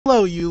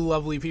Hello, you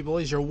lovely people.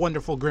 It's your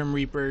wonderful Grim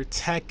Reaper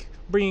Tech,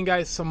 bringing you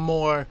guys some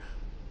more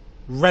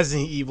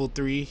Resident Evil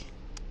 3.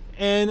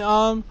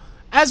 And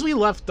as we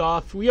left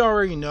off, we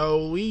already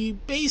know we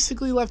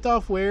basically left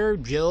off where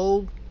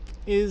Jill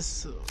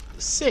is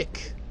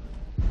sick,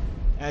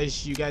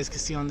 as you guys can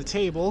see on the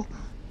table.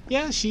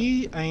 Yeah,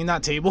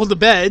 the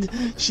bed.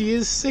 She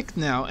is sick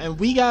now, and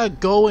we gotta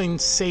go and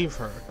save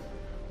her.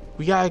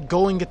 We gotta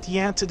go and get the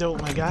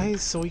antidote, my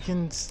guys, so we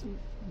can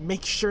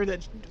make sure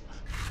that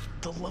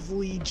the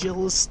lovely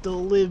Jill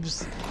still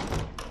lives.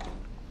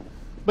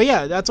 But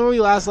yeah, that's where we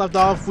last left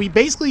off. We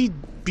basically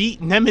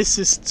beat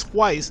Nemesis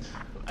twice,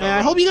 and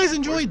I hope you guys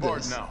enjoyed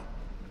this. No.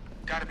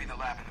 Gotta be the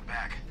lab in the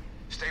back.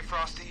 Stay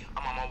frosty,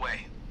 I'm on my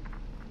way.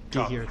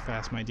 Get here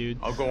fast, my dude.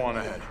 I'll go on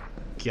ahead.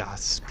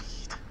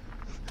 Godspeed.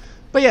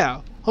 But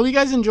yeah, hope you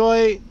guys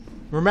enjoy.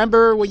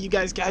 Remember what you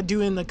guys gotta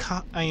do in the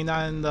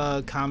not in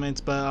the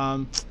comments,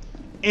 but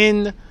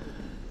in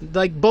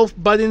like both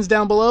buttons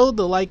down below,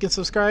 the like and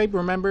subscribe.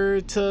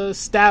 Remember to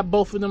stab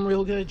both of them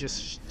real good.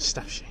 Just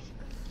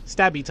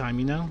stabby time,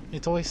 you know?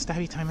 It's always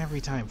stabby time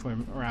every time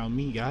from around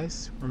me,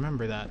 guys.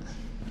 Remember that.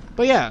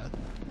 But yeah,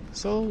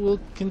 so we'll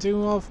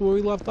continue off where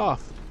we left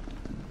off.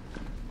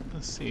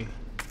 Let's see.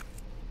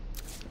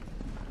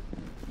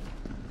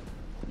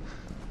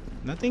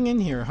 Nothing in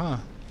here, huh?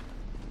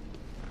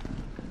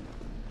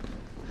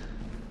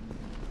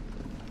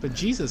 But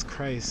Jesus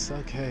Christ,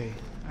 okay.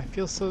 I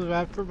feel so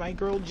bad for my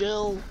girl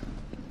Jill.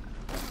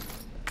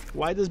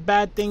 Why does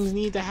bad things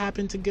need to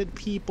happen to good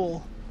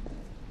people?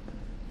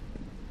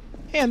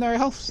 Hey, and our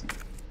health.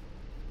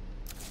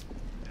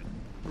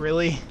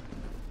 Really?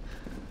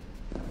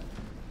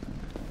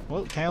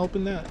 Well, can't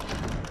open that.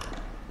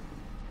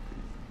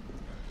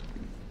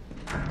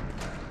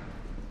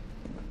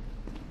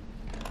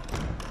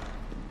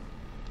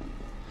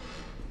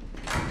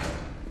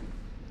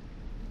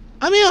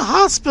 I'm in a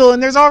hospital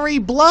and there's already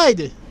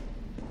blood.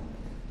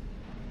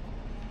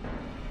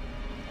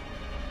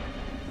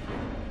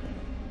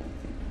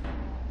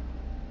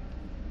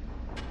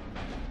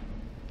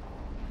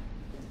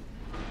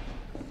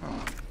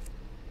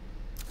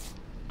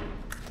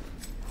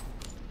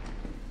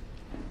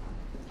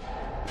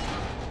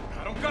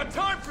 I don't got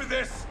time for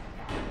this.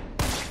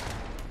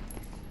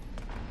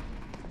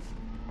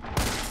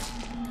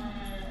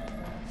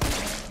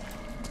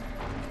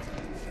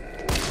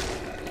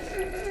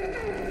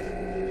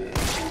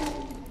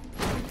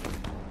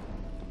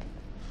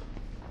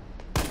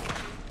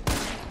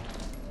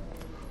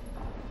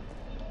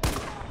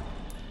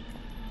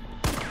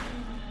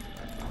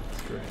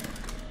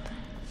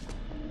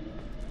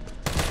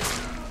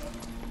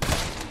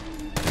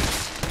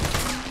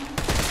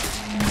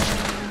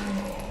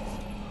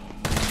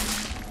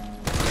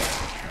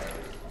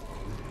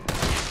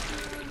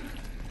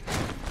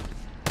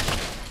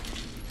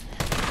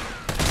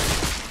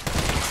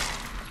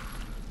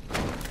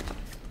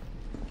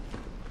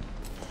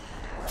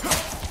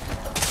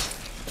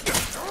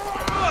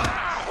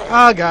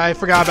 Ah, guy, I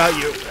forgot about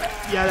you.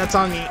 Yeah, that's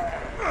on me.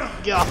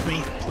 Get off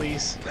me,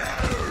 please.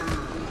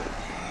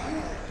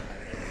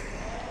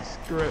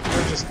 Screw it,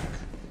 we're just...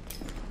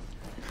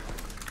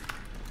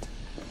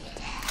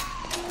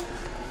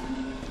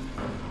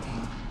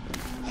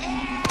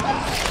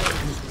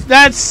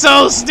 That's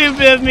so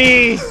stupid of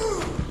me!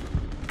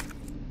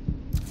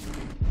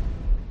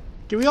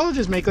 Can we all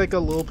just make like a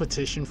little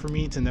petition for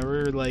me to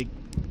never like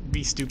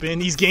be stupid in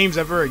these games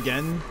ever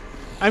again?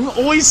 I'm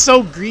always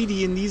so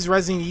greedy in these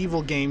Resident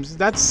Evil games.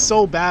 That's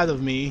so bad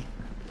of me.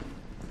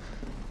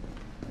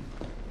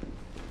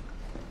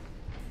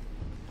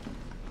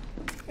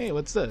 Hey,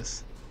 what's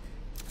this?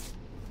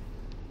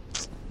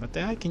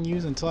 Nothing I can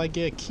use until I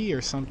get a key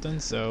or something,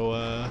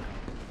 so,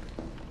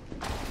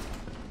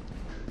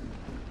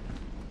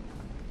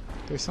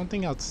 there's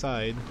something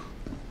outside.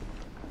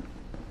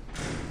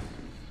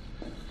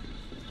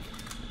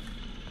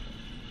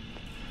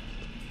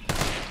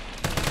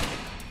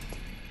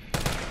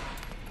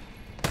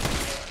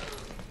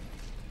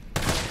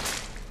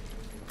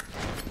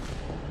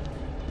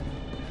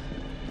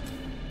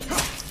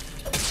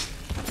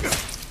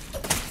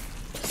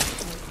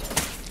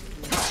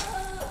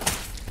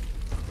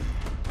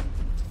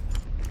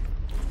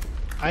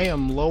 I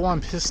am low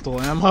on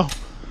pistol ammo.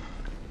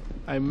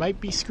 I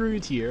might be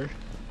screwed here.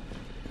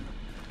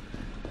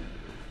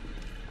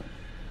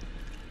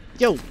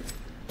 Yo!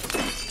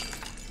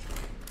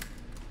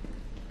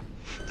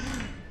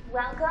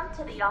 Welcome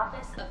to the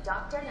office of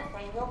Dr.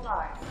 Nathaniel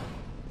Bard.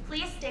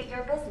 Please state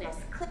your business.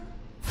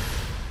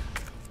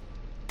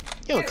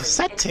 Yo,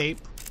 cassette tape?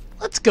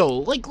 Let's go.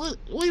 Like, what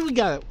do we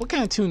got? What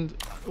kind of tunes?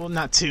 Well,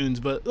 not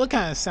tunes, but what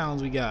kind of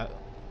sounds we got?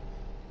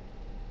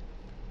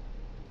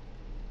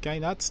 Can I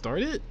not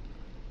start it?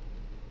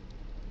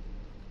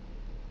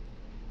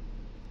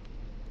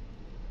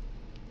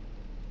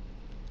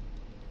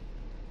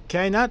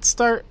 Can I not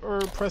start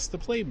or press the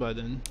play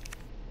button?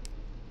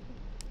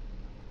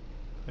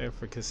 There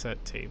for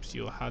cassette tapes,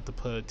 you'll have to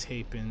put a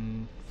tape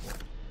in.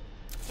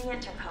 The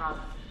intercom.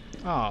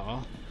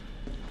 Oh.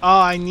 Oh,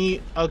 I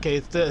need.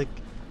 Okay,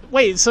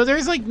 wait, so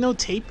there's like no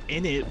tape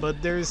in it,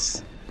 but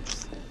there's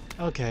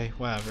Okay,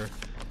 whatever.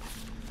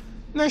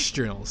 Nurse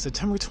Journal,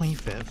 September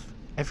 25th.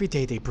 Every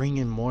day they bring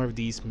in more of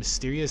these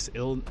mystery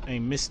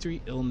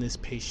illness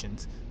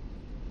patients.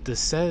 The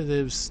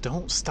sedatives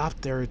don't stop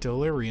their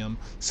delirium,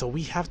 so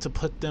we have to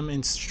put them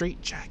in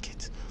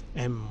straitjackets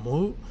and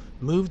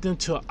move them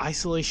to an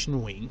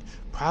isolation wing.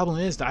 Problem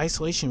is, the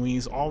isolation wing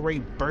is already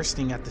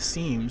bursting at the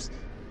seams.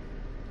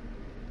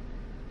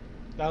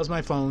 That was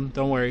my phone,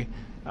 don't worry.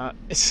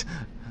 It's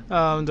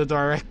the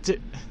director.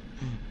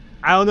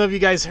 I don't know if you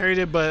guys heard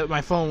it, but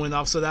my phone went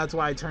off, so that's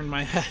why I turned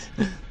my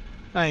head.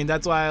 I mean,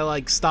 that's why I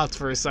like stopped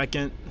for a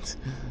second.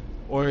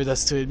 Ordered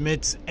us to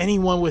admit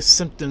anyone with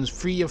symptoms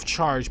free of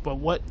charge, but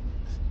what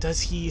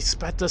does he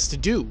expect us to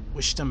do?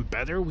 Wish them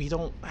better? We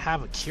don't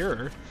have a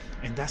cure.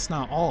 And that's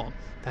not all.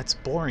 That's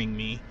boring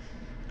me.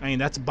 I mean,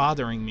 that's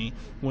bothering me.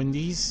 When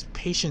these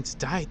patients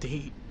die,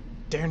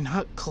 they're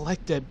not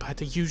collected by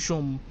the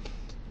usual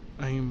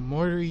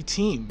mortuary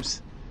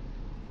teams.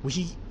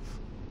 We've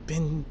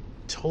been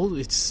told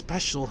it's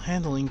special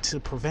handling to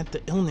prevent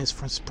the illness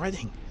from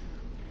spreading,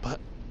 but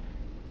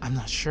I'm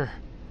not sure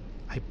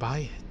I buy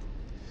it.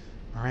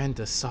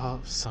 Miranda saw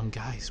some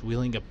guys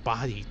wheeling a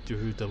body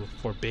through the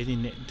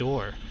forbidden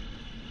door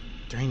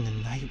during the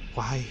night.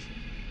 Why?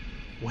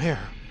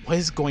 Where? What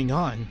is going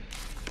on?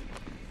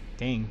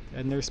 Dang,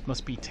 that nurse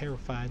must be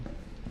terrified.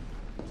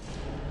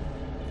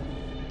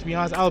 To be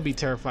honest, I would be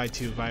terrified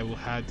too if I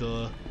had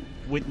to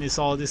witness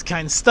all this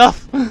kind of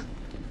stuff.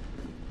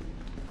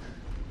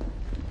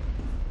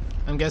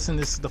 I'm guessing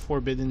this is the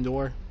forbidden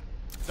door.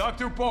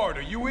 Dr. Bard,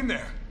 are you in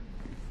there?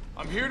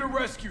 I'm here to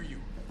rescue you.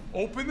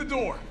 Open the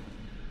door.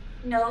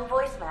 No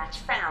voice match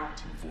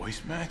found.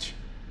 Voice match?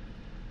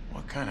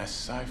 What kind of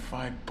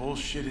sci-fi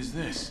bullshit is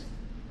this?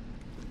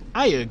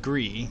 I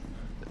agree.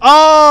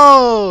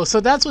 Oh, so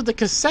that's what the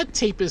cassette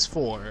tape is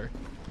for.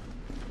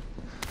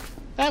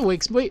 That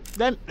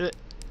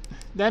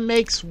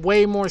makes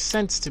way more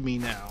sense to me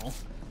now.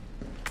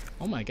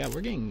 Oh my god, we're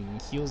getting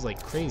heals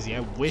like crazy. I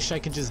wish I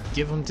could just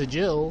give them to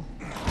Jill.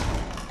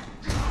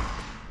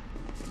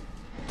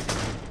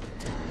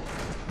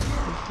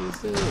 What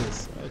is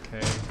this?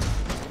 Okay.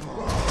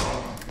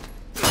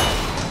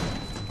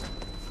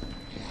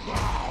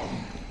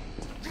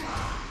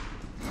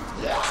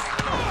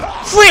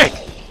 Frick!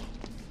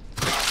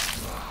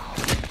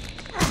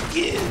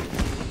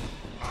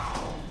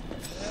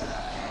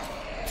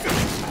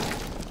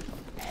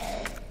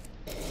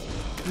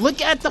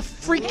 Look at the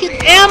freaking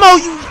ammo,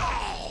 you...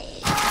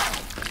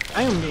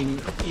 I am getting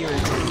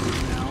irritated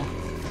now.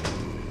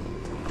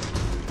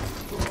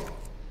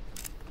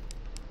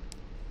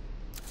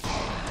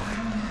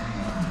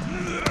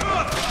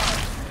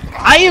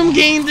 I am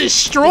getting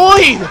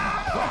destroyed!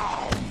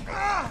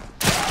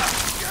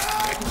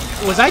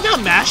 Was I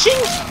not mashing?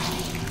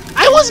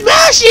 I was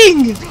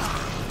mashing!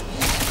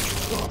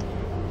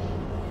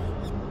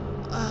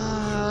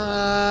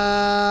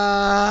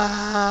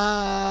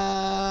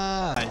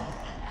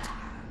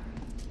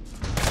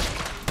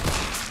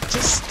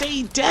 Just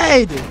stay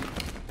dead!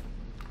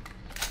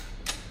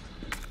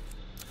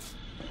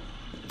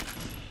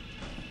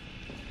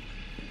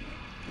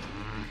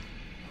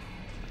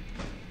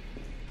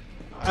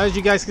 As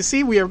you guys can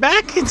see, we are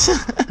back.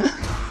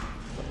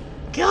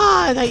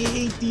 God, I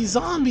hate these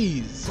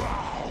zombies.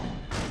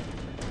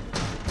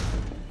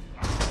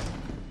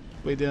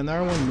 Wait, did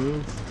another one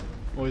move?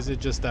 Or is it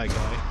just that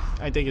guy?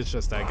 I think it's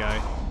just that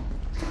guy.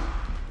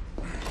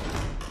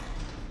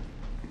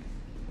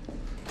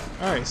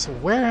 Alright, so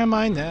where am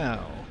I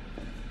now?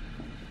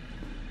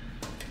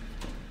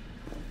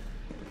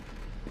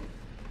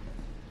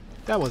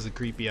 That was a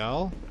creepy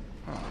owl.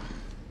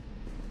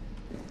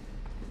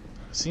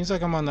 Seems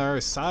like I'm on the other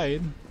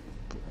side.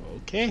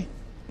 Okay.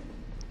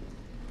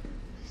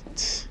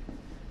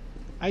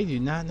 I do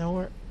not know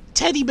where...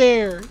 Teddy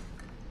bear!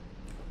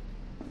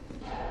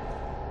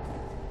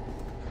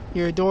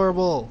 You're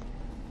adorable.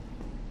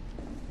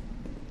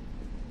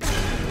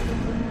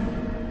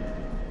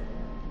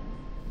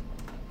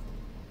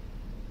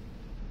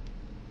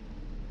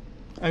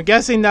 I'm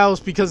guessing that was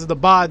because of the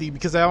body,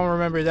 because I don't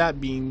remember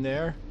that being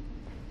there.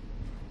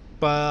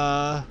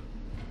 But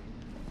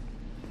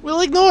we'll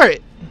ignore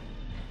it.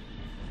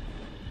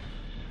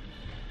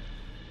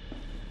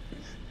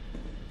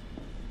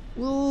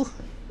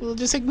 We'll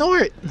just ignore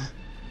it.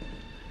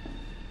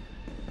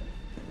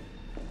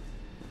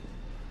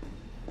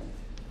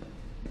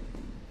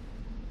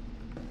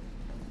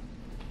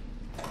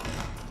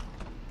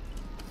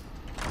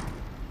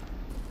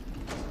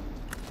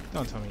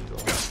 Don't tell me you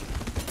don't.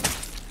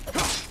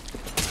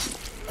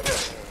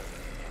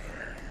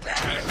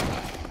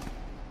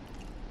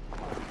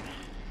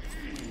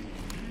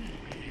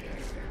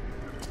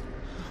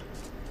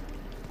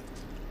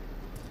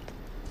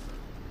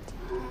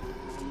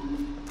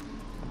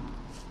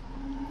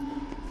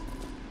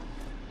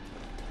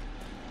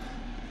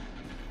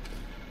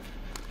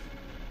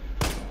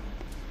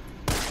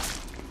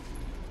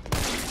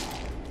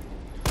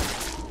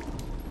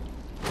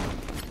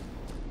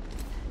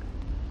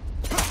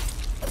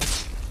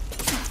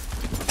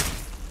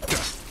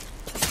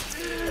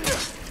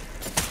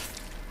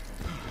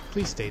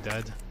 Please stay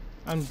dead.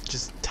 I'm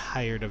just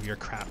tired of your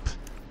crap.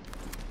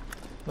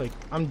 Like,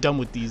 I'm done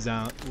with these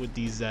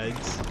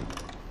eggs.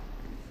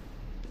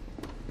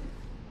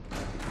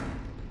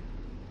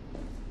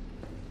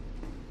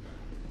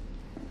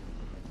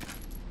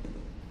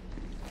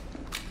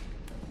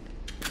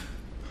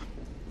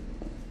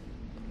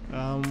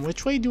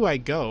 Which way do I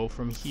go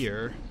from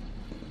here?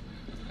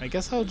 I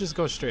guess I'll just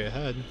go straight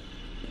ahead.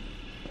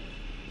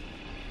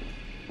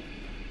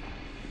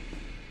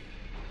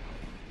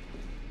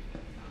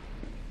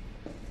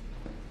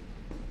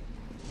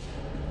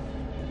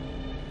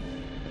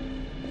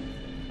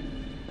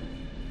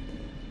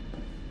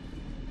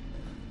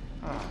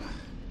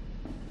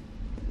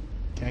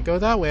 Can't go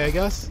that way, I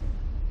guess.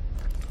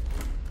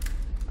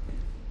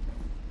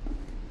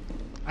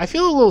 I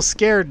feel a little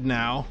scared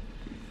now.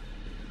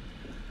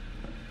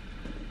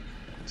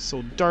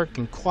 So dark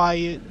and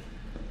quiet.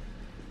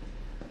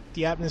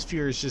 The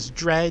atmosphere is just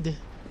dread.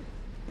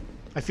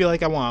 I feel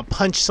like I want to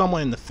punch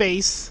someone in the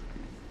face.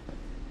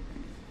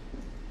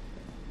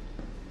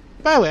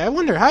 By the way, I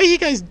wonder, how are you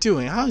guys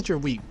doing? How's your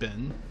week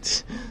been?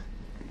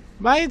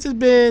 Mine's has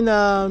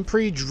been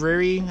pretty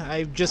dreary.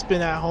 I've just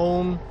been at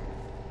home.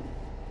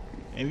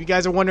 And if you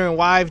guys are wondering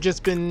why I've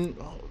just been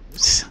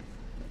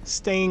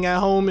staying at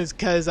home, is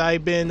because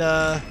I've been,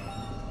 Oh,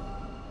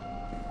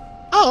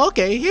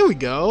 okay, here we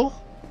go.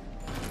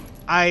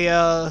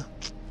 I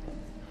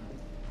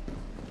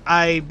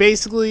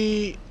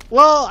basically...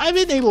 Well, I've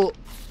been able...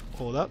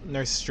 Hold up.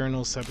 Nurse's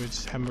Journal,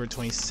 September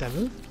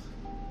 27th.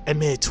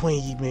 Admitted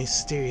 20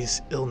 mysterious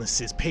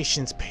illnesses.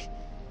 Patients...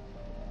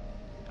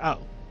 Oh.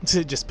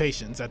 Just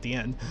patients at the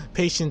end.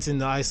 Patients in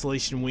the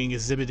isolation wing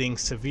exhibiting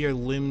severe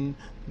limb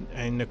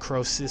and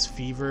necrosis,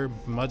 fever,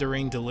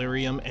 muttering,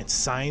 delirium, and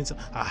signs of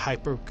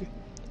hypopagia.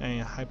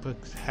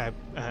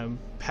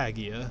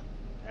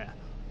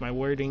 My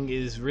wording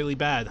is really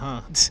bad,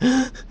 huh?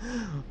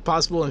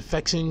 Possible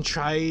infection,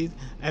 tried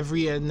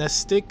every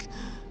anesthetic.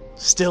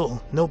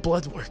 Still, no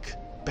blood work.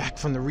 Back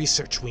from the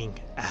research wing.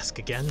 Ask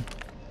again.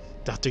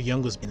 Dr.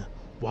 Young was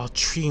while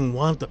treating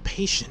one of the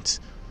patients.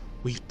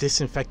 We've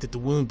disinfected the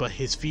wound, but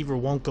his fever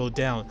won't go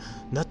down.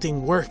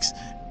 Nothing works.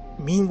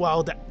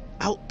 Meanwhile, the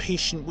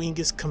outpatient wing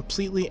is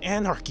completely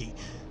anarchy.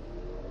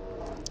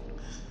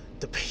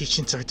 The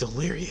patients are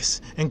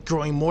delirious and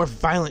growing more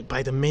violent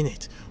by the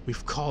minute.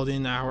 We've called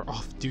in our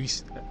off-duty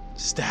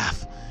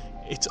staff.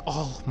 It's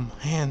all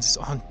hands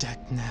on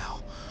deck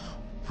now.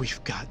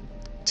 We've got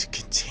to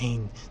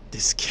contain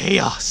this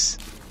chaos.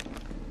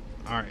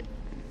 Alright.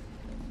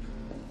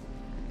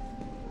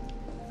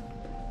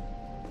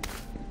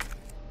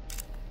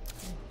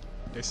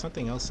 There's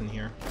something else in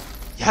here.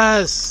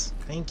 Yes!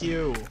 Thank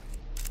you.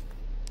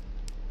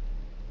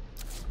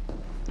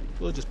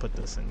 We'll just put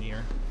this in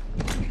here.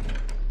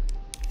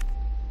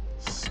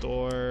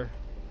 Store.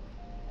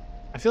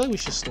 I feel like we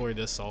should store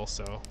this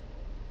also.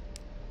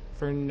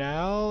 For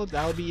now,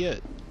 that'll be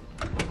it.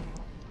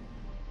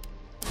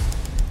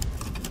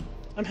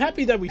 I'm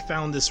happy that we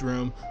found this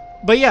room.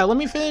 But yeah, let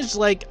me finish.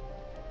 Like,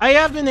 I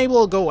have been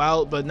able to go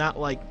out, but not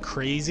like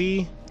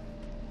crazy.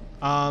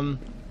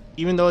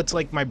 Even though it's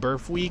like my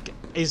birth week,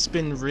 it's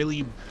been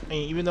really,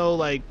 even though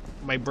like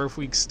my birth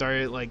week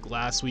started like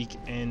last week,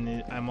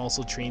 and I'm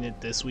also treating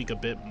it this week a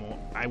bit more.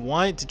 I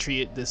wanted to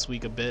treat it this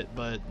week a bit,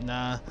 but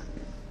nah.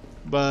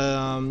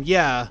 But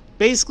yeah,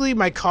 basically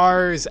my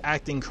car is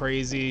acting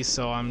crazy,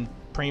 so I'm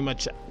pretty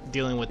much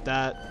dealing with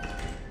that.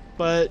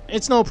 But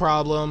it's no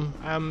problem.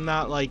 I'm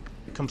not like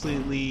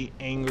completely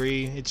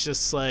angry. It's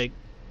just like,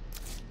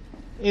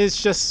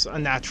 it's just a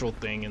natural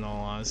thing in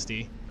all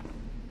honesty.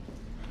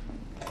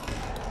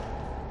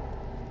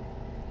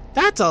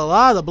 That's a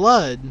lot of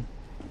blood.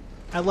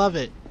 I love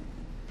it.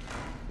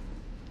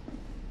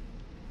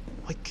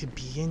 What could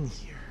be in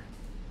here?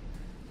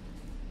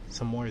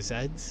 Some more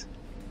Zeds?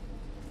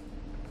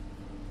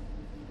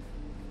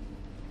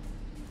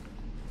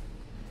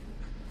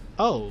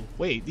 Oh,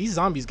 wait, these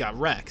zombies got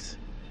wrecked.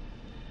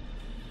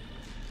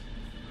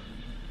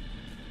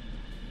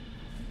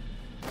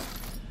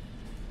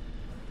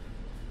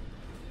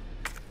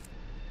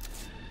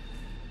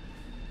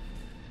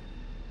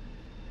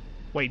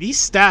 Wait, these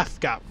staff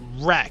got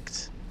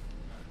wrecked.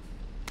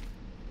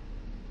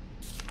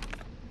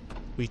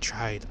 We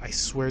tried. I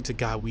swear to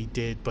God we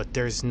did, but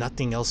there's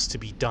nothing else to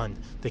be done.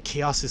 The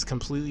chaos is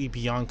completely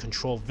beyond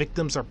control.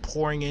 Victims are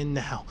pouring in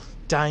now,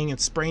 dying and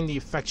spreading the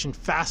infection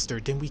faster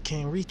than we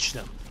can reach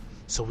them.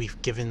 So we've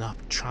given up,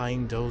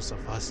 trying. Those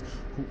of us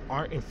who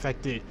aren't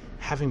infected,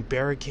 having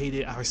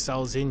barricaded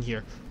ourselves in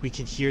here. We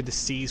can hear the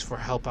seas for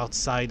help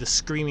outside, the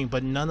screaming,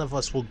 but none of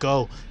us will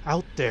go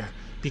out there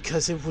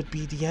because it would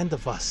be the end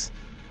of us.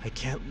 I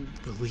can't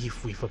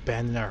believe we've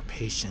abandoned our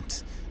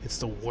patients. It's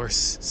the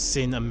worst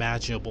sin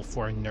imaginable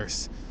for a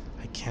nurse.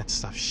 I can't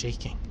stop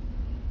shaking.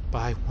 But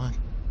I want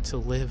to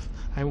live.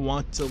 I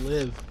want to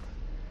live.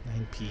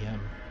 9 p.m.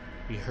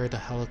 We heard a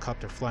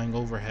helicopter flying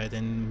overhead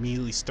and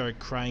immediately started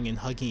crying and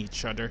hugging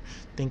each other,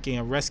 thinking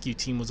a rescue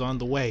team was on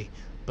the way.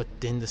 But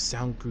then the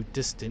sound grew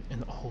distant,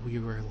 and all we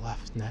were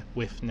left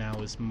with now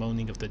is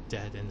moaning of the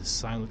dead and the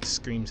silent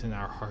screams in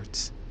our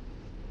hearts.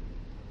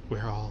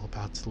 We're all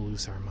about to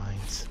lose our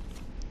minds.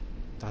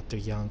 Dr.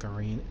 Young,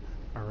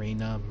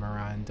 Arena,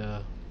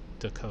 Miranda,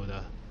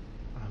 Dakota.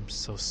 I'm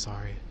so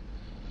sorry.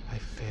 I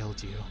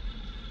failed you.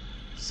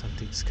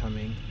 Something's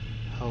coming.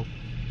 Help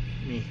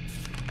me.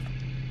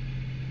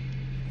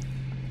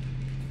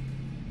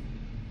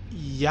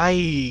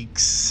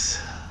 Yikes.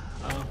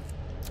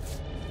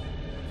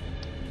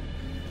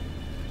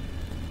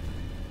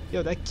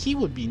 Yo, that key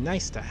would be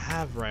nice to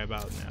have right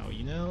about now,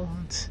 you know?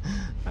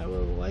 I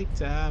would like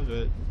to have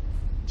it,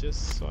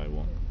 just so I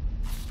won't.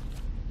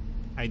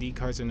 ID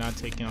cards are not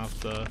taken off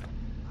the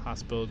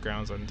hospital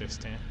grounds,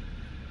 understand.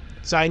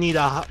 So I need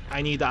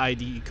the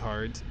ID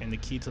card, and the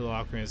key to the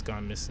locker room has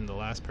gone missing. The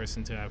last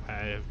person to have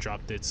had it have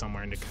dropped it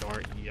somewhere in the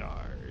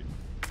courtyard.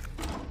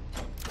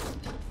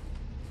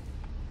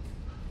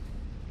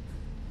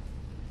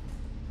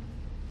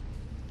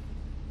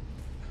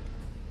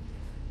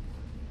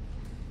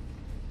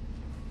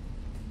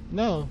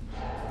 No.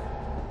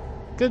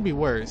 Could be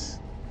worse.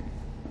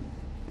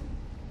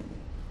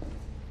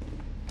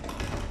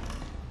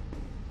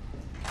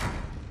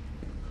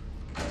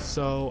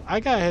 So I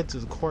gotta head to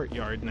the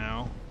courtyard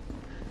now.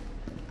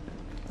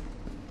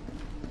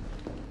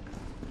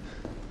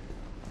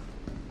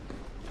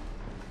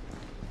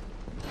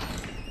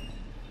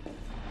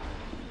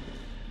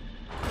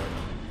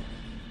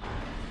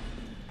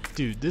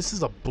 Dude, this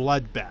is a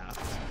bloodbath.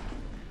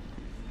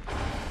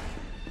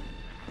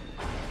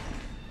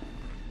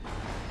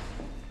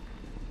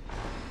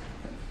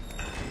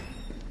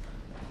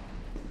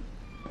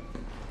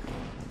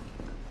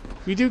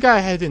 We do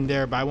gotta head in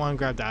there, but I want to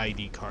grab the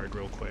ID card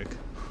real quick.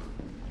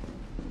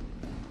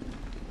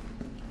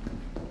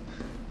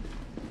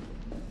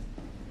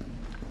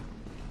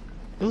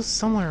 It was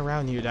somewhere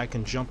around here that I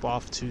can jump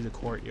off to the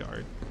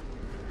courtyard.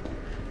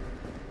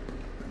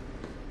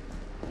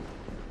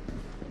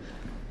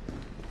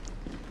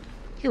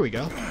 Here we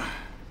go.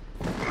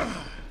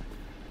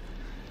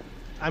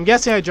 I'm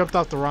guessing I jumped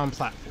off the wrong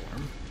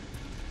platform.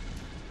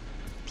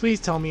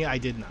 Please tell me I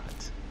did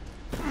not.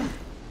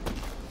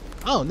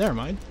 Oh, never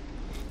mind.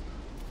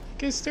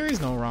 I guess there is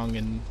no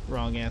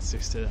wrong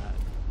answers to that.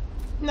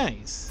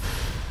 Nice.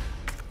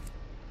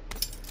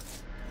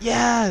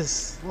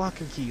 Yes!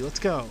 Locker key, let's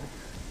go.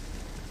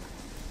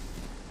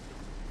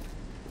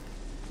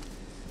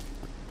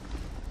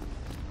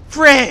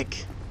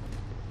 Frick!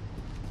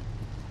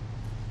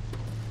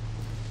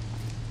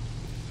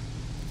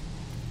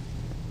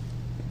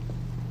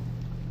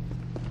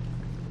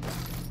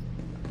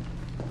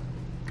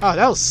 Oh,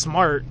 that was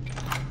smart.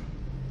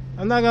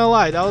 I'm not gonna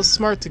lie, that was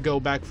smart to go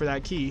back for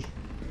that key.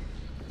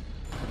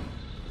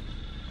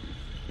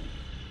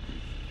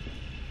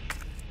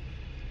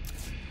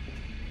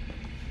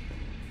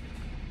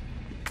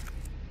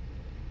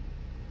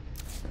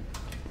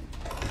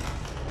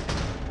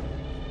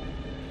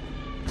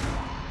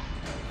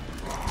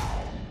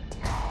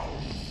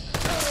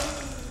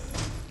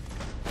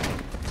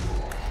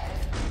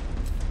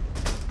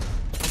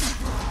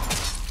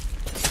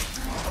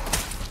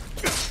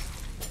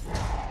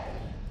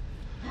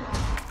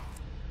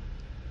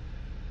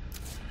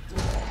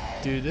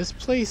 Dude, this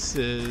place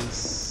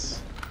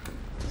is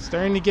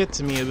starting to get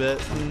to me a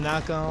bit, I'm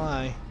not gonna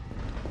lie.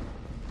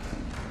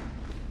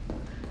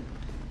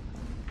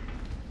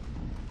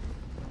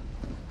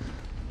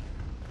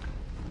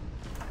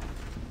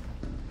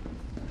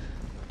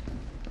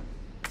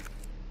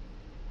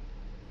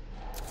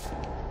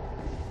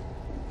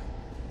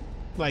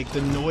 Like,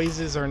 the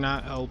noises are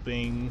not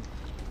helping.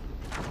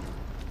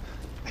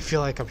 I feel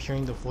like I'm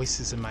hearing the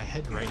voices in my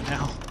head right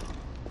now.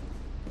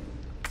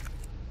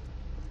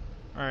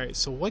 Alright,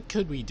 so what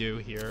could we do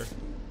here?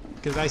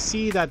 Because I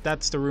see that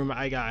that's the room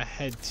I gotta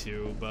head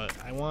to, but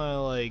I want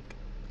to, like,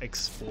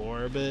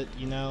 explore a bit,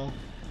 you know?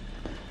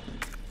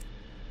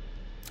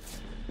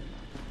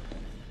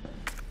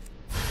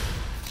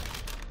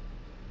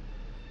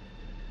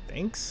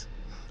 Thanks?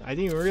 I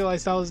didn't even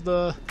realize that was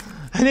the...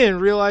 I didn't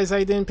realize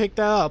I didn't pick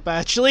that up,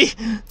 actually.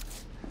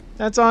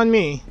 That's on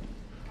me.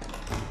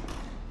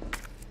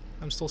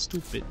 I'm so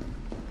stupid.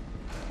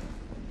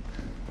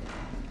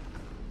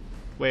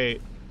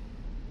 Wait.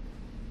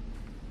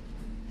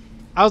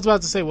 I was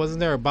about to say, wasn't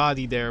there a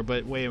body there,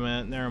 but wait a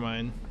minute, never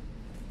mind.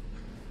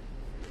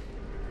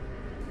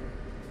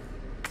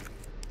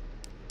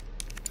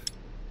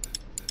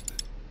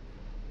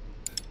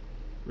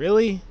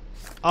 Really?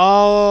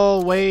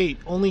 Oh, wait.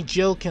 Only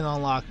Jill can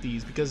unlock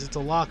these because it's a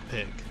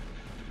lockpick.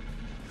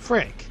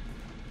 Frick.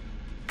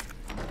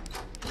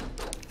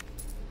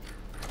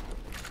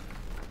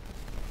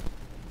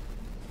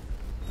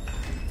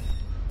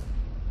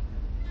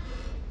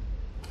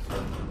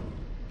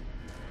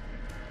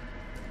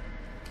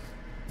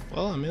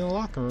 Well, I'm in the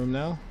locker room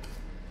now.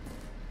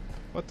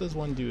 What does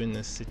one do in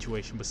this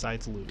situation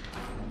besides loot?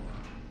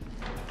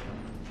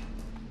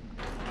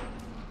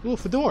 Ooh,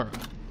 fedora.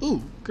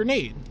 Ooh,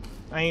 grenade.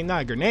 I mean,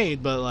 not a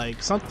grenade, but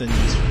like something.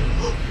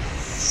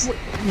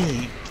 Frick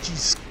me.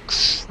 Jesus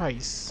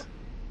Christ.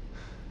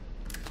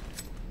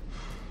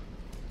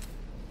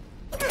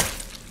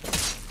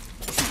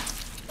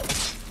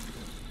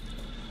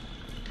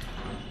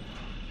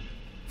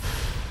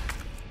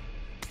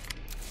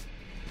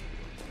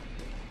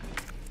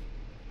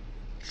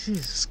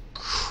 Jesus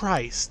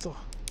Christ.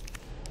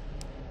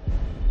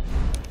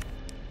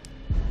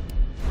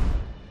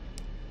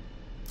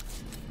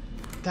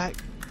 That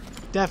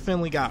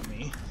definitely got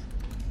me.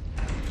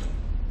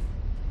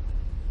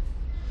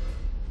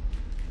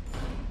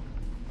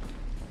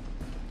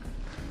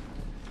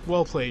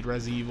 Well played,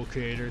 Resident Evil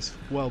creators.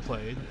 Well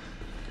played.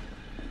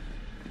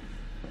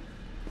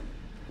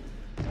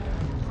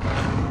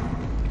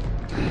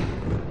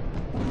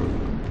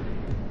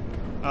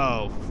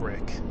 Oh,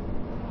 frick.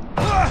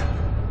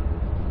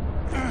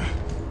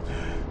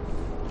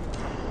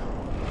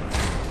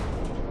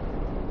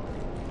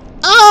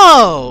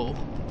 Oh!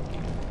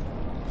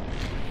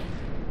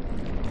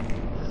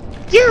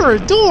 You're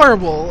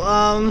adorable.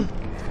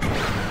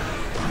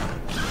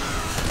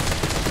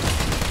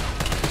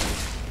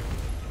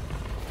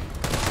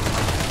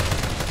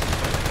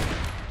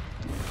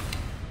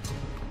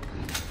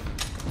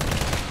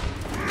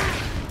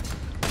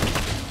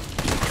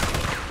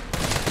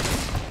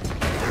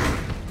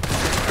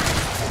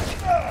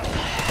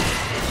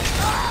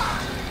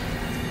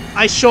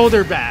 I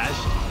shoulder bash.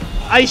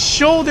 I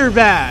shoulder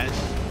bash.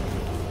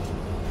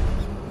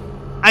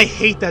 I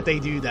hate that they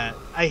do that.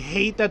 I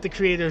hate that the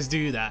creators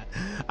do that.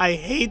 I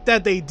hate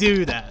that they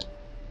do that.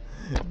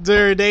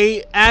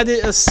 They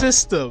added a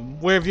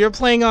system where if you're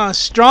playing on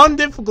strong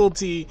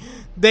difficulty,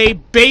 they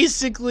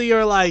basically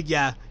are like,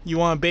 yeah, you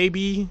want a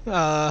baby?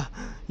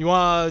 You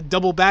want to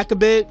double back a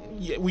bit?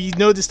 We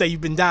noticed that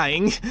you've been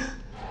dying.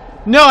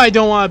 No, I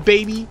don't want a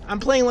baby. I'm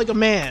playing like a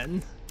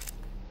man.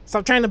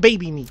 Stop trying to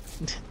baby me.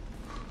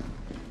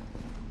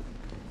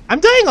 I'm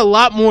dying a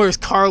lot more as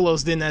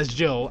Carlos than as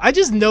Jill. I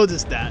just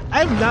noticed that. I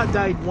have not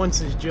died once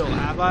as Jill,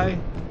 have I?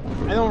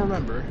 I don't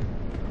remember.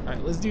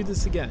 Alright, let's do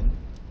this again.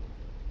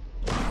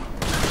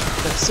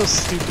 That's so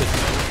stupid.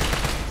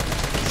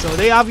 So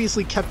they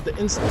obviously kept the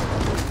instant.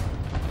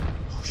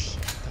 Oh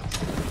shit.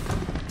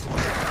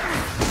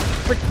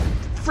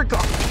 Frick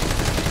off.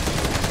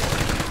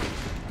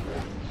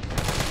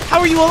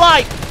 How are you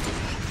alive?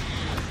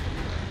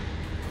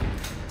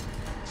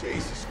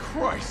 Jesus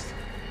Christ.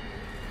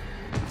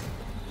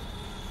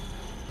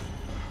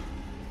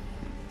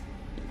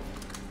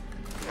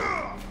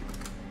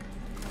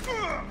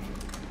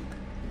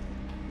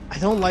 I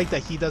don't like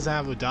that he doesn't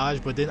have a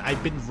dodge, but then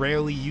I've been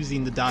rarely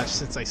using the dodge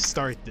since I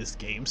started this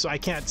game, so I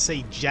can't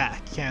say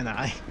jack, can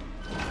I?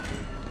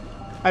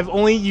 I've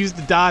only used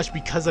the dodge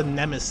because of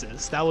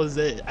Nemesis. That was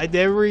it. I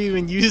never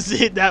even used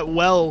it that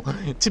well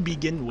to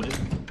begin with.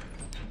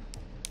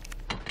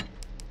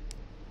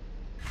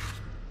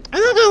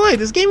 I'm not gonna lie,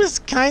 this game is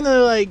kind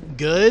of like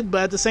good,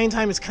 but at the same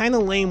time it's kind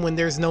of lame when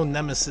there's no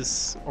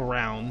Nemesis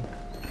around.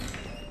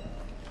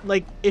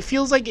 Like, it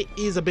feels like it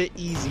is a bit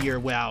easier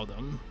without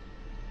him.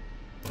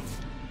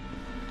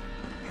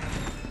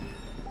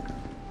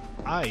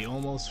 I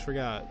almost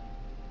forgot.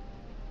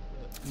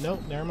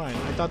 Nope, never mind.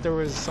 I thought there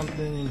was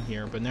something in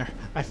here, but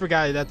I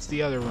forgot that's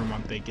the other room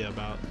I'm thinking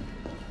about.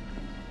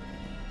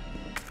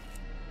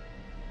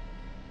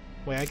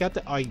 Wait, I got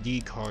the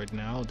ID card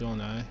now,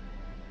 don't I?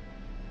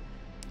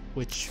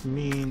 Which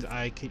means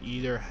I could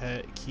either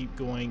keep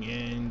going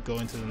in, go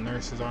into the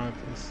nurse's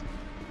office.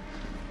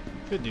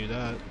 Could do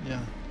that, yeah.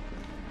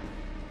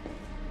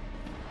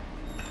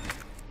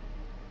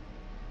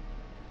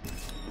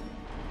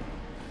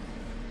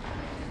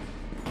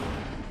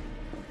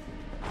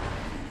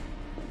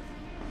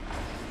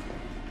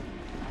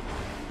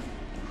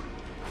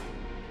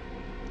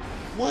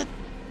 What?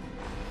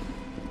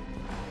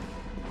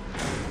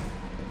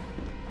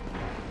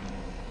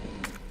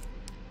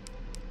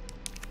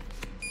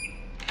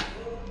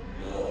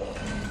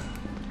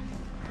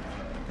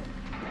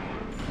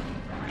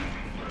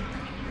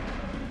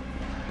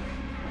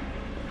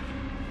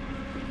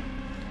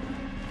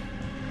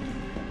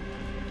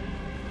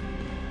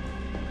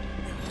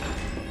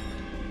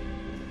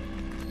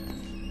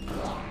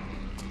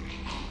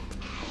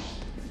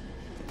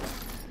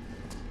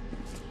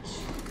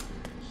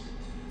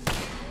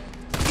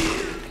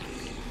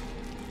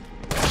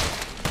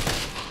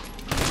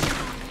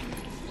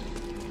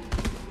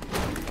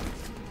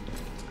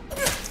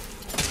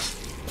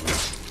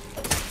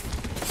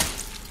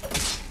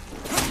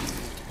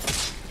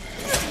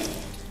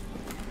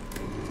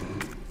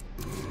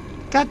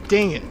 God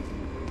dang it.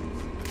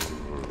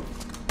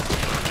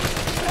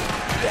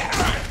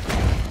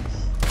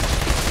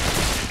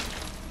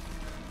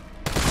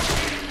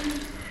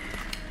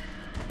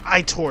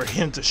 I tore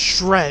him to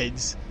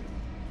shreds.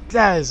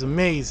 That is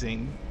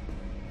amazing.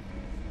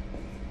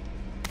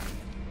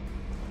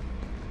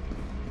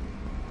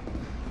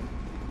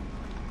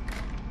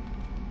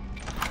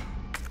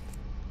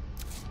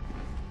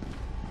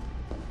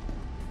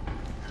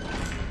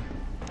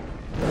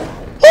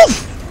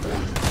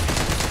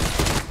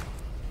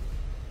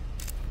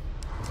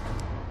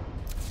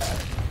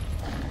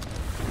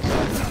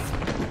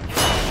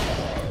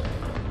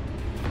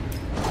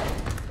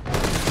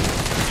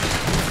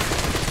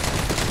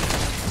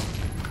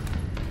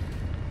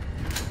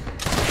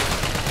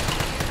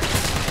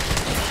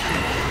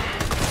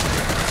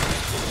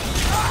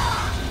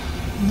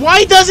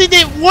 Why doesn't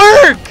it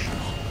work?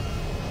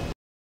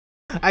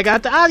 I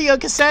got the audio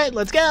cassette.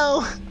 Let's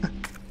go.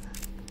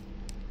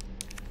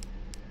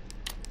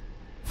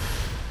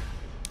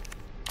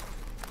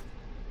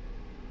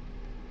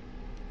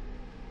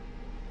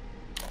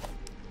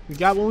 We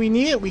got what we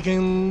need. We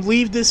can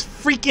leave this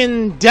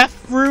freaking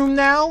death room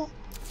now.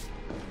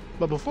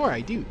 But before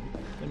I do,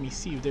 let me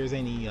see if there's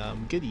any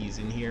goodies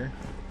in here.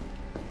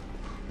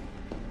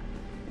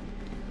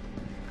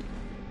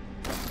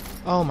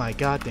 Oh my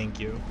god, thank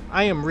you.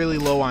 I am really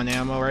low on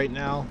ammo right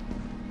now.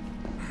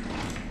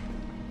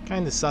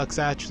 Kinda sucks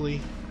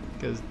actually,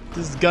 because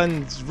this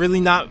gun's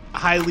really not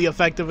highly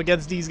effective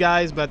against these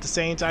guys, but at the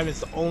same time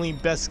it's the only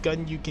best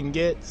gun you can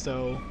get,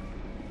 so...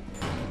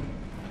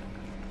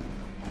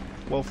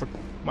 Well, for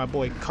my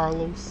boy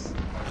Carlos.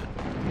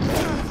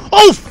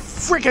 Oh,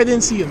 frick, I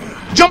didn't see him.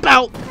 Jump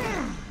out!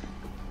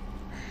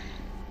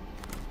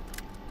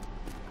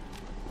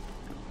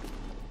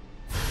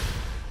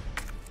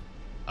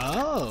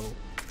 Oh.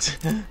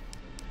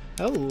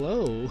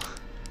 Hello.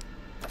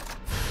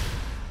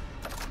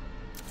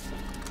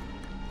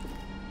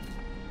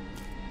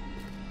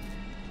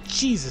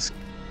 Jesus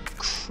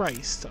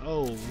Christ.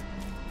 Oh.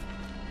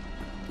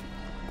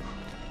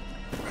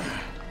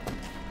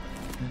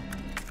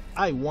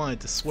 I wanted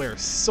to swear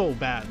so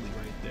badly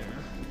right there.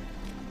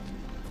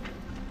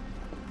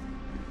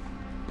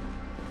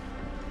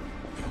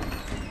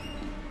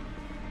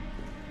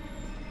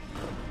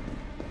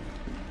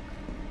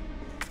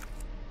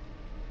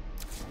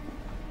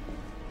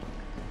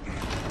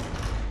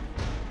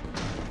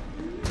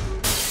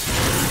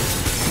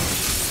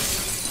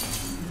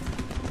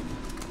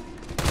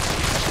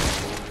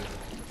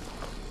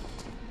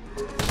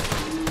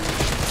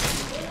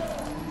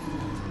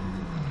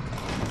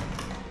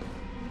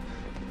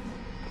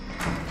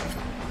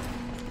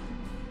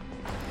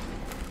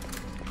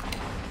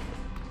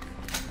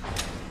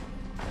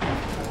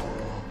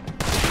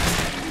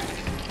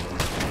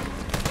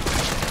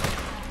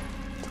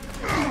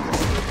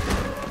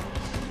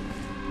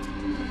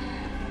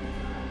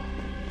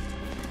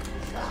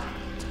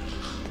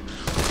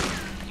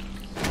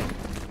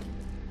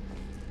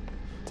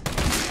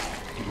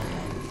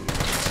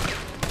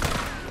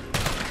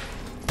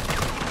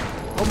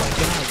 Oh my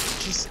god,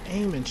 just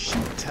aim and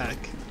shoot tech.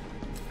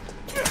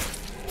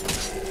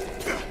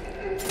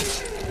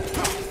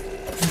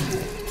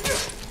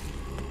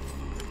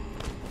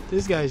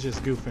 This guy's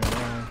just goofing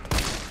around.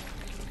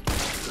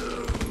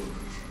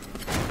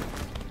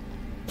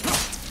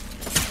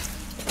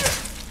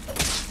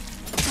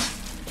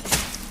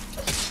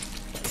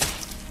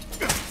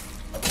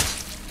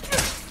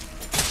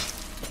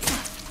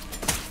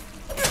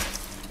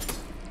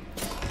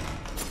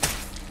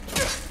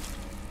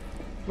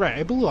 Right,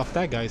 I blew off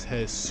that guy's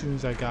head as soon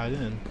as I got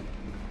in.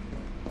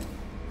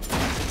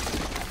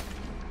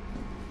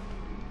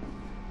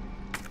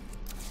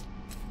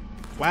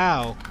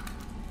 Wow.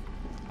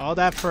 All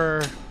that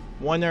for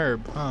one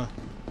herb, huh?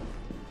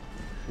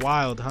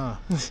 Wild, huh?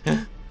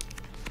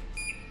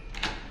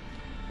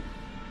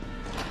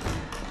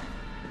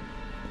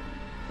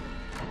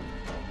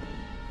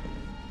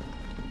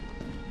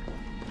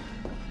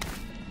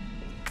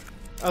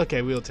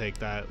 Okay, we'll take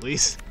that at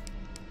least.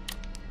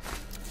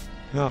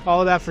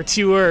 All that for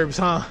 2 herbs,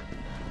 huh?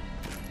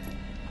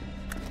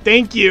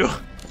 Thank you.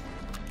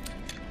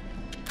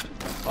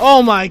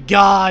 Oh my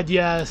god,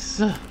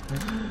 yes.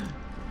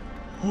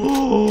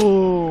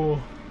 Ooh.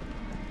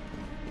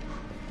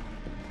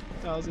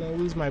 I was gonna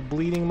lose my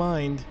bleeding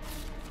mind.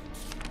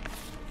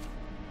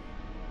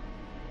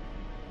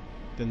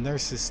 The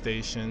nurse's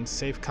station.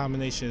 Safe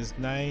combination is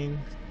 9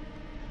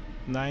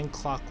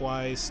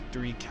 clockwise,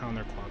 3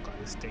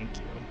 counterclockwise. Thank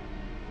you.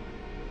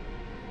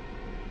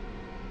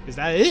 Is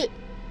that it?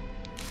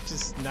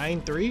 Just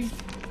 9-3?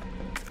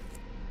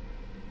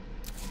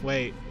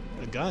 Wait,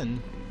 a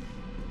gun?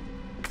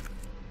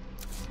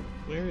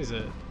 Where is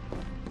it?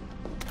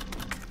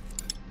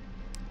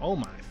 Oh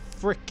my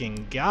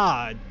freaking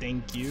god,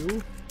 thank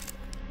you.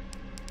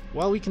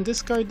 Well, we can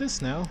discard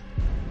this now.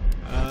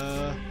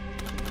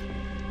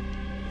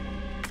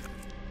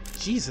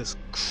 Jesus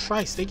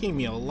Christ, they gave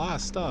me a lot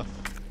of stuff.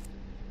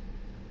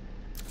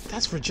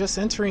 That's for just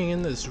entering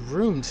in this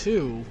room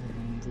too.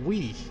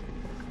 Woo-wee!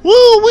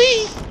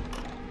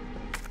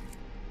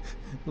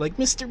 Like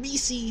Mr.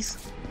 BC's.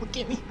 Look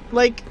at me.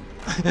 Like,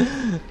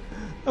 I'm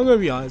gonna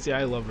be honest, yeah,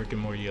 I love Rick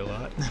and Morty a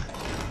lot.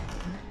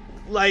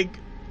 Like,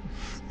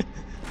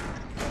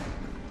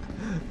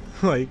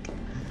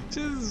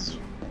 just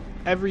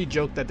every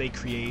joke that they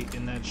create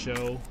in that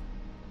show,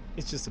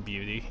 it's just a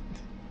beauty.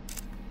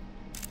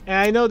 And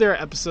I know there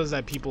are episodes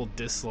that people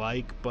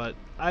dislike, but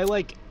I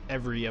like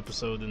every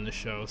episode in the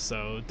show,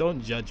 so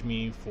don't judge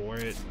me for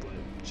it, but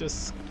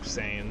just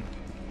saying.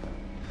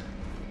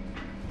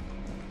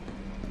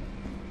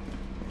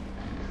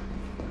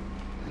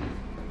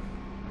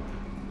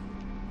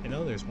 I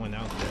know there's one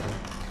out there.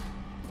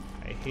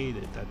 I hate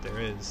it that there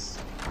is.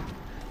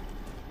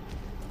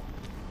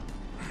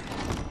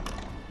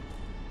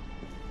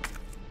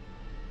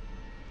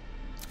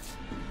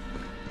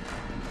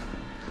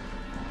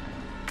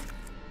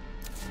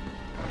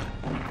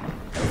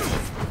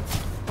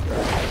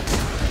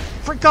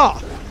 frick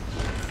off!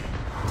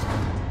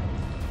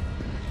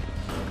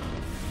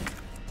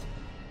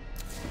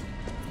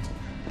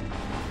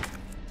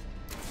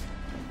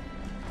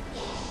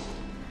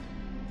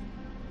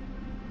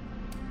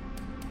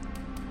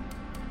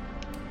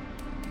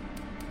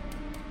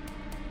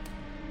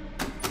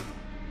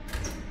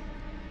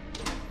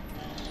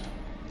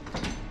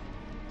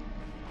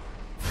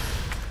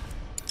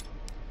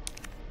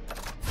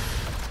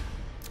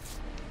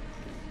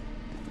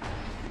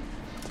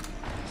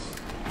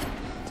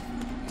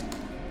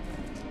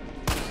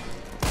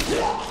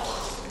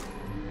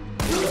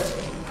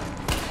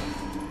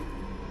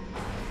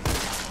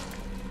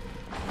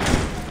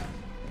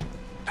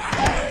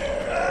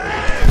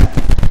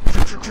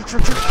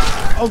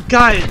 Oh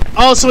god.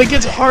 Oh, so it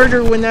gets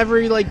harder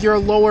whenever like you're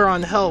lower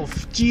on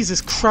health.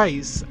 Jesus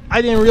Christ.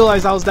 I didn't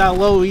realize I was that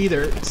low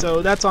either.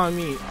 So that's on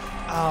me.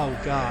 Oh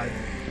god.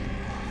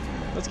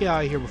 Let's get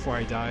out of here before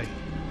I die.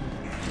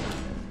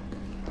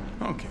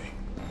 Okay,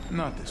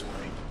 not this way.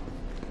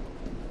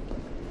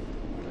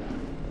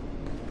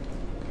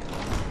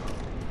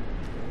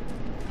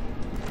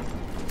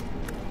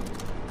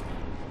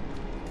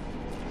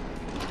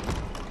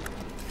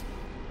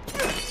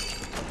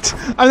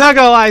 I'm not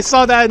gonna lie, I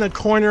saw that in the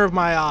corner of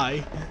my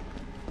eye.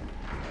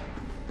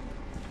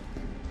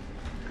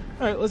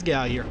 Alright, let's get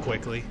out of here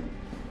quickly.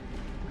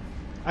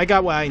 I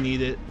got what I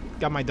needed.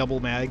 Got my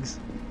double mags.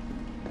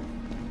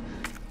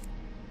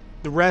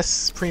 The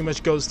rest pretty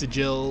much goes to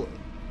Jill.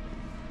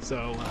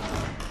 So,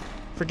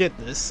 forget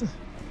this.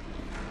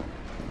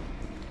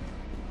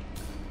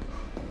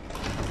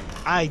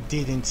 I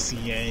didn't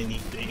see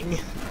anything.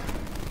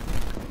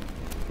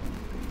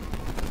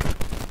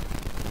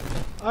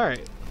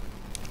 Alright.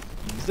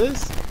 Use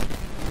this.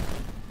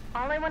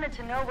 All I wanted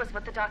to know was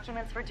what the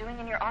documents were doing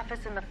in your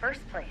office in the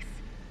first place.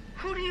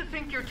 Who do you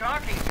think you're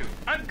talking to?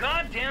 I'm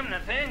goddamn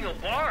Nathaniel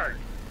Bard.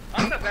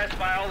 I'm the best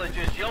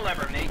biologist you'll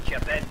ever meet, you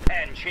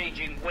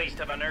bedpan-changing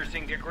waste of a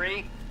nursing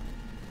degree.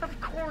 Of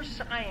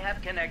course I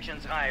have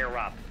connections higher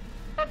up.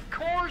 Of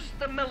course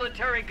the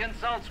military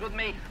consults with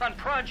me on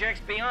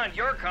projects beyond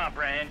your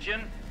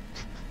comprehension.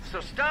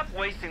 So stop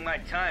wasting my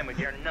time with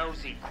your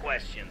nosy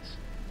questions.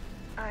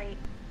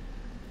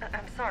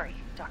 I'm sorry,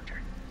 Doctor.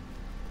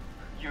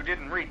 You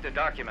didn't read the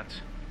documents,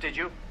 did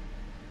you?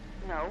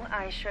 No,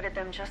 I shredded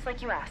them just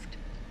like you asked.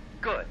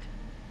 Good.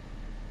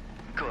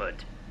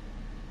 Good.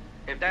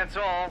 If that's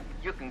all,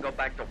 you can go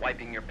back to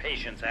wiping your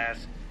patient's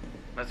ass.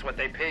 That's what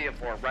they pay you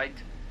for, right?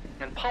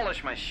 And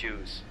polish my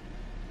shoes.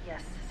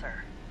 Yes,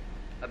 sir.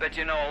 I bet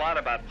you know a lot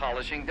about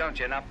polishing, don't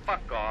you? Now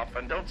fuck off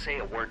and don't say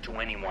a word to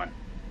anyone.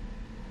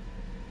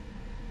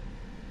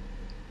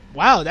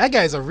 Wow, that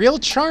guy's a real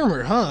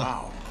charmer, huh?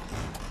 Wow.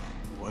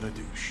 What a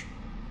douche.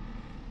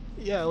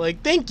 Yeah,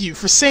 like, thank you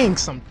for saying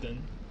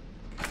something.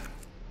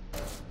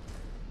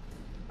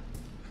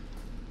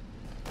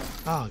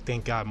 Oh,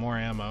 thank God, more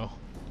ammo.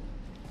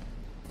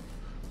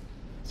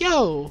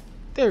 Yo!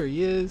 There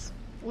he is.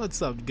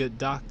 What's up, good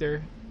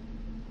doctor?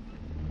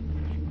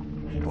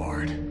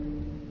 Bard.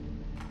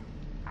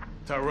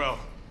 Tyrell.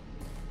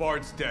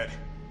 Bard's dead.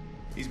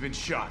 He's been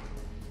shot.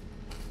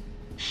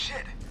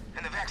 Shit.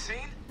 And the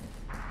vaccine?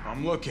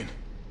 I'm looking.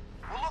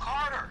 Well, look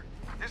harder.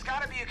 There's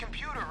gotta be a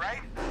computer,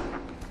 right?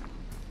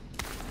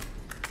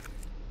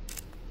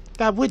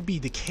 That would be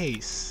the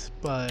case,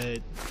 but...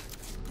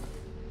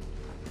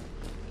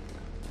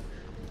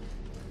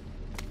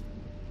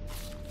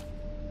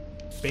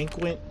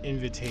 Banquet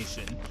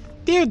invitation.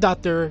 Dear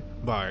Dr.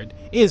 Bard,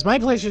 it is my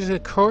pleasure to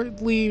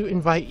cordially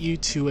invite you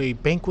to a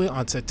banquet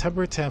on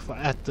September 10th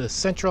at the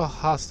Central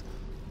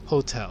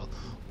Hotel.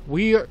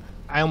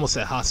 I almost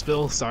said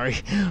hospital, sorry.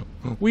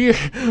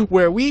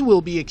 Where we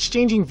will be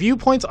exchanging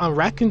viewpoints on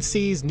Raccoon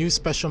City's new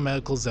special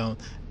medical zone,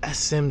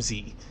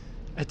 SMZ.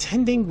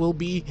 Attending will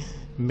be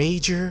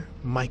Major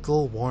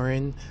Michael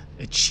Warren,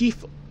 a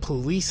Chief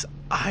Police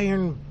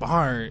Brian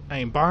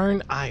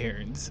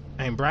Irons.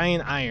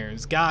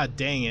 God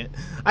dang it.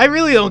 I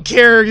really don't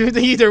care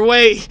either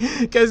way,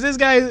 because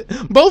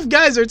both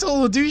guys are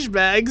total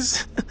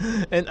douchebags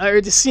and are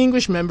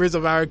distinguished members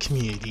of our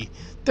community.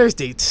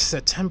 Thursday,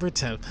 September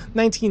 10th,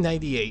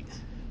 1998.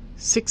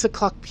 6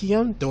 o'clock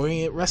p.m.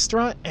 Dorient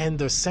Restaurant and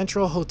the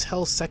Central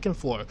Hotel 2nd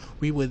floor.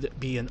 We would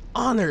be an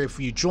honor if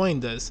you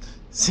joined us.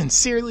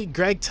 Sincerely,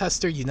 Greg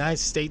Tester, United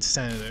States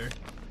Senator.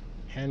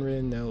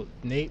 Handwritten note.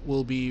 Nate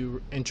will be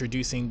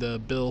introducing the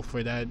bill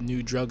for that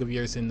new drug of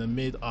yours in the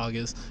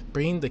mid-August.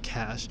 Bring the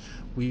cash.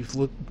 We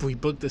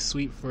booked the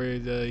suite for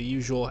the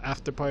usual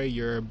after party.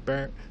 You're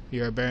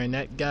a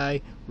baronet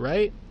guy,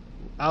 right?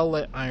 I'll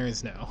let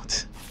Irons know.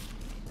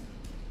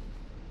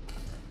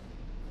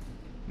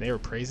 They were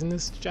praising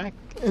this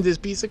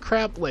piece of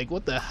crap? Like,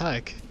 what the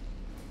heck?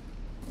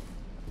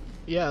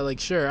 Yeah, like,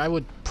 sure, I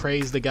would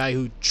praise the guy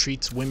who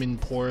treats women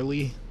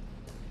poorly.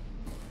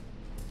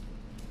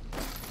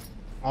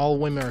 All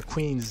women are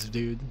queens,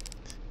 dude.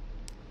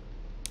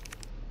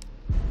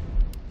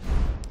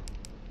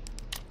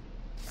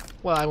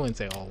 Well, I wouldn't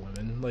say all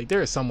women. Like,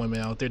 there are some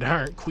women out there that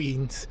aren't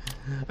queens.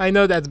 I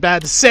know that's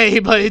bad to say,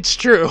 but it's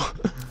true.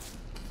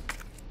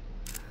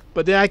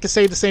 But then I can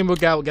say the same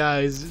about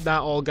guys.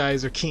 Not all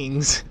guys are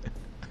kings.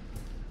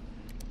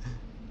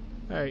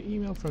 Alright,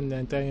 email from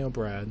Nathaniel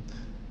Brad.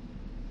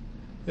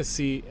 Let's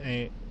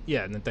see.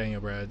 Yeah,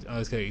 Nathaniel Brad.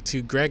 Okay,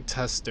 to Greg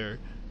Tester.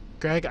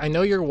 Greg, I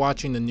know you're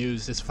watching the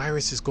news. This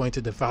virus is going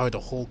to devour the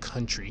whole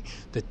country.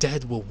 The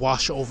dead will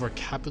wash over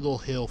Capitol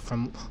Hill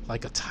from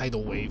like a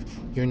tidal wave.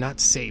 You're not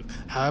safe.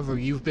 However,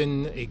 you've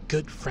been a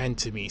good friend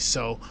to me,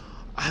 so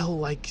I'll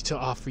like to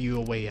offer you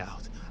a way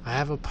out. I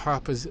have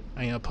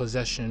a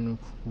possession,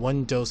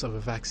 1 dose of a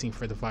vaccine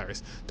for the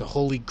virus, the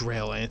Holy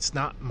Grail, and it's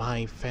not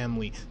my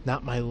family,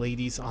 not my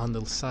ladies on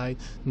the side.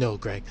 No,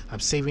 Greg, I'm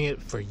saving it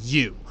for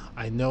you.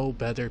 I know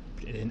better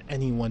than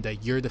anyone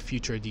that you're the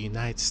future of the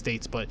United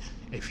States, but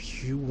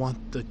if you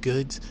want the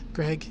goods,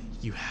 Greg,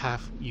 you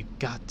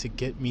got to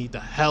get me the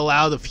hell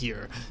out of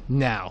here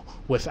now,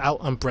 without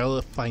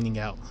Umbrella finding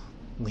out.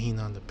 Lean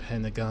on the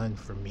Pentagon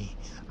for me.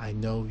 I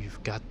know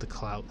you've got the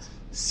clout.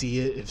 See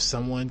it if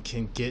someone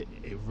can get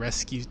a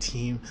rescue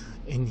team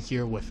in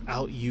here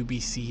without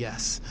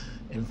UBCS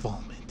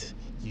involvement.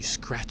 You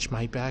scratch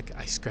my back,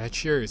 I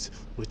scratch yours,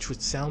 which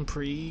would sound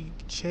pretty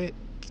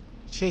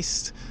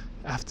chaste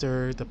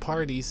after the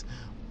parties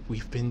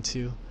we've been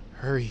to.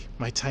 Hurry,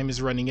 my time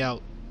is running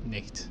out,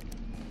 Nate.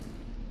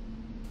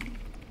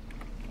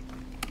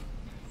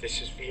 This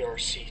is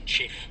VRC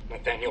Chief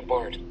Nathaniel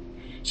Bard,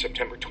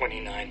 September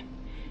 29,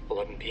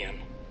 11 p.m.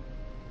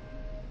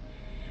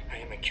 I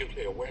am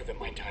acutely aware that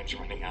my time's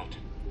running out.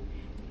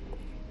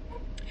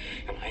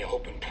 And I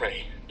hope and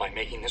pray, by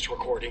making this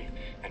recording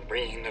and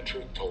bringing the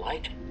truth to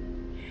light,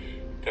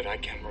 that I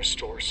can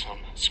restore some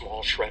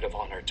small shred of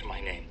honor to my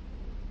name.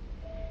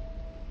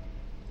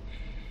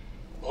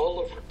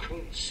 All of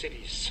Raccoon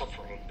City's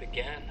suffering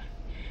began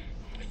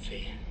with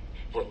the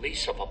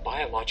release of a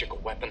biological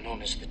weapon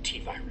known as the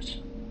T-virus.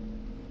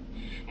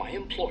 My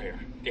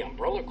employer, the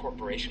Umbrella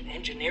Corporation,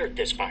 engineered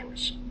this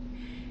virus.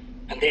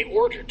 And they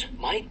ordered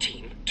my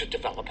team to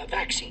develop a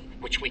vaccine,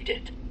 which we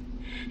did.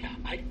 Now,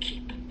 I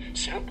keep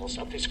samples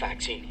of this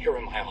vaccine here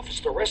in my office.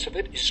 The rest of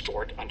it is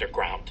stored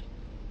underground.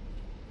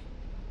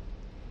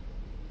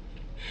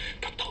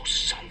 But those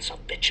sons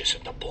of bitches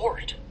at the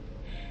board,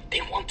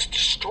 they want to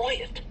destroy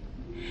it.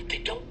 They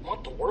don't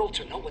want the world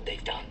to know what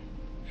they've done.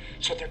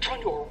 So they're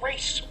trying to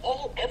erase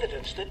all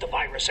evidence that the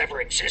virus ever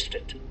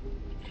existed.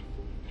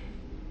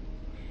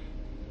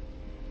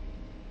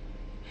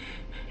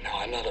 Now,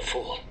 I'm not a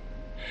fool.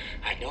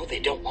 I know they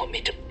don't want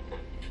me to...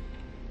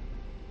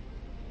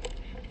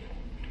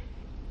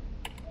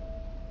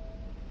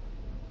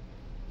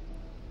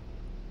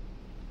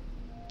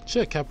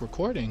 Should've kept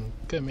recording.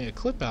 Could've made a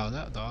clip out of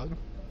that, dog.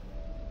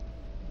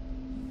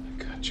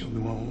 I got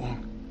Julie all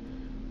along.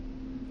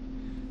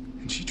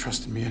 And she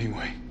trusted me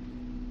anyway.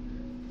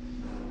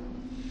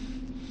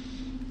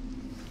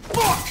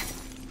 Fuck!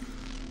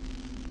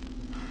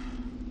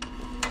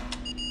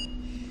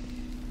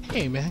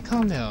 Hey man,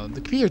 calm down.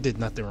 The computer did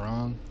nothing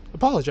wrong.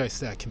 Apologize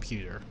to that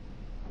computer.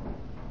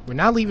 We're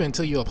not leaving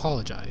until you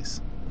apologize.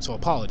 So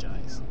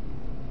apologize.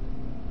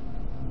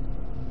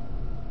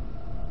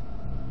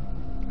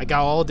 I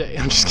got all day.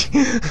 I'm just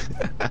kidding.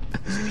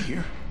 Is it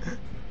here?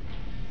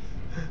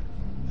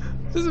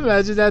 Just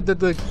imagine that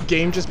the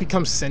game just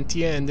becomes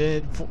sentient and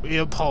then it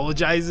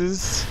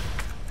apologizes.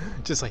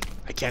 Just like,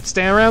 I can't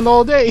stand around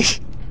all day.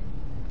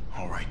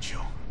 Alright,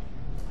 Jill.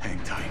 Hang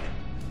tight.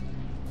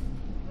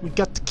 We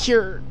got the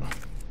cure.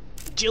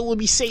 Jill will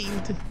be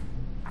saved.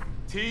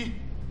 T,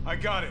 I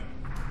got it.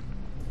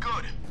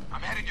 Good. I'm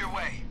headed your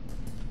way.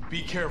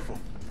 Be careful.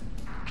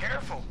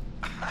 Careful.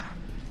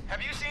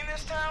 Have you seen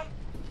this town?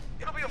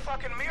 It'll be a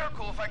fucking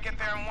miracle if I get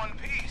there in one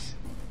piece.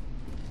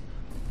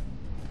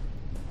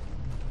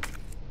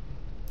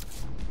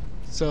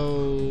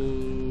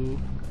 So...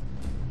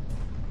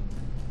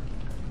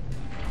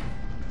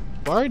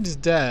 Bard's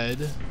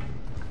dead.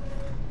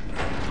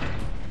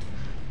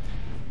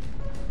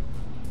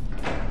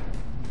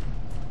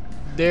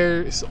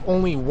 There's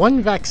only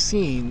one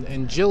vaccine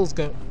and Jill's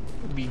gonna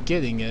be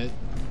getting it.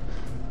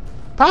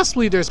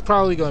 Possibly there's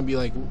probably gonna be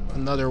like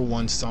another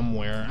one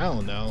somewhere. I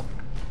don't know.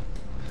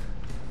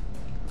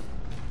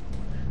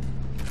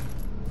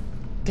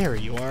 There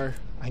you are.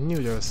 I knew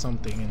there was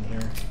something in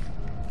here.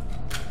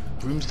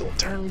 Rooms don't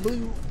turn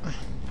blue.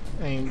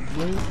 And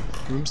blue.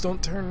 Rooms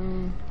don't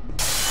turn...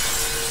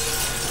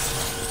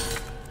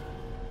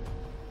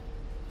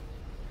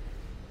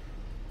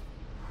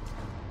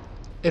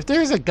 If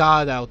there's a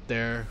God out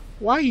there,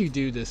 why you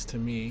do this to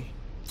me?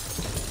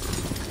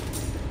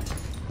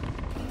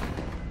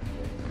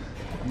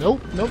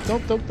 Nope, nope,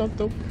 nope, nope, nope,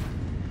 nope.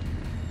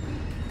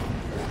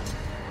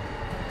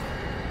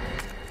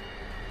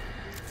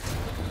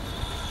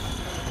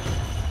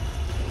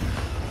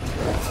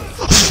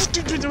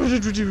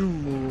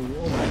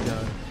 Oh my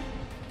god.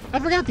 I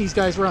forgot these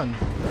guys run.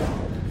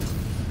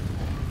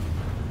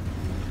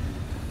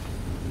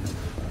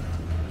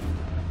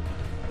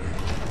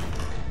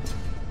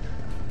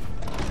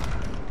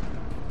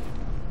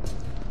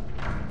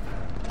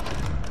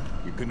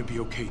 You're gonna be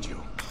okay,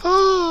 Jill.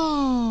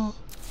 Oh.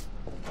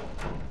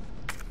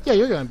 Yeah,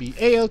 you're gonna be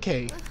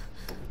A-okay.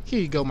 Here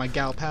you go, my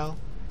gal pal.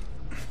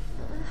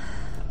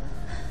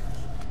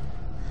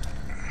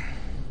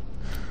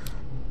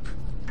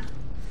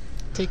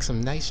 Take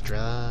some nice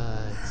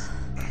drugs.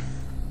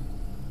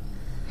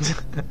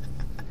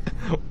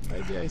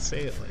 Why did I say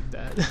it like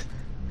that?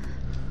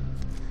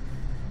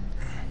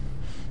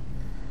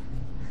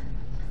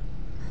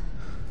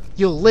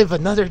 You'll live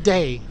another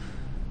day.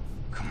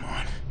 Come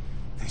on.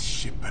 This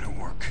shit better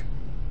work.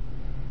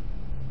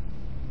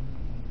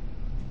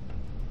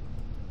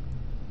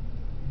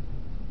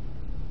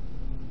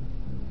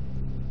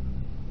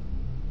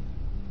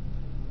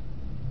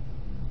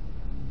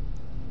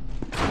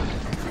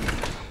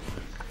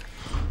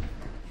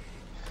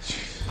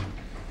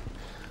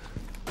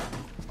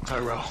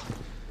 Tyrell,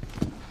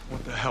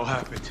 what the hell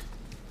happened?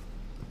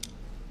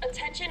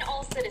 Attention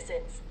all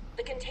citizens.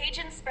 The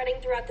contagion spreading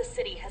throughout the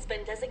city has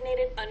been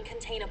designated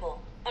uncontainable.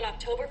 On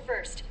October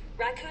 1st,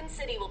 Raccoon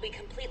City will be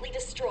completely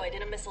destroyed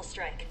in a missile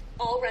strike.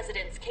 All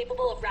residents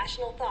capable of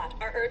rational thought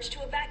are urged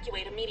to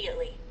evacuate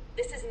immediately.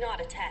 This is not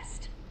a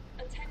test.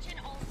 Attention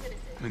all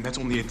citizens. I mean, that's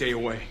only a day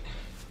away.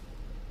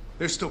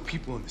 There's still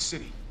people in the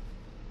city.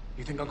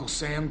 You think Uncle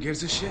Sam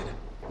gives a shit?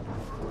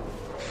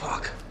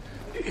 Fuck.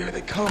 Here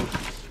they come.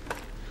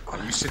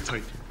 Oh, you sit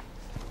tight.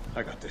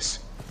 I got this.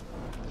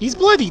 He's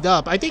bloodied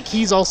up. I think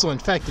he's also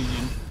infected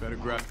you. Better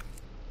grab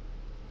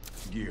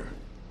gear.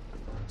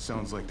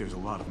 Sounds like there's a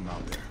lot of them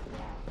out there.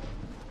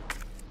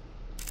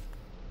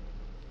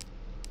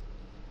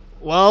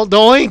 Well, the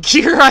only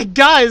gear I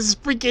got is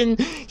freaking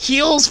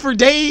heals for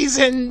days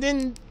and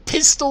then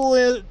pistol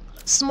and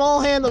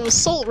small hand of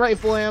assault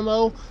rifle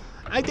ammo.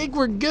 I think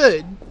we're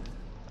good.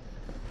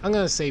 I'm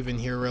gonna save in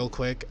here real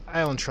quick.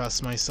 I don't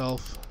trust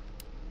myself.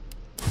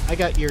 I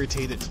got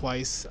irritated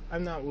twice.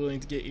 I'm not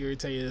willing to get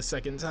irritated a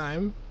second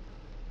time.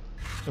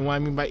 And what I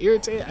mean by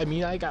irritated, I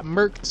mean I got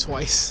murked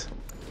twice.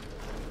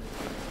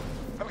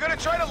 I'm gonna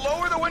try to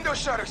lower the window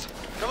shutters.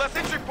 The less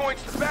entry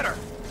points, the better.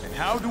 And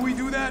how do we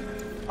do that?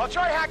 I'll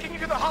try hacking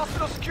into the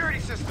hospital security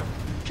system.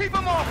 Keep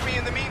them off me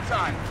in the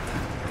meantime.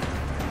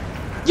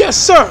 Yes,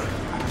 sir!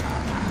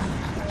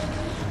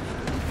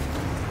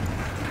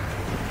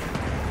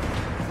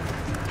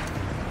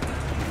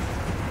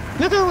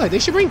 Not gonna lie, they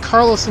should bring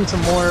Carlos into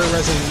more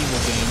Resident Evil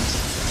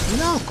games. You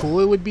know how cool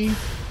it would be?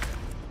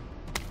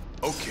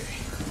 Okay.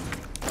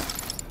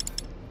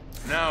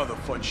 Now the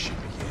fun shit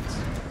begins.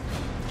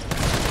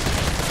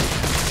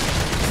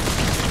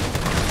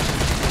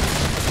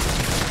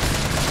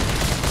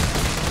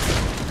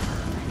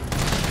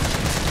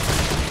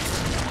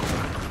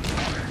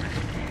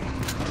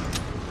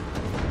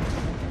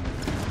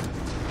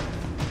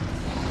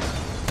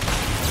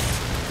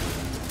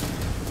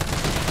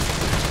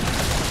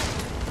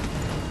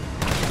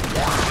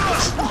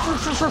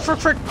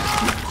 Frick.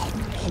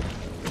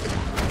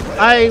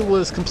 I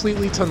was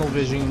completely tunnel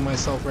visioning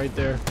myself right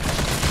there.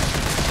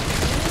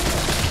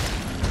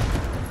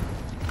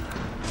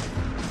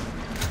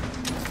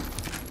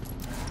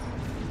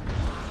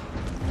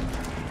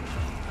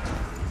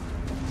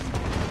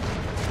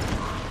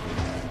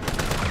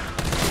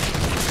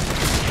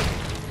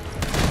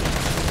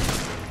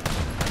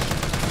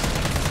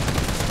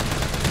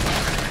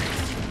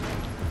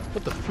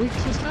 What the freak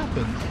just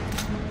happened?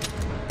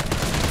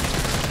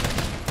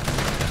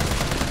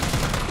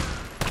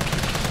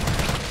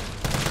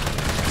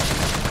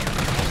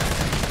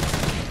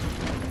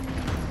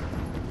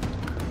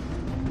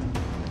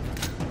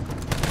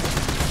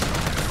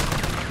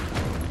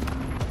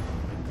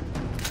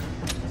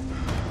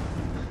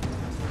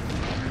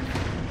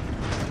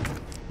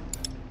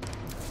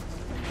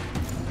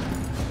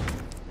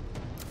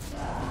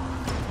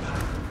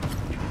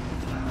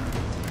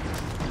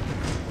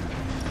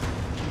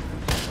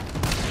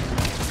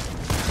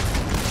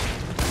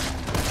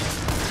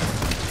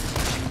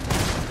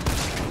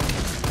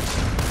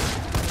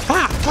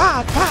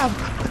 Pop!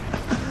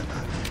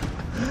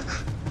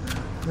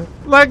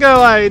 Not gonna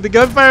lie, the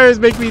gunfires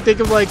make me think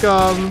of like,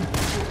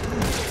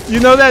 you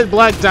know that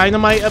Black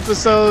Dynamite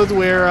episode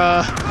where,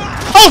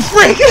 oh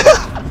frick!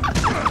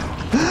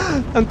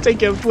 I'm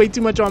thinking way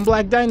too much on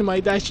Black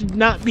Dynamite. I should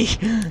not be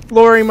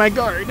lowering my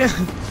guard.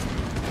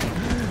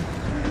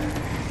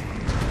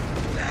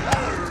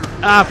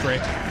 Ah,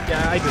 frick.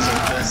 Yeah, I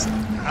deserve this.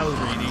 I was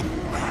greedy.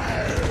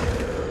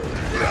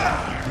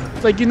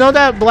 Like, you know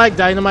that Black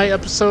Dynamite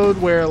episode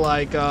where,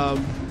 like, Oh,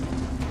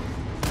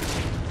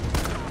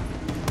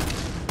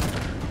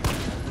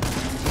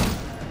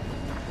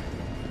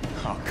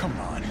 come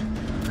on.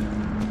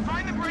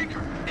 Find the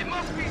breaker. It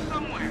must be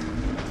somewhere.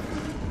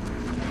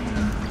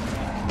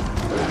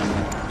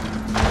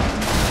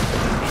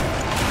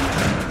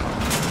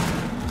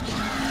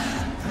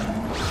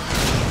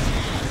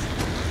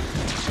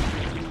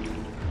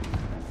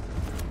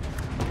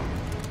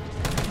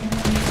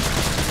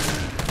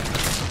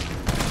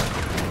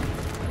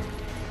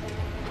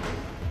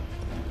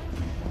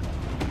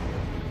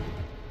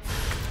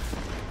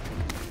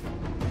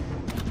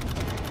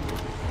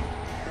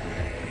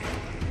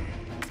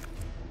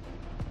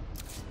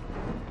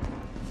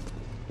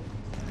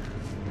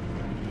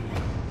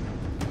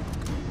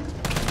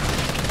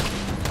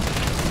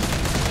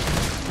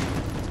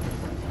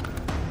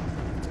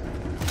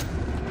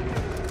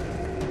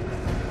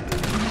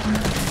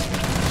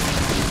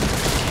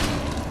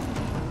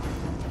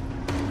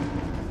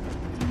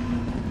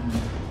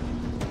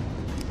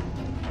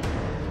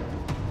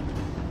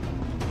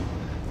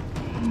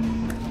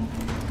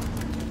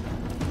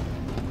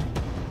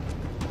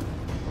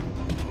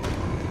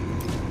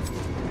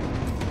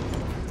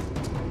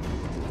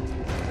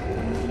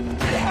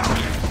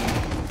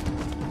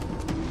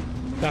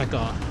 Back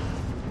off.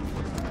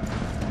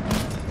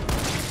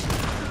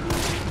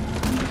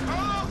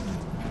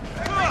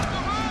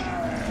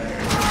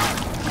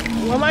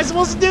 What am I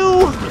supposed to do?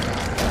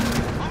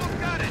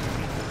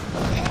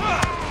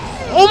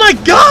 Oh my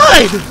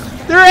god!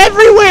 They're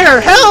everywhere!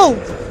 Help!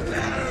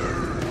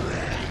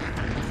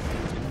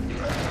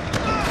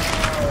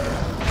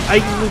 I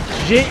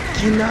legit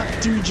cannot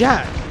do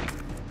jack.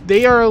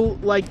 They are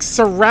like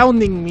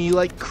surrounding me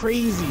like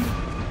crazy.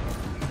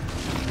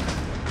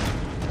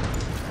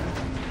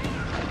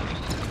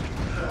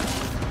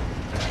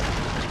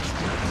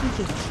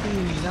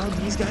 Now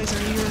these guys are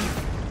here.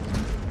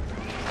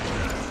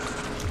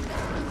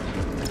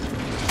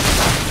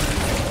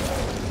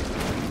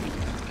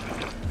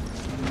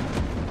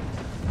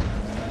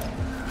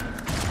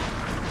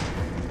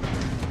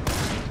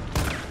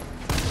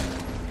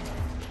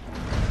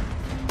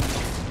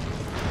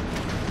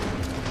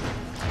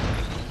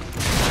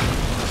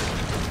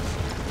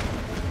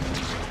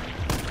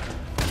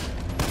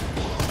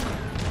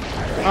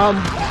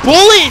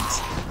 Bullet!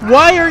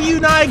 Why are you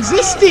not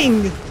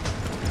existing?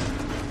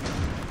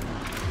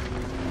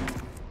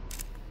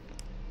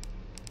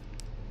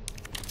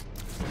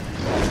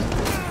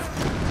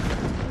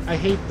 I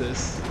hate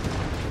this.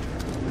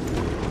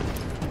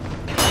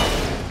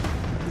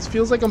 This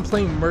feels like I'm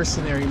playing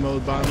mercenary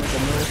mode, but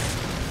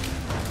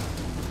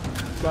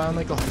I'm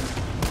like a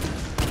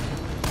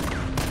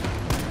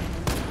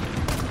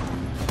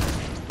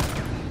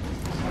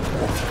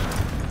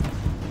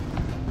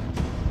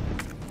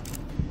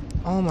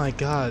Oh my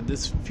god,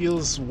 this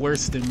feels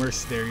worse than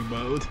mercenary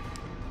mode.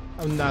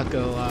 I'm not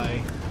gonna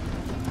lie.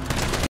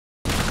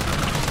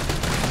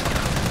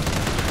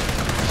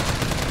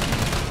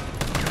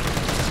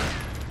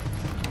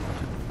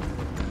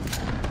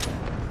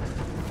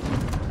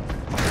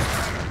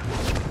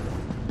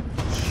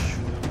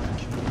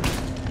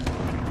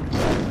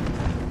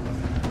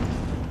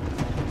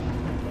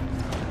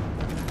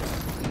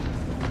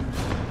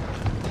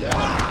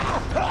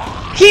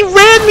 He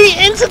ran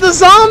me into the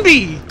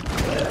zombie!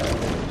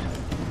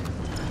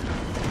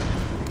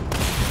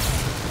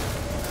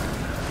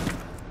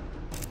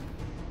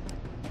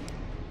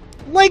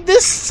 Like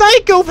this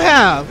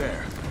psychopath! There.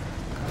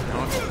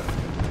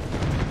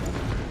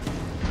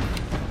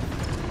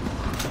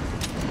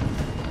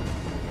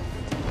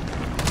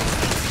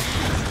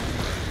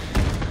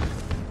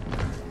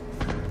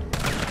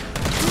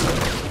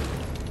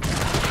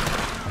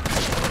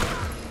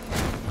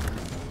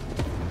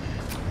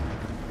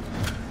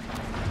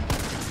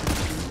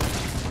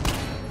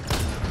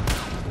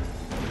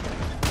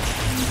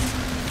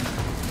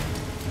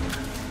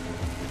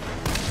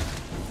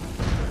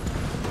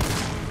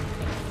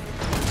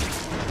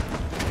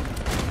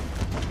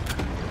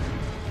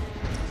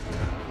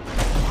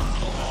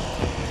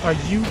 Are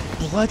you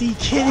bloody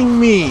kidding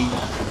me?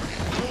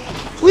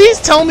 Please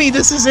tell me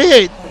this is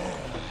it!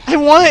 I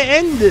want to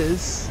end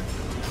this!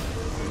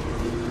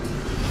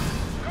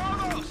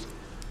 Carlos!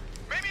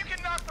 Maybe you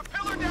can knock the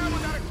pillar down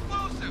with that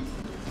explosive!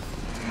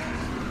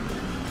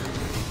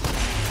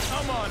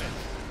 I'm on it.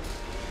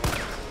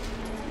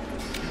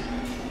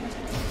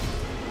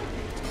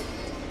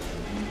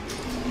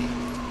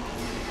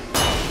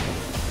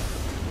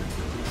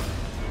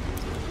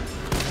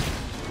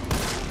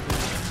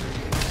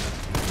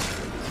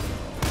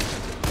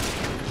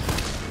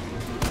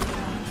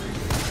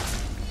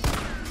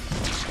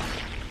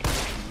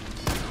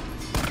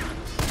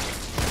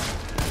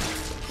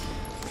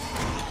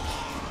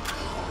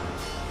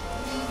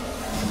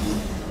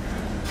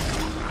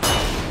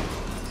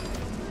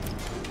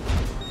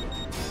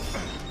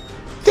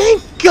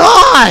 Thank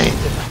God!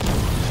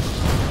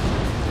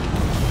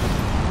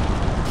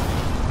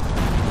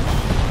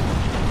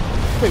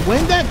 Wait,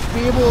 wouldn't that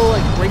be able to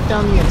like break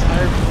down the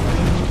entire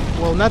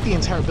building? Well, not the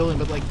entire building,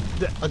 but like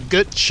a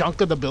good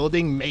chunk of the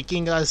building,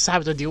 making us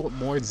have to deal with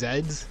more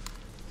Zeds?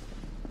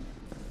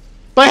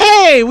 But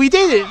hey, we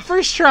did it!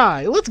 First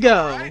try! Let's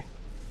go!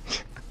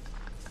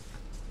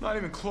 Not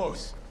even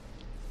close.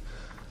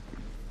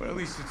 But at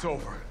least it's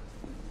over.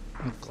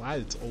 I'm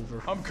glad it's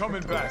over. I'm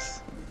coming back.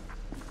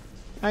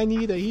 I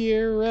need a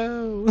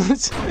hero.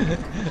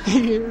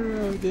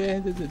 Hero at the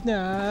end of the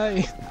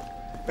night.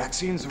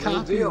 Vaccine's a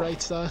real deal.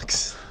 Copyright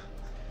sucks.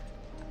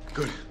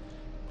 Good.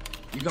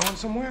 You going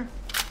somewhere?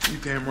 You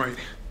damn right.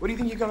 What do you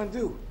think you're gonna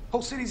do?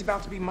 Whole city's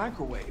about to be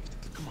microwaved.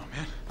 Come on,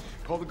 man.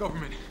 Call the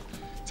government.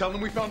 Tell them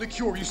we found a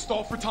cure. You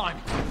stalled for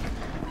time.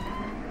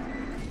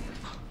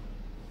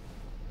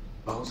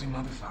 Ballsy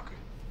motherfucker.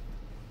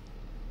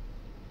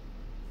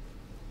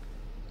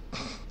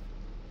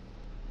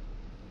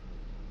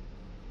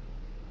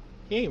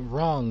 He ain't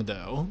wrong,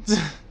 though.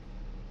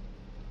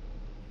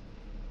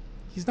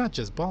 He's not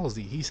just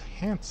ballsy, he's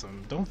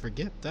handsome. Don't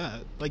forget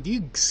that. Like, do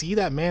you see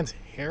that man's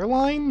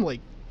hairline?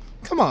 Like,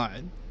 come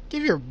on.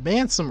 Give your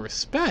man some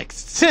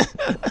respect.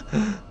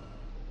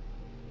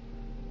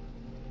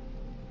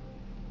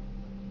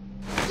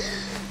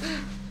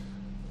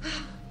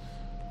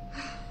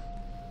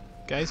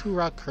 Guys who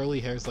rock curly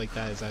hairs like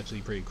that is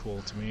actually pretty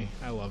cool to me.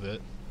 I love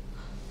it.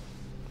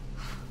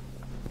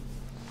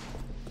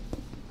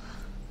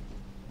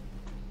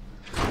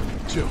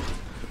 Jill.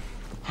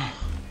 Oh,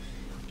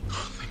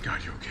 thank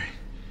God you're okay.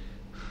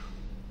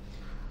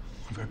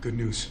 I've got good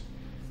news.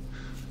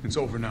 It's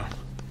over now.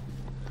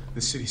 The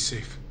city's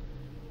safe.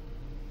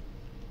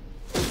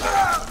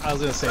 I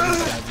was gonna say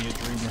this gotta be a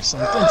dream or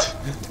something.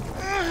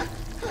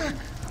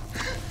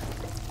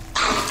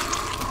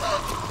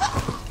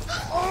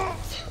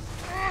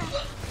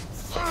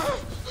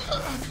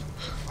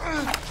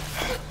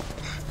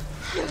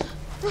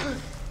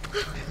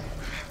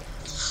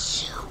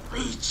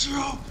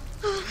 Joe.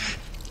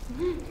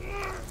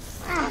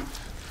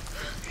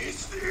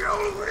 It's the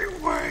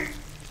only way.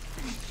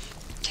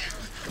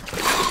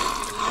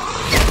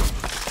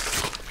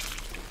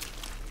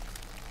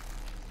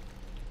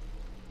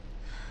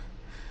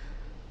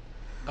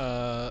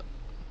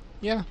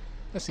 Yeah,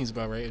 that seems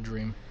about right. A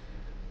dream.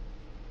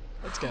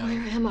 Let's go. Where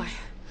am I?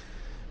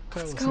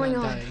 Carlos What's going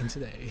not on? dying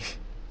today.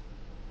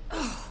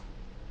 Oh.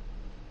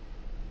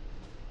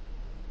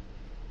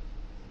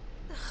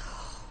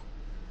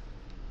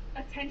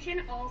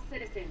 Attention all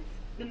citizens.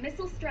 The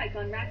missile strike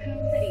on Raccoon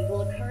City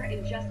will occur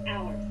in just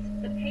hours.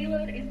 The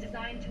payload is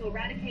designed to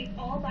eradicate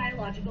all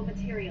biological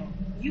material.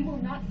 You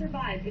will not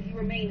survive if you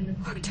remain in the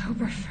city.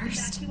 October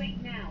 1st.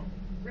 Evacuate now.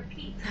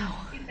 Repeat. No.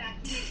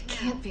 Evacuate now.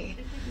 Can't be.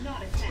 This is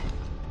not a test.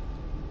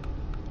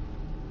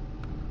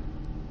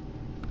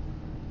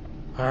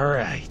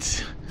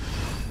 Alright.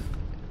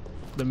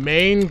 The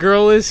main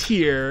girl is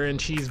here,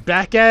 and she's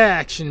back at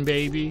action,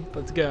 baby.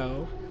 Let's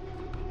go.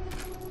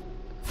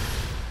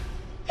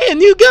 Hey, a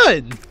new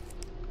gun!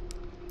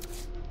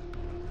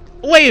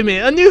 Wait a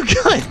minute, a new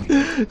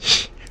gun!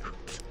 Shoot.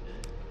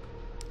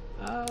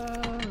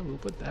 We'll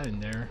put that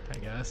in there, I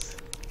guess.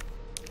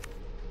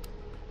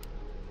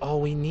 Oh,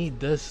 we need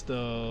this,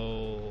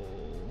 though.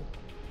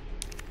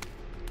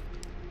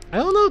 I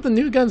don't know if the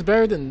new gun's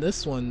better than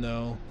this one,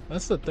 though.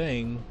 That's the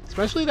thing.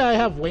 Especially that I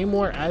have way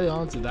more added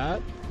on to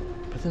that.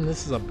 But then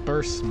this is a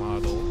burst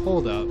model.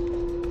 Hold up.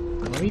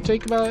 Let me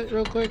think about it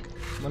real quick.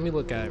 Let me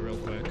look at it real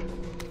quick.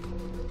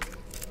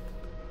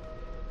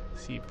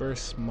 See,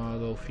 burst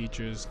model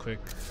features quick.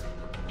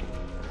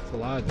 It's a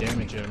lot of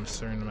damage in a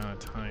certain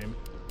amount of time.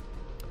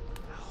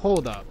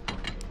 Hold up.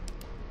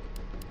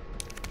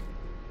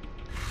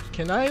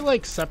 Can I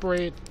like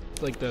separate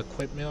like the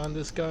equipment on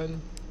this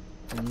gun?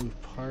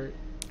 Remove part.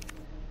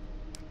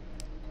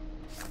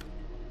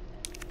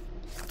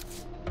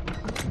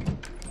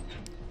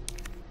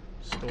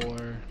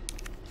 Store.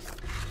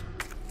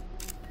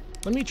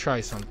 Let me try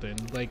something.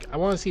 Like, I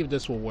want to see if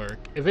this will work.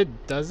 If it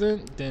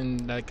doesn't, then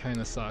that kind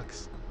of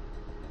sucks.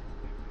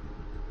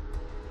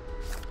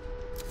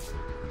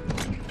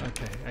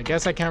 Okay, I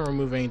guess I can't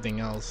remove anything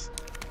else.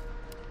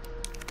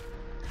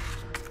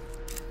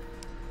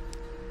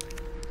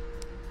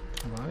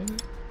 Combine?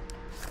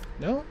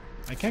 No?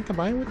 I can't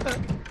combine with that?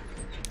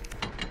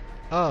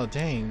 Oh,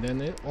 dang.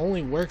 Then it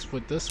only works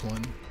with this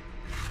one.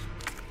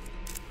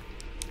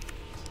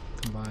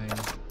 Combine.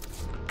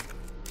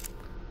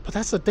 But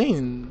that's the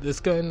thing.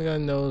 This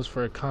gun knows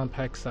for a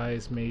compact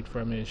size made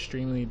from an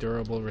extremely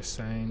durable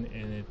resin,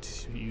 and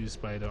it's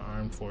used by the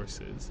armed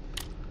forces.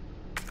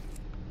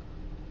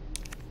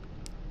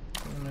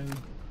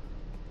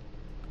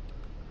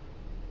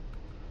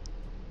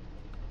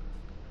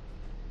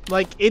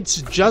 Like,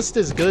 it's just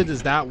as good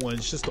as that one.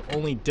 It's just the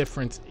only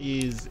difference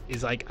is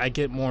like I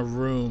get more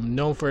room.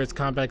 Known for its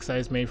compact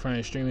size made from an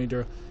extremely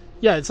durable.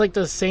 Yeah, it's like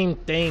the same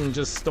thing,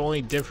 just the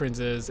only difference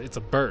is it's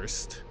a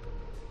burst.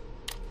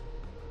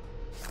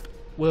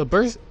 With a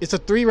burst, it's a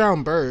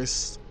 3-round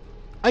burst.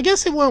 I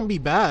guess it won't be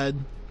bad.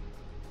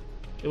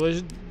 It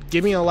would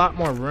give me a lot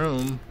more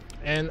room.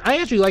 And I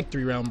actually like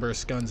 3-round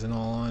burst guns in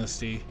all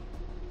honesty.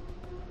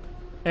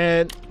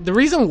 And the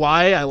reason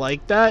why I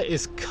like that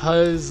is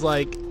cause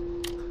like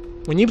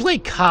when you play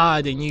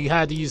COD and you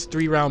had to use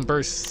 3-round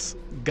burst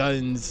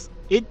guns,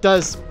 it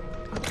does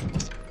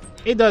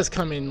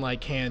come in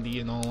like handy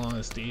in all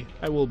honesty.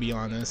 I will be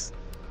honest.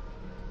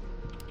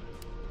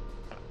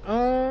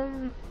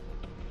 I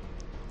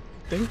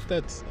think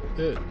that's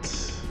it.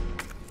 Is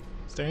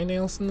there anything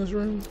else in this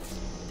room?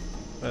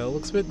 Well, it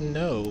looks a bit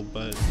no,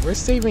 but we're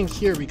saving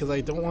here because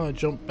I don't want to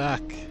jump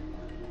back.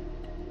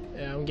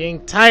 Yeah, I'm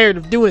getting tired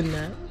of doing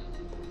that.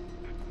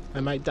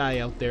 I might die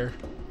out there.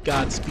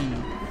 Godspeed.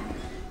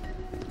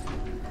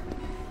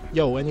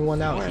 Yo,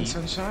 anyone out Morning, here?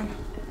 sunshine.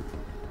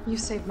 You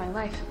saved my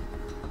life.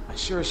 I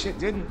sure as shit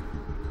didn't.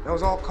 That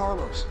was all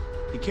Carlos.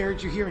 He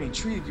carried you here and he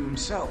treated you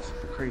himself,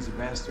 crazy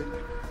bastard.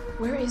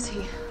 Where is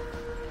he?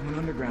 I went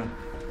underground.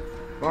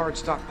 Bard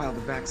stockpiled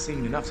the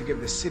vaccine, enough to give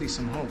this city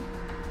some hope.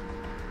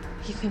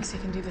 He thinks he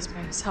can do this by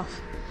himself.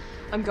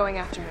 I'm going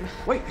after him.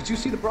 Wait, did you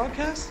see the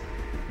broadcast?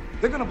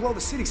 They're gonna blow the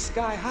city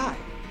sky high.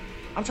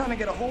 I'm trying to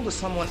get a hold of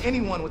someone,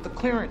 anyone with the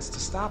clearance to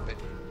stop it.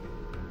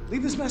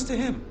 Leave this mess to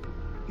him.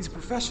 He's a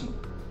professional.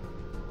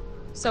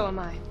 So am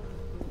I.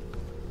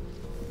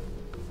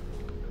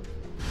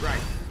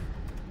 Right.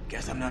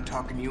 Guess I'm not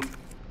talking you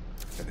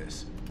for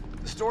this.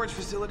 The storage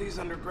facility is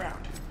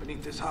underground,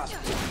 beneath this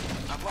hospital.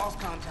 I've lost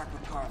contact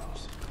with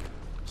Carlos,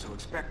 so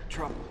expect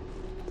trouble.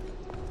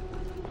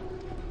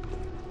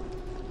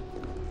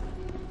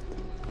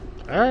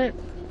 Alright.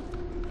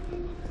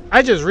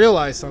 I just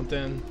realized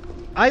something.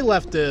 I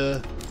left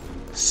a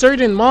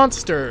certain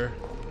monster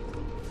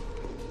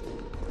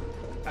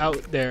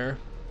out there.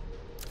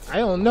 I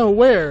don't know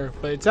where,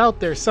 but it's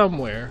out there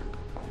somewhere.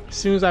 As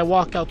soon as I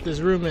walk out this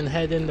room and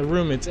head in the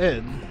room it's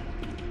in.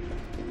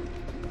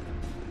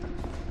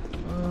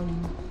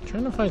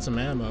 Trying to find some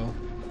ammo.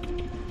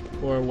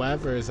 Or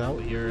whatever is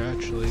out here,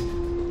 actually.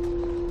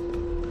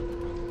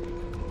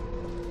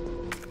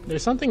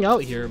 There's something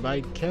out here, but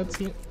I can't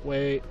see.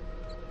 Wait.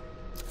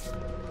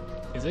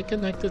 Is it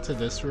connected to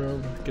this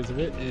room? Because if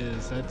it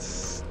is,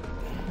 that's.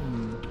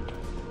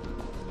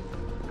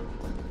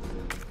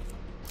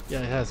 Yeah,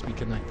 it has to be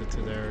connected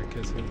to there,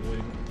 because it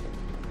would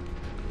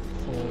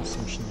pull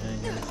some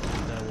shenanigans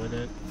like that, would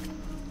it?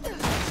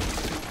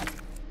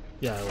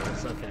 Yeah, it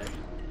was. Okay.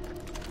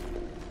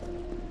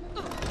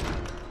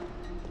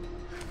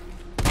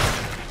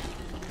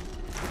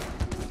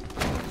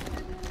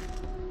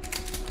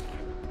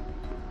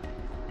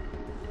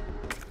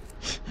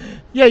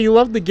 Yeah, you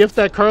love the gift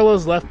that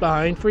Carlos left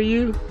behind for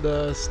you?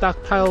 The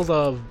stockpiles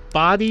of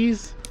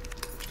bodies?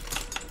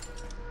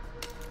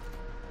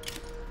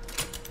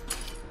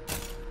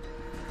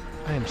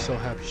 I am so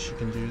happy she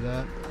can do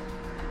that.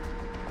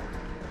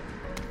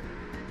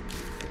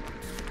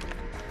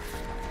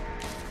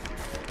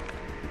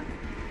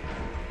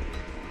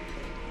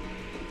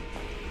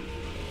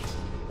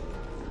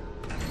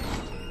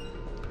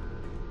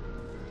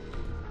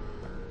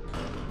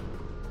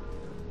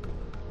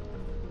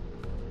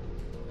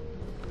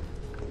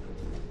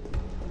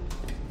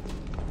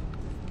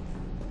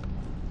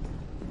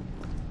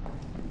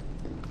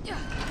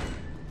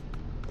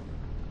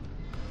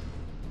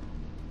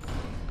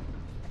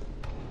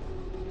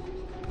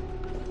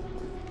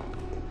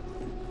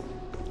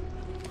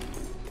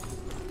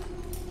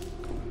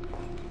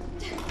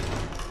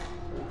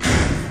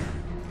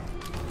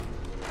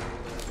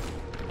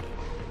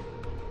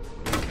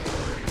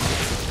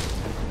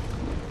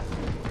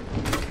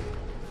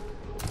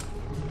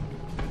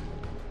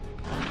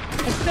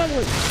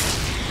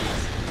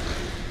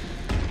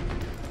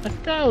 I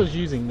forgot I was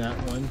using that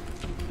one.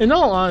 In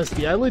all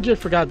honesty, I legit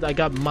forgot that I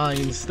got mine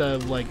instead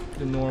of like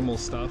the normal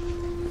stuff.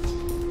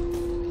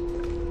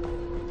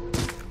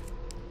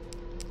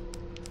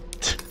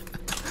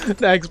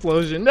 That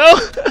explosion, no!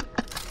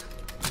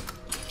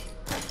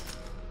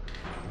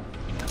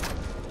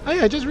 Oh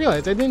yeah, I just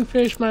realized I didn't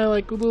finish my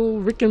like little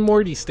Rick and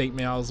Morty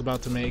statement I was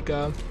about to make.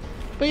 But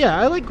yeah,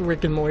 I like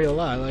Rick and Morty a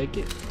lot. I like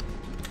it.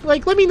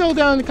 Like, let me know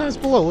down in the comments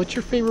below, what's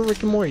your favorite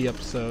Rick and Morty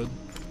episode?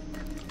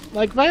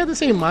 Like, if I had to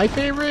say my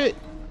favorite...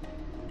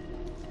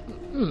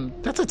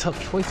 that's a tough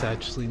choice,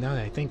 actually, now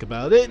that I think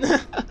about it.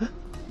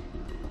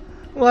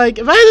 Like,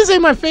 if I had to say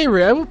my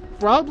favorite, it would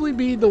probably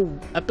be the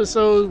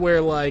episode where,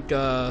 like,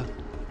 I'm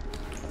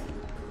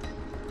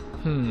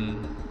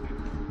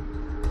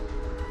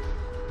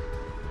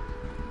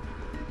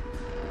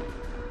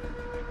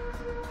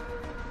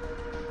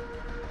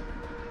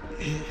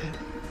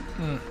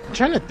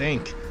trying to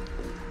think.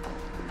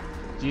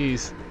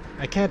 Jeez,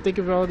 I can't think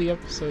of all the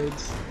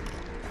episodes.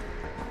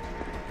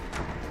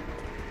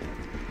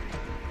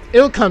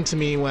 It'll come to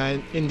me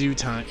when in due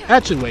time.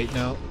 Actually, wait,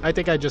 no. I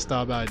think I just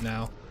thought about it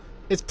now.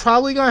 It's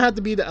probably gonna have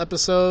to be the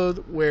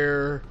episode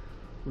where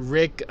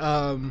Rick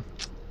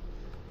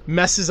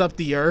messes up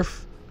the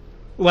Earth.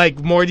 Like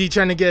Morty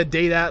trying to get a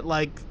date at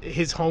like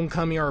his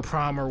homecoming or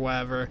prom or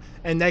whatever.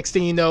 And next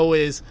thing you know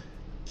is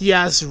he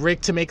asks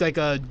Rick to make like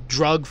a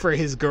drug for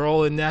his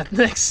girl, and that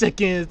next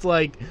second it's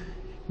like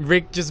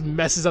Rick just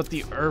messes up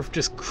the Earth,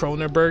 just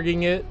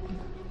Cronenberging it.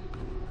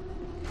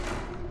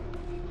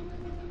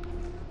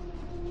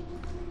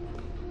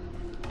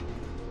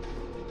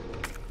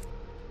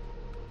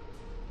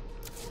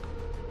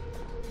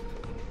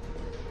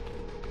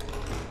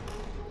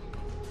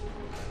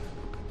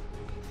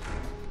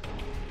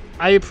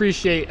 I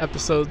appreciate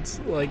episodes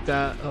like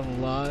that a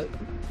lot.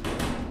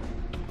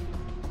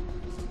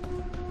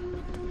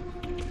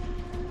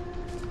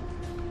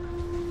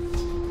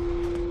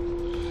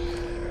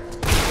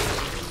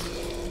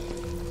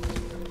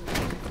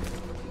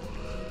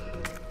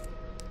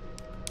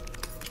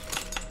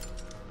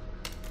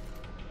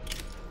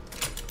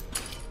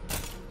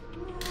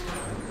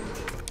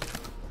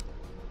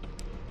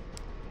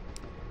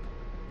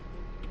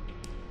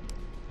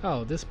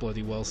 Oh, this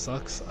bloody well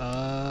sucks.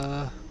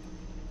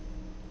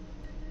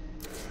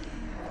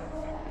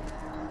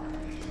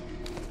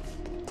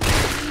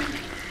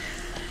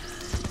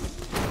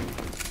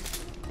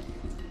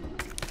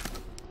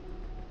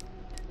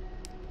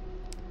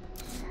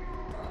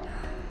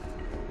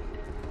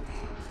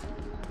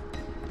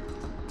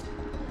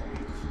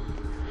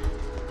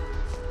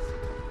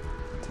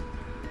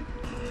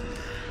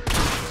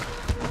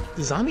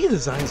 The zombie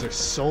designs are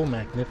so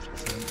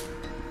magnificent.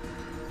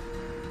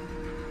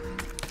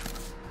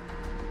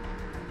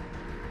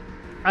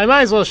 I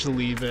might as well just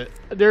leave it.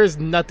 There is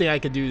nothing I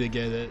could do to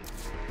get it.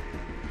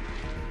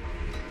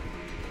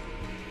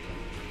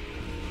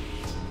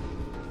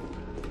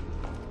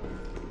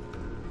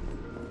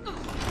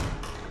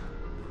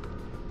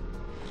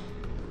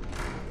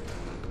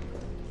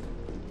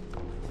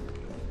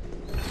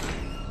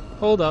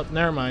 Hold up,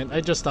 never mind. I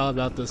just thought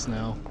about this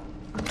now.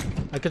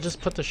 I could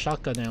just put the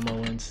shotgun ammo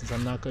in since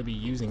I'm not going to be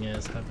using it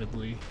as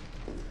heavily.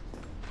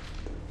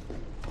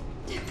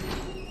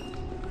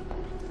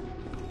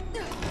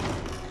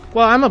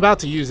 Well, I'm about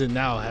to use it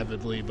now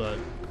heavily, but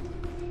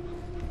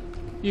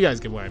you guys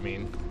get what I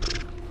mean.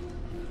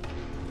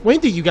 When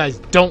do you guys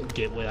don't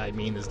get what I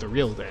mean is the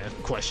real damn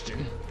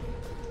question.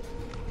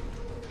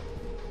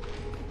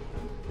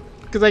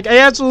 Because, like, I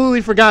absolutely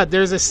forgot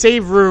there's a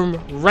save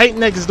room right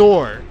next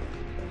door.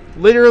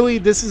 Literally,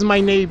 this is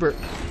my neighbor.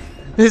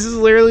 This is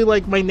literally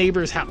like my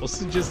neighbor's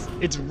house.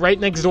 It's right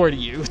next door to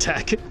you,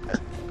 Tech.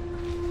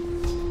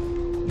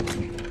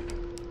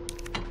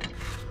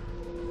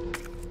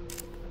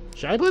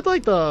 Should I put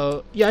like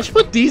yeah, I should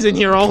put these in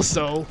here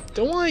also.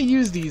 Don't want to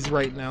use these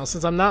right now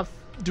since I'm not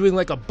doing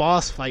like a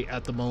boss fight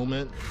at the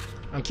moment.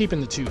 I'm keeping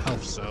the 2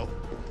 health, so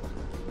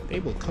they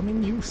will come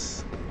in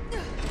use.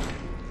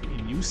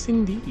 In use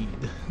indeed.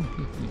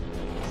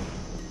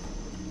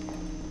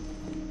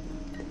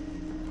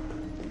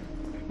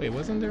 Wait,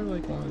 wasn't there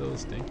like one of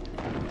those things?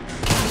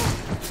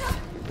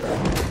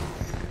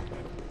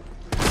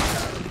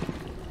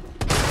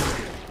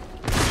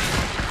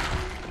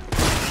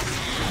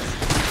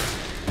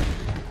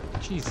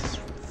 Jesus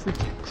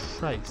freaking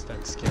Christ,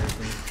 that scared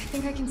me. I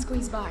think I can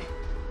squeeze by.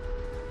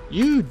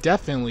 You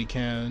definitely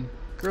can.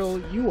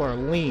 Girl, you are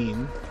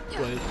lean,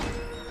 but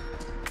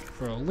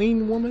for a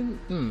lean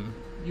woman,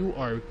 you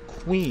are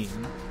queen.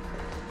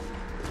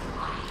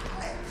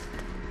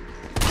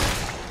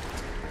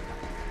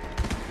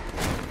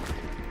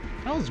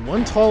 That was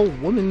one tall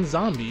woman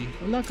zombie,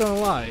 I'm not gonna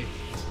lie.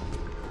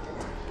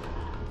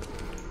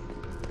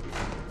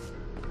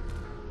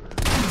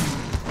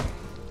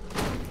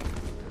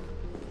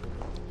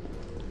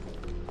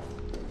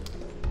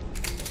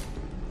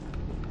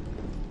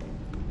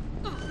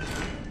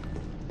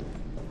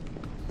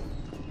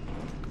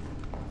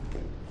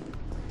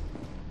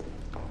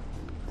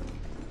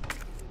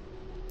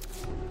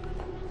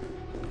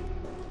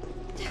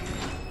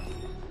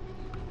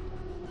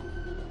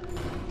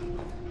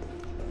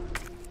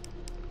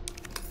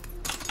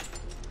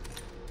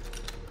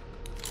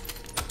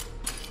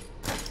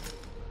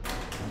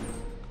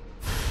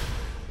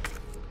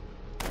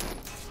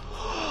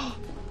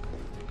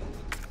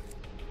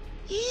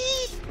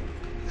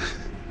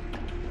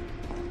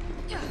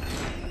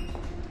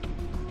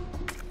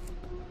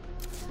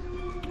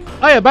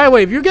 Oh yeah, by the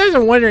way, if you guys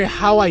are wondering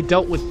how I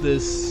dealt with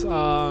this,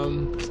 all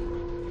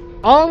I'm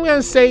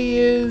gonna say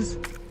is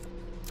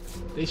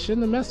they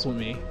shouldn't have messed with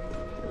me.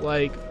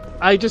 Like,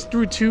 I just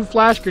threw 2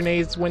 flash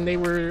grenades when they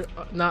were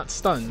not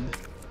stunned.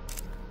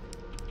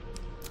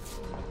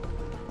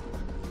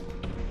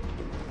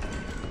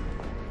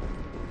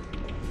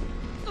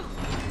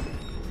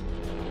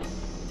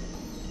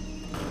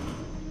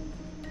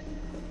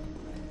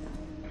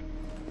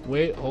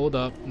 Wait, hold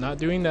up. Not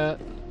doing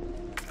that.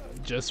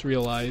 Just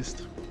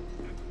realized.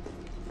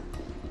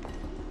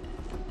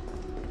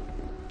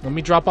 Let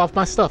me drop off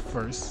my stuff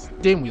first.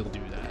 Then we'll do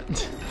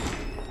that.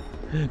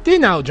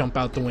 Then I'll jump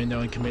out the window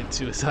and commit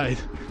suicide.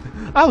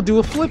 I'll do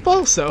a flip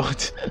also.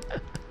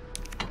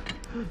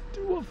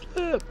 Do a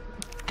flip.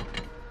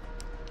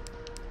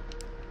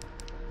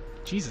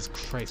 Jesus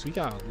Christ, we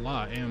got a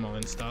lot of ammo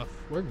and stuff.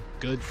 We're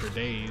good for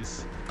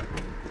days.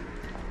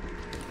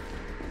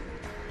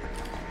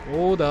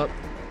 Hold up.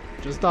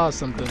 Just thought of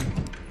something.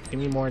 Give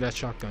me more of that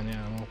shotgun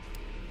ammo.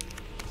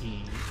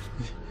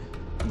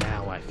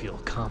 Now I feel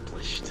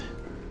accomplished.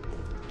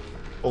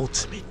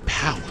 Ultimate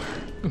power.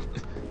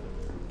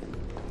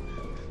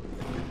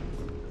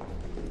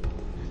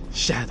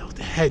 Shadow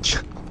the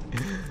Hedgehog.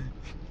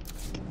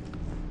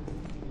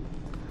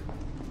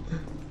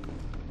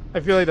 I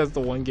feel like that's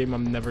the one game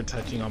I'm never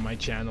touching on my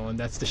channel, and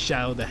that's the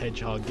Shadow the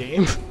Hedgehog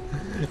game.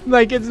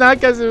 Like, it's not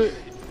because of...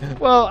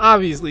 Well,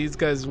 obviously it's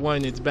because,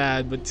 1, it's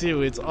bad, but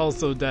 2, it's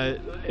also that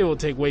it will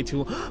take way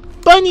too long.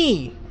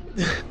 Bunny!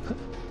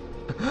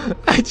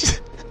 I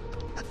just...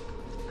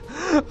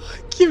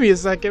 Give me a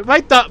second.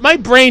 My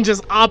brain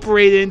just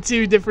operated in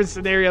 2 different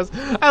scenarios.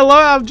 I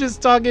love how I'm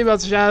just talking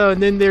about Shadow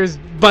and then there's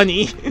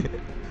Bunny.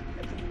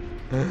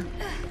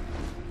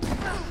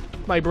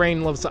 My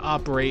brain loves to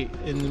operate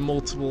in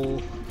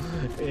multiple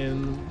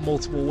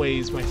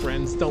ways, my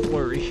friends. Don't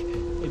worry.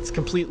 It's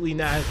completely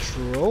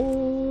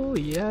natural.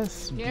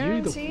 Yes,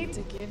 guaranteed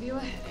to give you a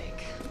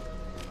headache.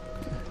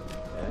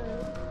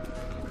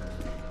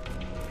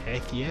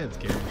 Heck yeah, it's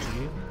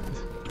guaranteed.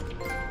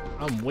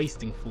 I'm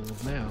wasting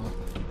fools now.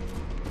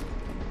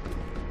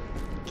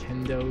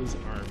 Kendo's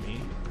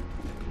army.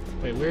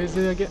 Wait, where is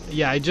it again?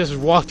 Yeah, I just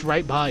walked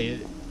right by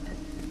it.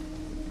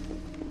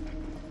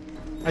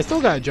 I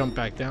still gotta jump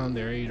back down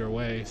there either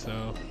way,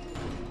 so...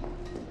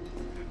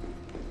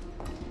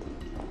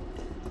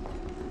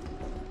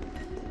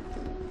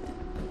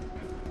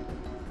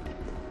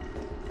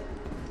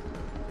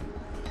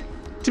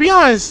 To be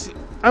honest,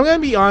 I'm gonna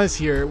be honest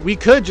here. We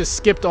could just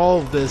skipped all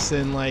of this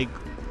and like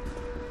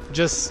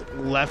just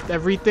left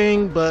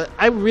everything, but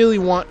I really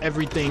want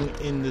everything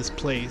in this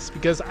place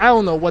because I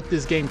don't know what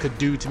this game could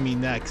do to me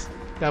next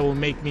that will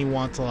make me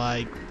want to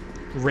like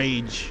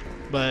rage,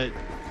 but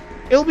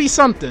it'll be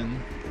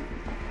something.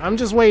 I'm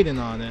just waiting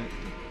on it.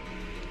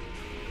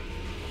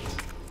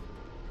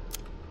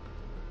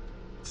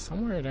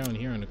 Somewhere down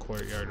here in the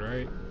courtyard,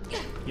 right?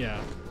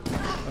 Yeah.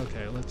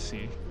 Okay, let's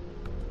see.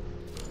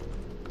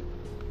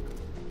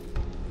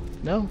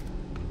 No?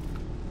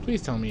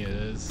 Please tell me it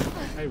is.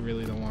 I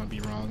really don't want to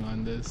be wrong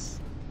on this.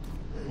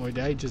 Or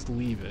did I just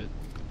leave it?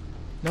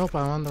 Nope,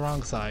 I'm on the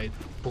wrong side.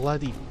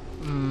 Bloody.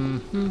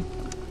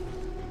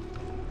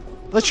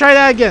 Let's try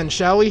that again,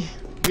 shall we?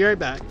 Be right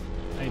back.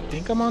 I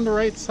think I'm on the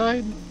right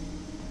side.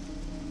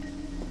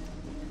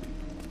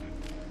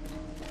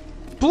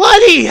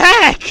 Bloody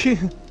heck!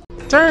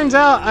 Turns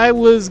out I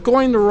was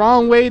going the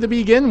wrong way to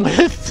begin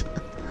with.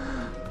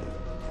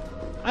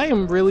 I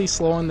am really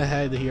slow on the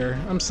head here.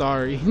 I'm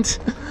sorry.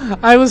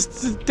 I was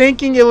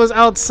thinking it was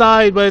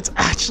outside, but it's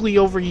actually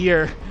over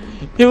here.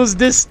 It was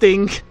this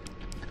thing.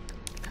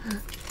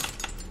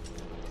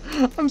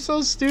 I'm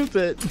so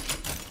stupid.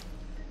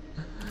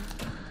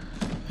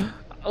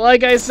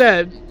 Like I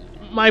said,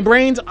 my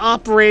brain's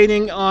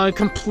operating on a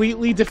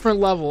completely different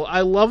level.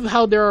 I love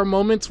how there are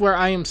moments where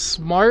I am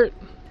smart.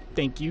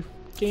 Thank you,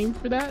 game,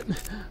 for that.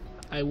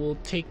 I will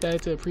take that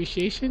into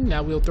appreciation.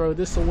 Now we'll throw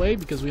this away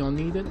because we don't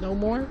need it no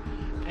more.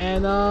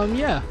 And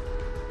yeah.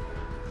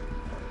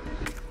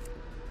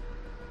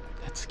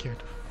 That scared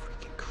the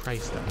freaking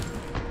Christ out of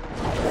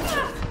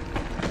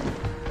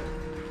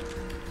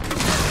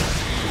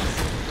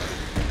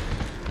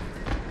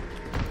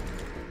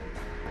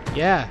me.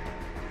 Yeah.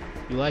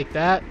 You like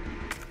that?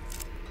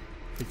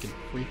 Freaking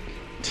freak.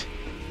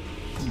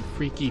 You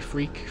freaky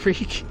freak.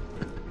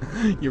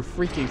 You're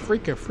freaky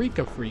freak.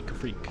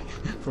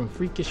 From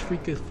freakishly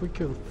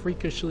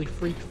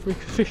freak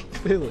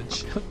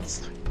village.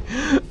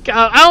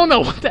 God, I don't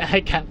know what the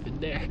heck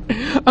happened there.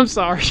 I'm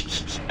sorry.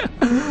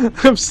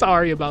 I'm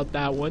sorry about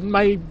that one.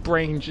 My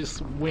brain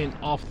just went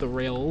off the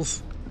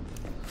rails.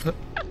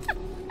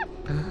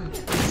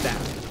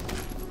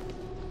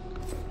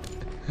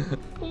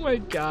 Oh my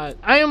god.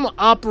 I am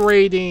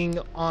operating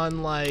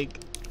on like...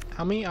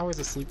 How many hours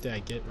of sleep did I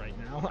get right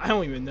now? I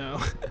don't even know.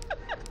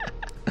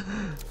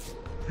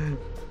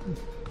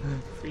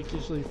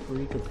 Freakishly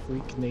freak, a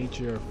freak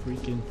nature, a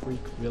freaking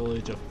freak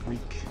village, a freak...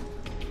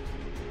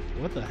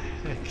 What the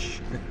heck?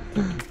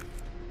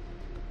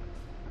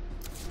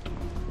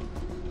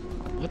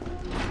 What?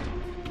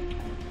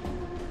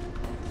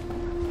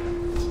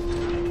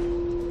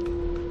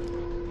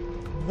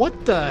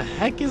 What the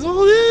heck is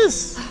all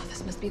this? Oh,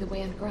 this must be the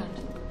way underground.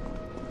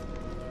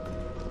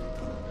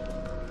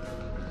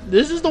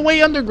 This is the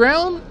way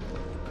underground?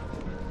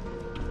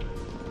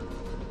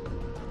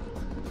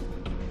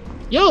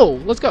 Yo,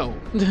 let's go.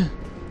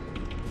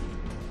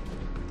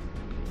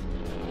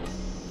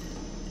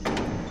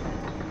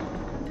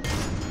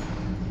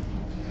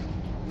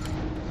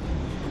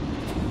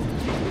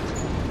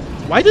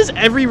 Why does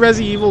every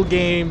Resident Evil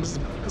game's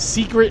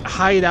secret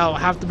hideout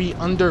have to be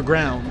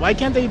underground? Why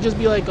can't they just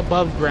be like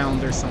above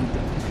ground or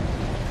something?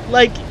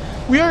 Like,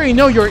 we already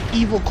know you're an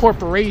evil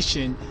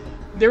corporation.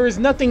 There is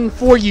nothing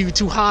for you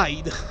to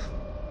hide.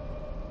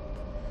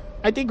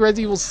 I think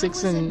Resident Evil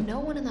 6 and... no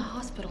one in the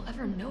hospital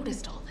ever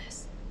noticed all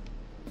this?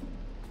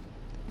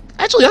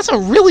 Actually, that's a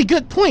really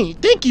good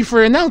point. Thank you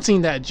for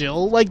announcing that,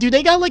 Jill. Like, do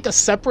they got like a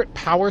separate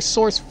power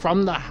source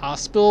from the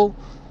hospital?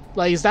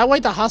 Like, is that why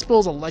the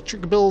hospital's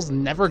electric bills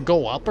never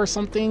go up or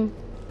something?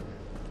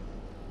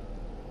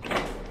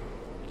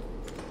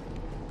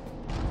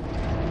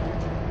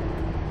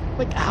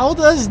 Like, how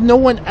does no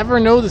one ever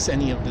notice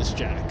any of this,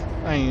 Jack?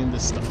 I mean,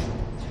 this stuff.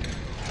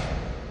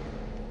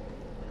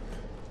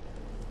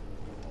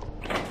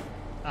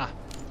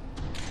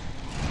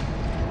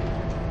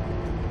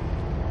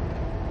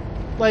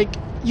 Like,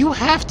 you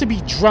have to be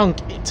drunk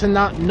to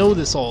not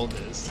notice all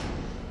this.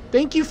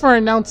 Thank you for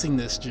announcing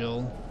this,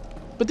 Jill.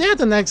 But then at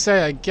the next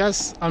day, I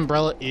guess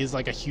Umbrella is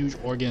like a huge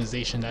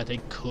organization that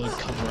they could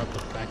cover up the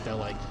fact that,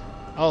 like,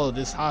 oh,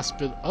 this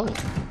hospital... Oh.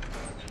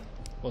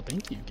 Well,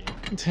 thank you,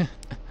 game.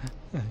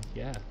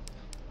 Yeah.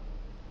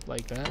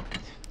 Like that.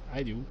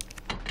 I do.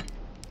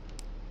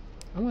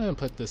 I'm gonna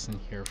put this in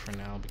here for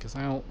now because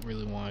I don't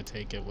really want to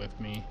take it with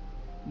me.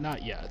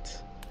 Not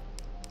yet.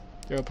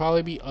 There will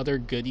probably be other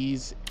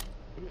goodies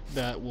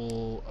that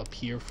will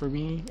appear for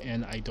me,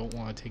 and I don't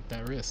want to take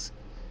that risk.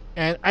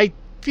 And I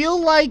feel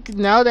like,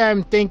 now that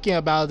I'm thinking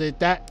about it,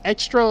 that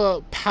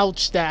extra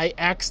pouch that I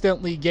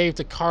accidentally gave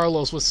to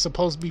Carlos was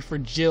supposed to be for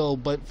Jill,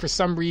 but for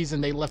some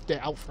reason they left it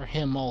out for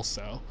him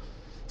also.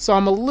 So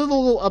I'm a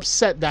little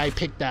upset that I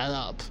picked that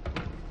up.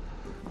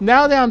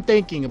 Now that I'm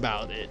thinking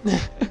about it.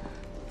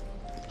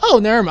 Oh,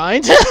 never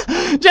mind.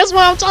 Just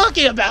when I'm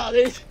talking about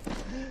it.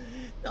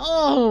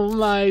 Oh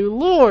my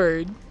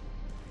lord.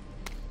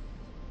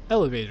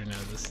 Elevator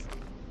notice.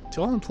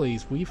 To all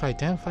employees, we've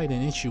identified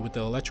an issue with the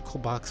electrical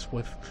box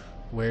with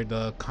where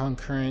the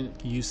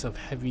concurrent use of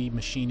heavy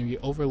machinery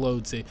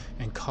overloads it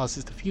and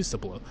causes the fuse to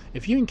blow.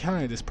 If you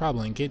encounter this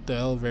problem and get the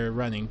elevator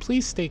running,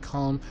 please stay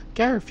calm,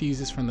 gather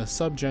fuses from the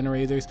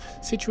sub-generators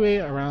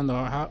situated around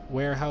the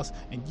warehouse,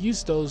 and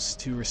use those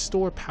to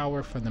restore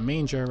power from the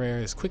main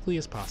generator as quickly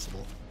as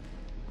possible.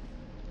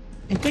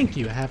 And thank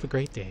you, have a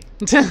great day.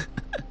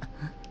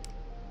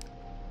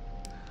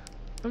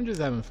 I'm just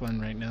having fun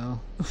right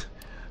now.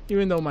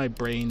 Even though my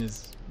brain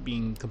is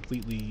being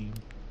completely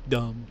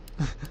dumb.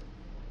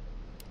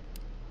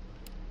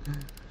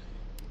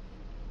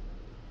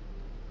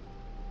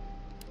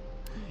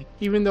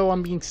 Even though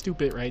I'm being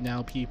stupid right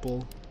now,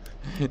 people.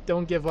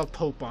 Don't give up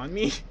hope on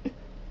me.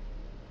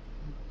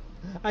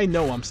 I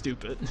know I'm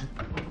stupid.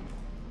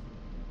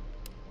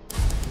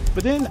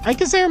 But then, I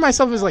consider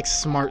myself as, like,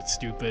 smart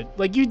stupid.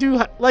 Like, you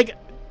do, like,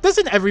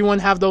 doesn't everyone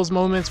have those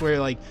moments where,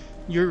 like,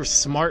 you're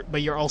smart,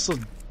 but you're also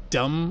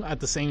dumb at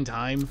the same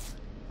time?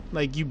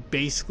 Like, you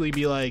basically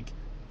be like,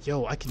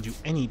 yo, I can do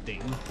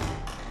anything.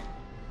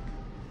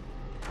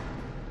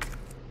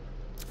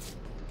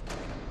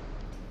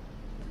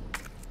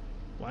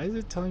 Why is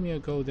it telling me to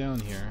go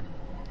down here?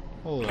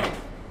 Hold up.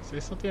 Is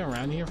there something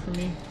around here for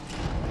me?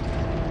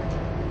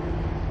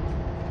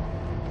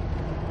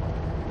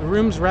 The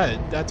room's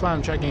red. That's why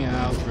I'm checking it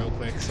out real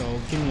quick, so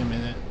give me a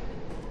minute.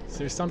 Is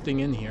there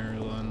something in here?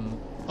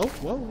 Oh,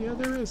 well, yeah,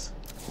 there is.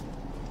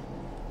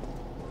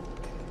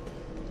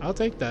 I'll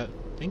take that.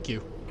 Thank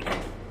you.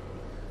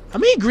 How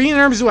many green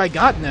herbs do I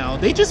got now?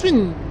 They just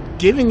been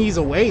giving these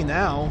away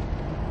now.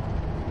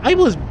 I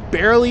was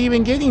barely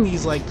even getting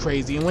these like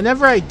crazy, and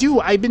whenever I do,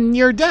 I've been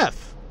near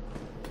death.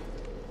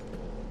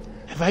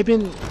 Have I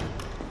been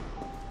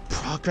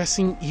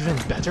progressing even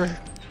better?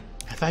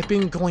 Have I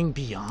been going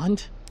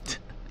beyond?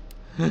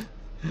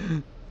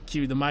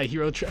 Cue the My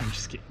Hero I'm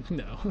just kidding.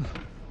 No.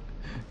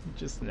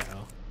 Just no.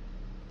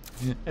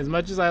 As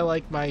much as I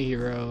like My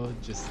Hero,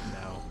 just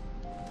no.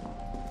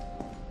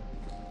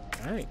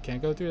 Alright,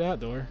 can't go through that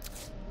door.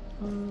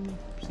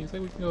 Seems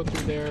like we can go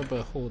through there,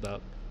 but hold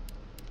up.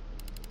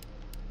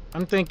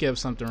 I'm thinking of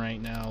something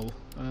right now.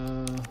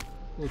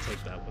 We'll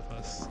take that with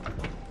us.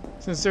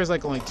 Since there's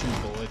like only 2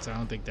 bullets, I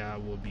don't think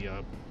that will be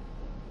up.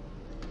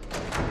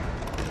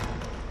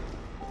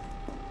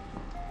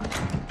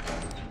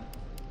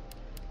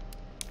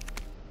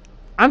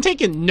 I'm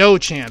taking no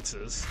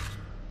chances.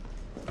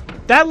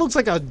 That looks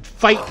like a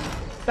fight.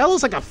 That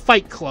looks like a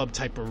Fight Club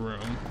type of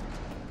room.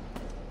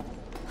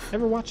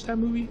 Ever watched that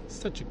movie? It's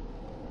such a...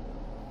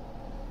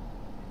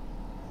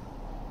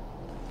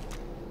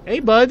 Hey,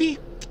 buddy.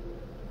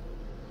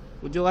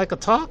 Would you like a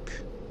talk?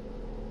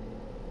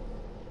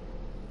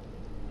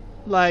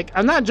 Like,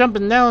 I'm not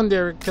jumping down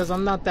there because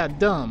I'm not that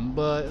dumb,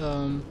 but,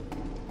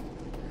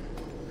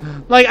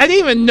 like, I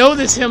didn't even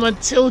notice him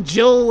until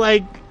Jill,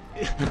 like,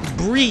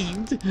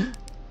 breathed.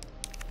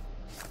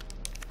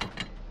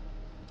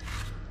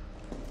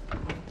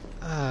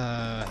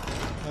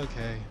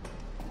 Okay.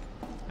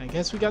 I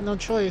guess we got no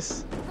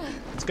choice.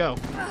 Let's go.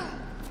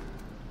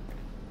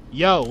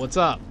 Yo, what's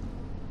up?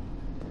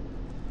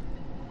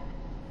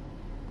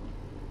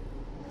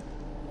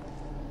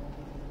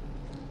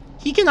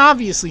 He can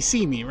obviously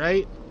see me,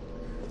 right?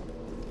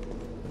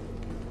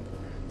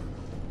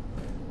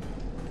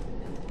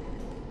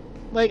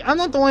 Like, I'm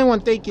not the only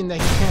one thinking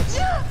that he can't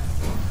see.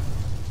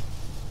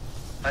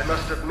 I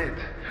must admit,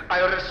 I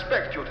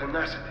respect your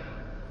tenacity.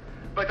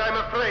 But I'm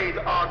afraid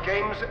our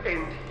games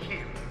end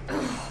here.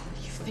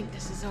 You think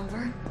this is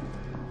over?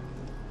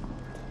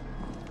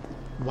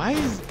 Why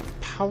is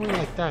power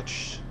like that?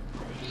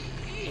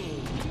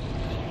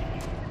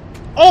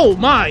 Oh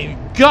my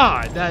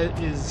god! That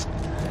is...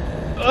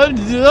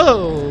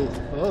 no!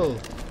 Oh.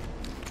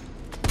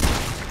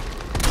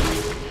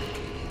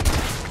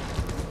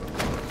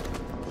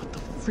 What the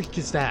freak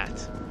is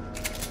that?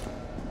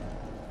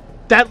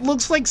 That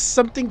looks like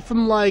something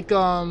from like,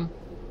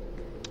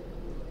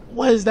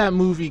 what is that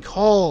movie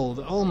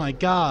called? Oh my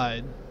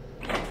god.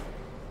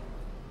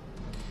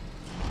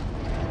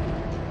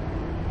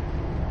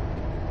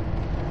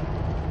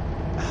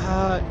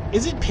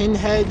 Is it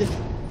Pinhead?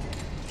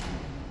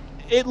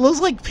 It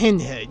looks like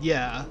Pinhead,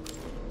 yeah.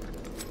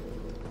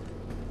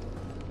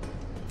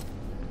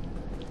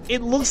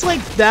 It looks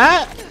like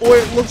that, or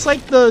it looks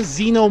like the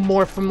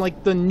Xenomorph from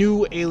like the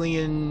new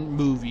Alien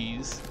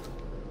movies.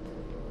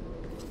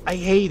 I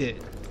hate it.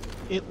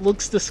 It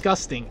looks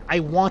disgusting. I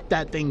want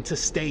that thing to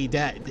stay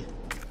dead.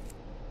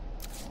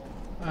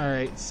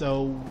 Alright,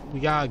 so we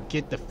gotta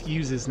get the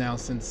fuses now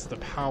since the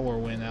power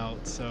went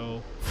out,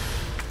 so...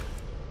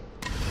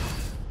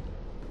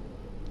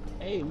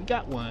 Hey, we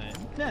got one.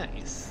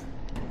 Nice.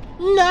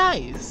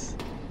 Nice!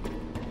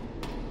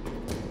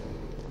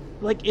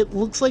 Like, it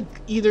looks like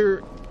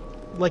either,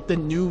 like, the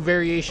new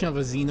variation of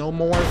a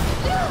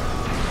Xenomorph.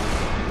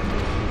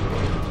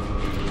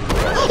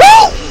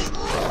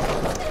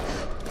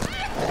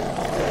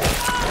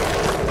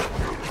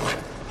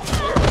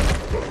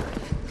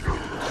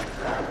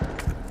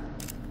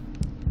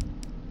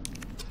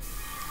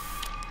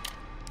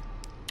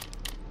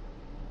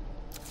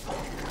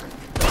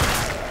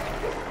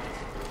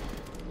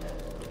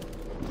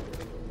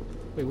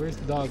 Wait, where's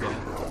the dog at?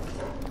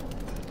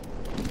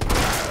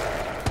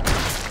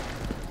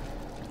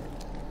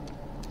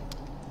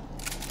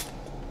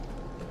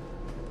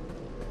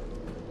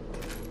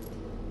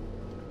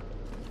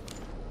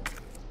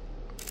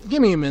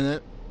 Give me a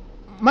minute.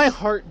 My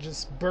heart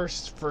just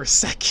burst for a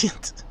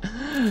second.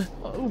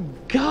 Oh,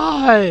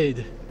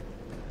 God.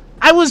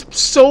 I was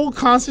so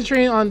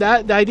concentrating on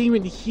that I didn't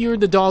even hear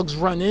the dogs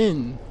run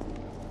in.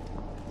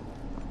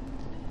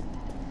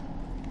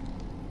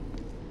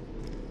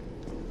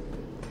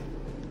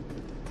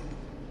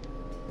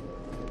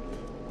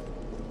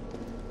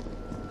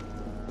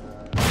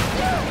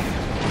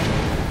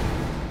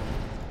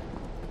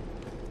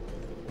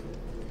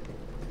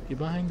 Get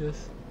behind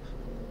us.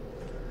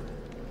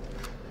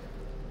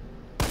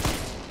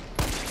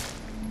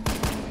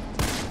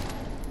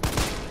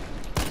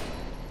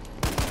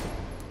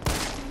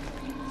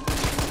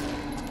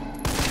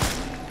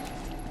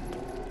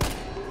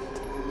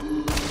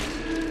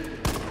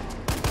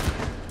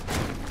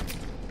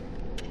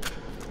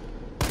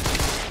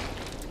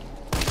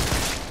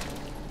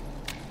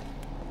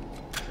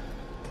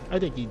 I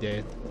think he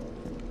did.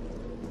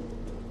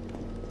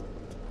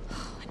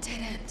 A dead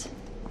end.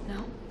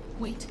 No,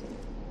 wait.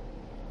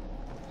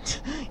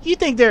 You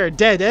think there are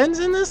dead ends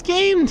in this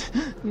game?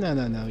 No,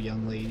 no, no,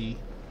 young lady.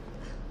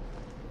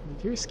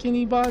 With your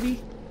skinny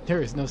body,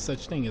 there is no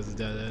such thing as a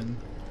dead end.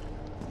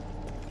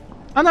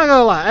 I'm not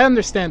gonna lie, I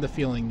understand the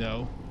feeling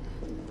though.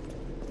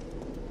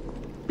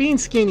 Being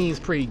skinny is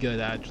pretty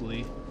good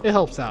actually. It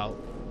helps out.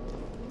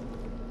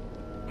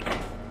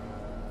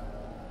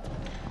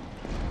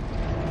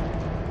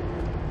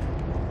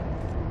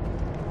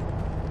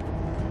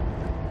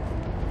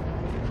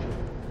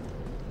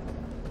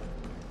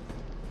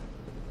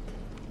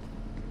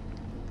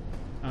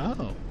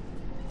 Oh.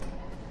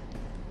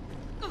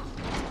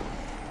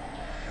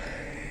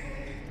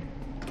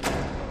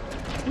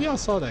 We all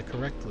saw that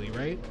correctly,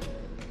 right?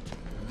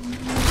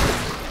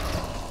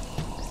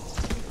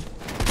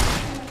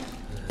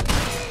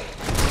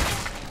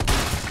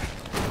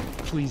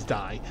 Please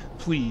die.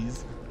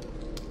 Please.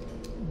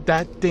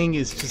 That thing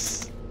is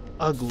just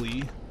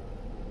ugly.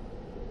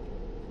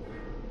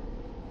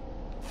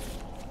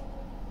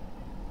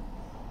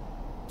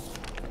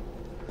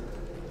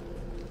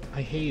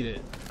 I hate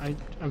it.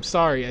 I'm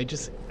sorry, I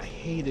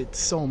hate it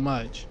so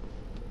much.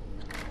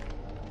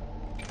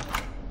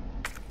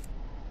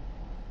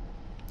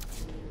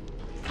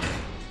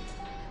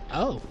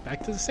 Oh,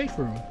 back to the safe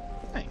room.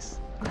 Nice.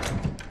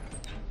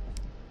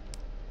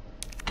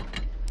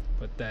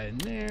 Put that in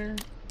there.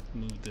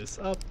 Move this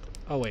up.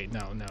 Oh wait,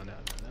 no. Move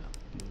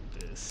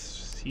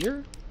this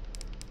here.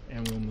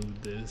 And we'll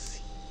move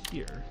this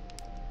here.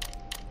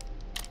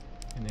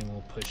 And then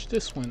we'll push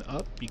this one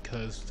up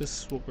because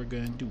this is what we're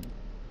gonna do.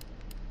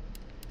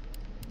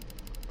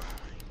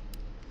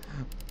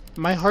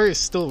 My heart is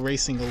still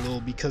racing a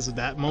little because of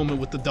that moment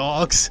with the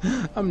dogs.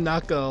 I'm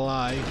not gonna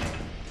lie.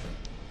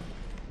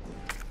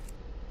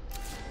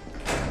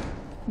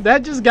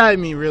 That just got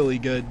me really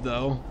good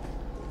though.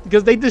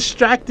 Because they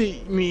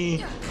distracted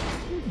me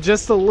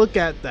just to look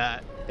at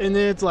that. And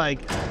then it's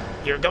like,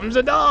 here comes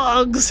the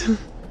dogs!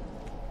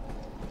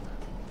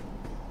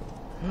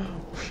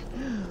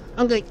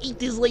 I'm gonna eat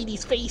this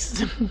lady's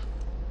face.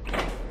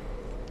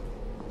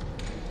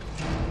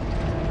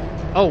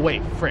 Oh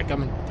wait, frick,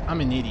 I'm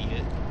an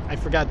idiot. I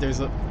forgot there's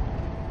a...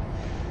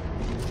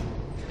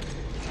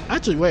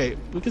 Actually, wait,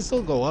 we can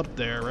still go up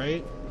there,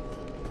 right?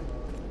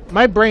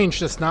 My brain's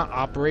just not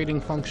operating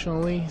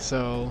functionally,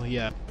 so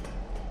yeah.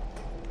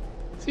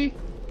 See?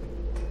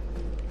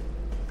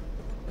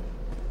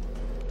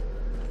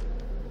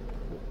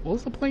 What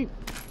was the point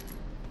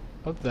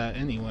of that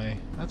anyway?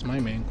 That's my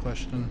main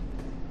question.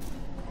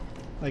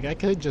 Like, I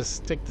could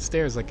just take the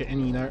stairs like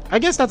any other... I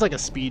guess that's like a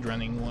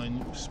speedrunning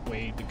one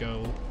way to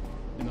go,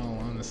 in all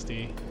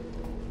honesty.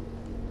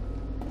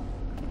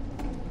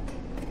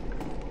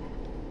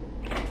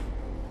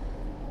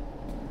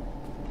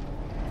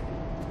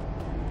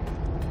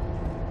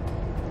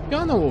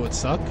 Y'all know what would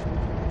suck?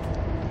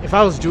 If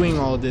I was doing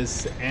all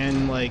this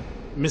and like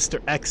Mr.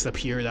 X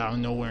appeared out of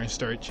nowhere and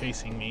started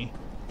chasing me.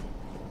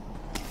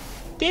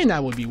 Then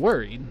I would be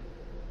worried.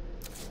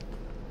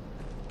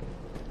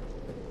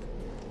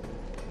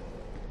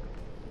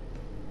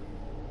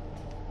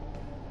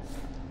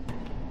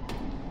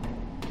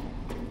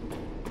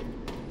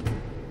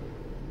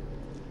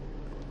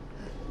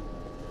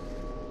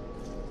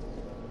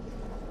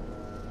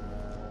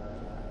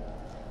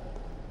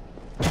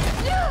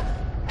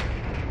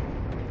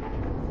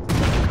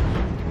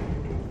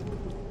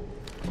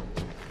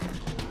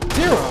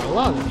 There are a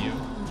lot of you.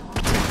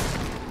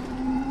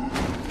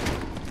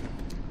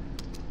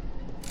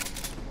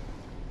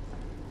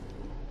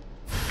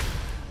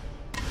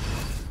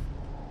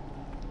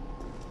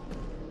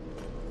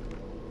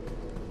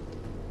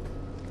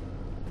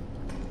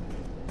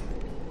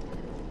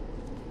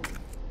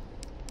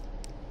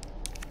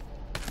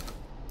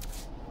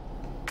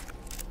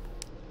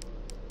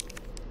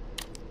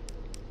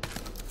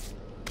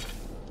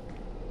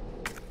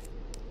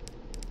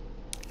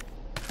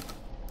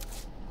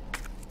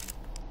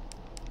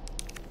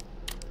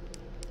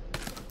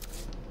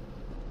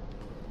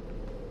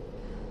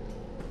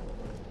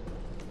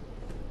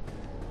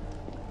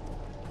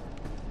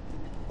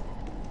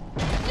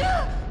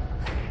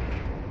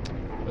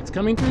 It's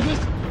coming through this.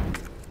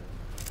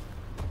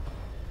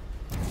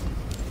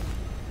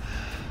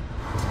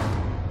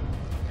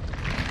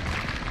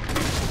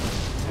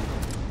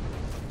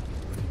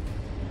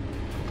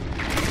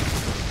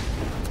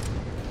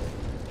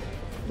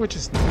 Which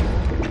is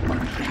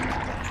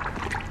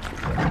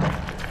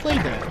play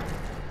that.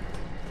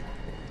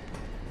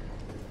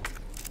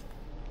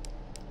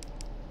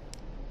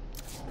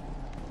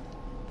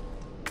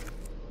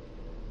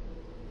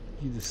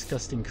 You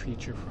disgusting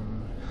creature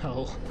from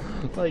hell.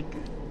 Like,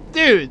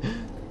 dude,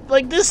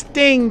 like this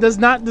thing does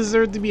not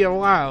deserve to be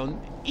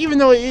around, even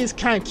though it is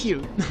kind of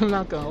cute. I'm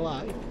not gonna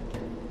lie.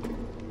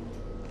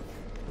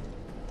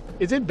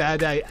 Is it bad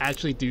that I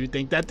actually do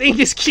think that thing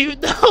is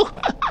cute though?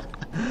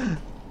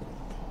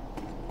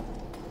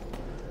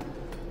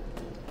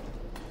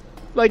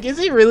 Like, is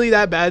it really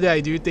that bad that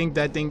I do think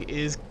that thing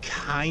is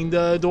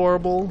kinda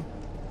adorable?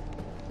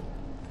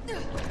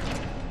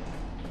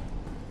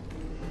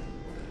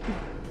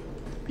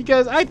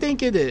 Because I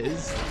think it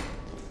is.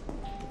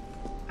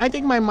 I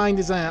think my mind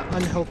is in an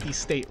unhealthy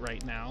state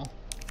right now.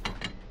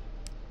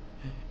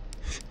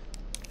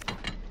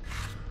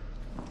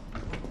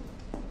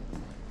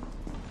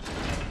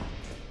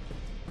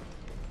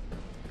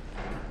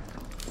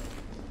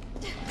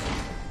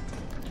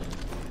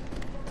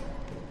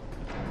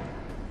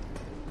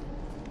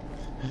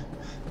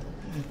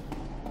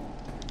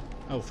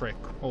 Oh frick,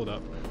 hold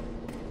up.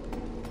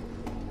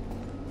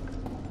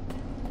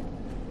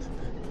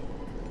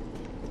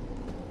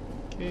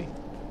 Okay.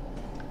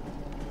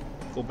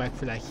 Go back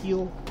for that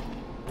heal.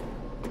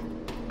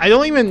 I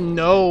don't even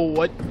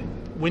know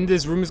when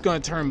this room is gonna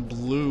turn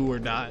blue or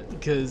not,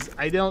 because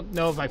I don't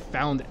know if I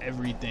found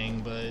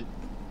everything, but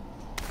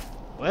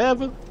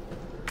whatever.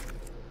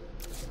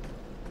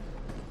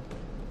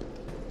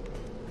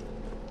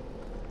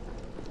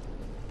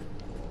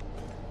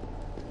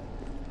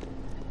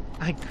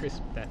 I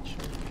crisped that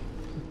shirt.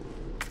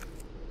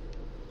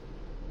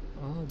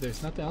 Oh,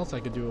 there's nothing else I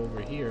could do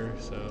over here,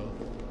 so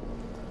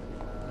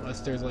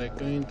unless there's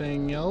like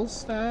anything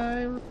else that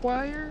I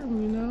require, you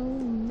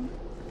know.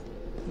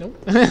 Nope.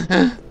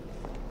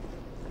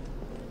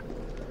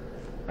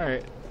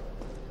 Alright.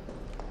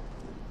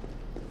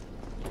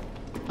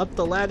 Up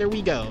the ladder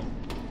we go.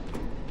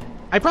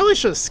 I probably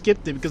should have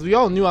skipped it because we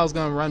all knew I was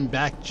gonna run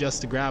back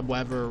just to grab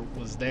whatever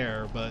was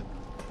there, but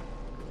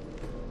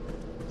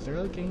is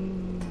there like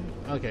any...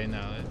 Okay,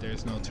 no,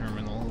 there's no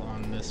terminal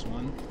on this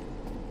one.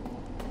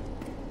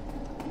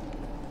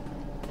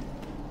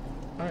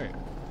 Alright.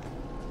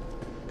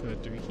 Go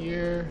through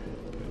here,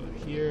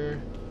 go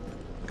here,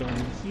 go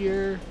in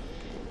here,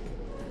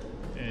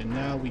 and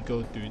now we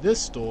go through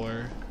this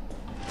door.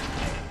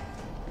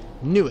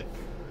 Knew it.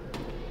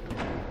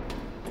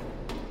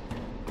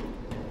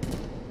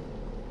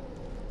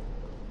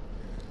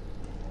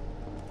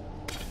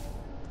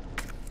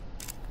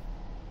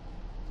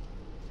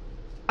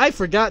 I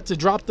forgot to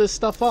drop this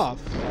stuff off.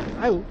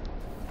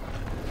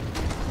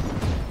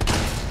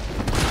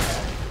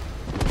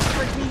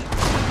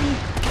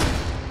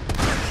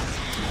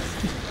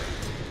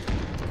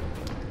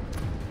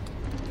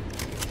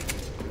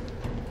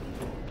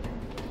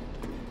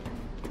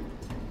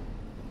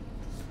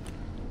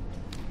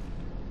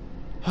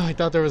 I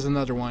thought there was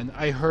another one.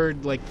 I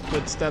heard like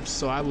footsteps,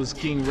 so I was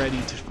getting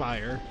ready to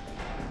fire.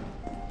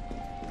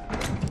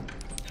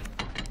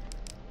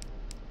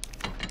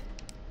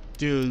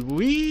 Dude,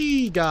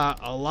 we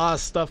got a lot of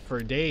stuff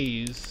for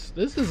days.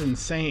 This is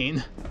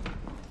insane.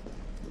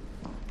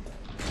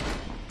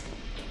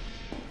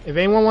 If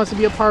anyone wants to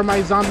be a part of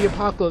my zombie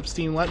apocalypse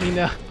team, let me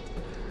know.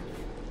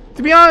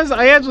 To be honest,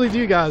 I actually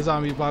do got a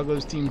zombie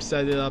apocalypse team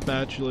set it up,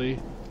 actually.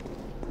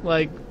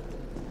 Like,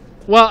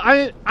 well,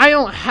 I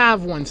don't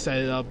have one set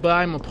it up, but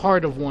I'm a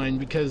part of one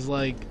because,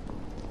 like,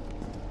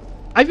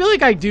 I feel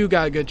like I do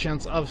got a good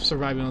chance of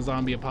surviving a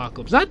zombie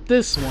apocalypse. Not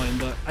this one,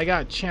 but I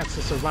got a chance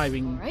of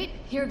surviving. All right,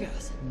 here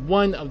goes.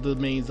 One of the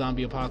main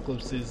zombie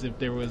apocalypses if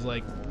there was,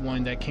 like,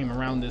 one that came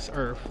around this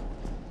earth.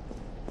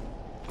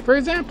 For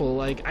example,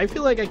 like, I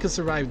feel like I could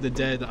survive not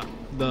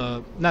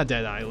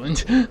Dead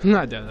Island.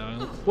 Not Dead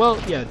Island.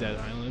 Well, yeah, Dead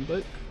Island,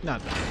 but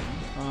not that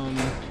one.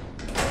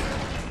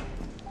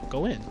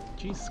 Go in.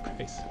 Jesus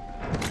Christ.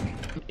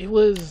 It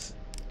was,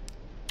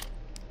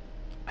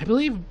 I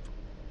believe,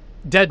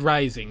 Dead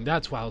Rising.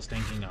 That's what I was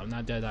thinking of,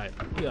 not Dead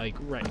Island. Like,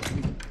 right.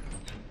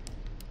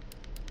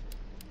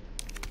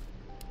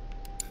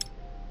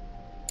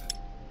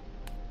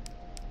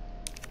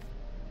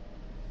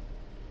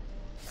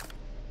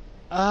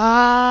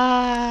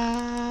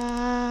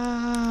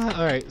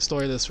 Alright,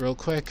 store this real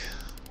quick.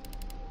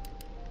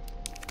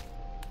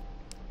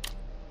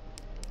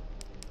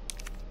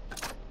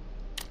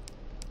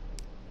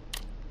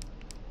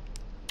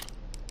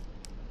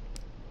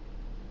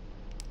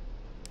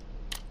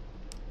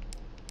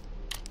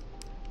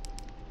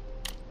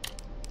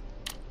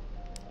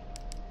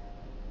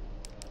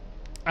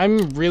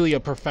 I'm really a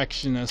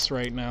perfectionist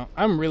right now.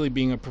 I'm really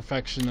being a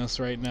perfectionist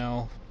right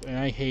now, and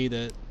I hate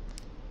it.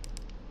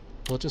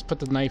 We'll just put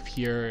the knife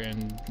here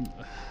and...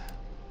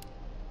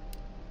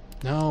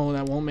 No,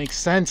 that won't make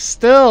sense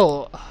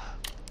still!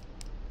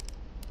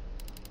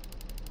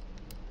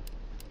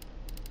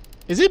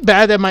 Is it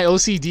bad that my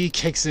OCD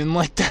kicks in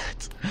like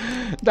that?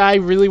 That I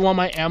really want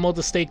my ammo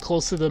to stay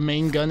close to the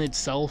main gun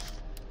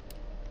itself?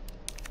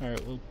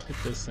 Alright, we'll put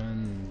this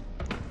in.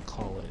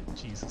 Call it.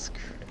 Jesus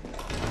Christ.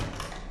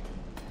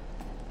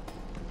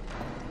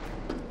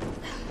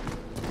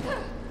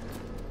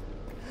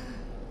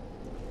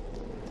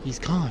 He's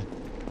gone.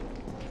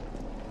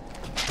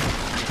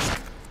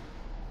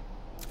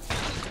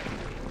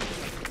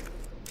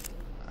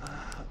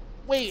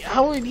 Wait,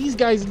 how are these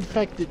guys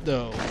infected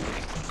though?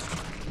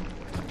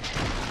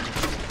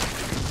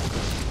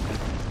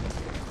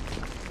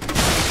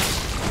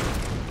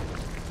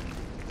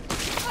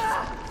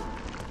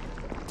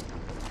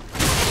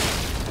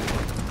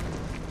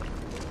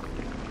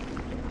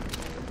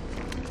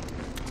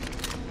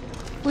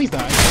 Please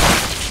die.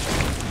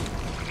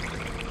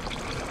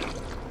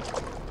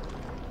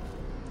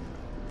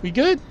 We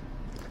good?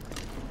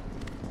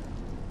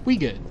 We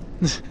good.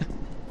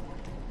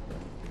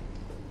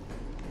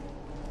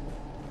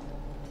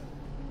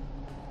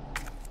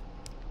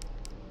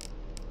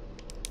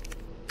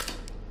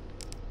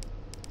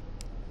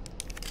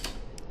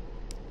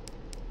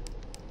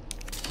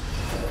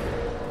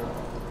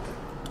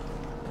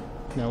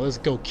 Now let's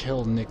go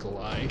kill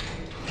Nikolai.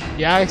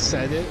 Yeah, I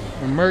said it.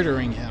 We're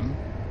murdering him.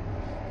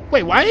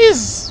 Wait, why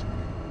is...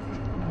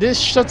 This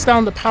shuts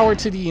down the power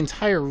to the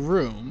entire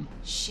room.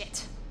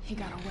 Shit, he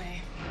got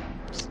away.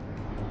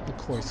 Of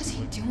course what was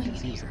he doing in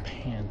he was a here?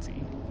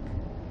 pansy.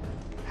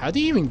 How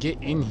do you even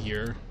get in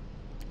here?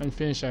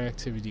 Unfinished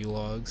activity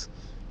logs.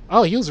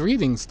 Oh, he was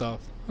reading stuff.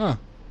 Huh.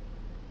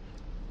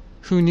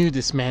 Who knew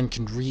this man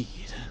could read?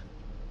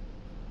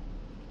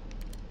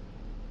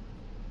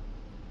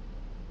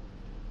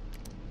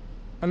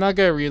 I'm not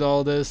gonna read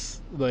all this,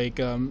 like,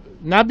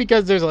 not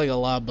because there's, like, a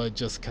lot, but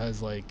just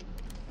cause, like,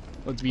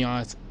 let's be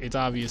honest, it's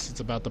obvious it's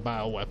about the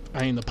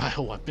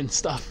bioweapon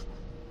stuff.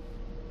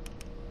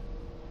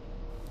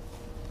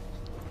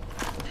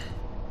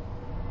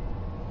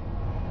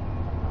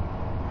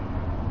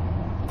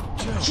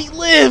 He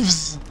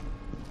lives!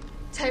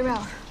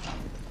 Tyrell.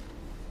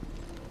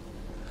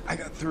 I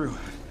got through.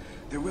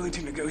 They're willing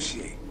to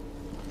negotiate.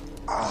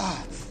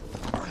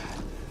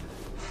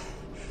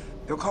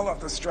 They'll call off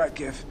the strike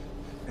if...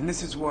 And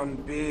this is one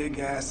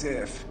big-ass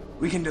if.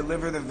 We can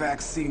deliver the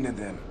vaccine to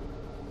them.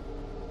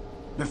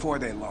 Before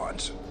they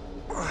launch.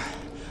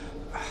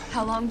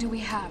 How long do we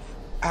have?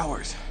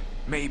 Hours.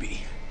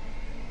 Maybe.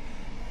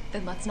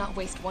 Then let's not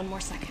waste one more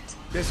second.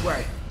 This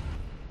way.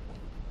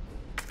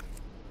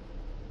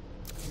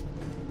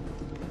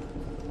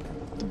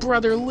 The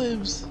brother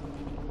lives.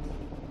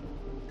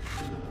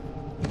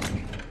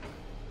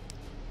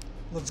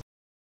 Let's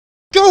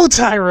go,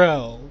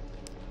 Tyrell!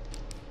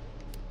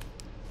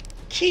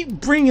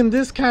 Keep bringing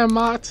this kind of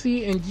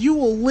moxie and you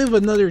will live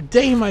another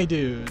day, my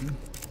dude.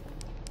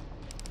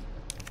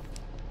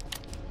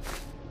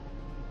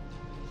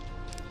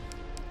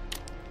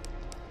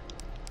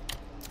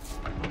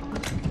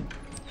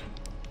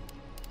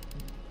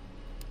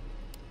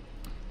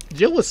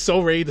 Jill was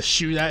so ready to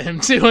shoot at him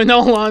too, in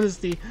all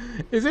honesty.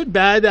 Is it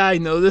bad that I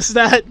noticed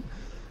that?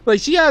 Like,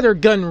 she had her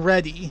gun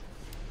ready.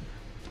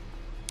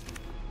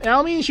 I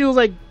don't mean she was,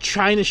 like,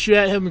 trying to shoot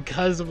at him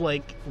because of,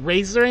 like,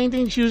 race or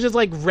anything. She was just,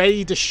 like,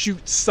 ready to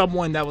shoot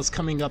someone that was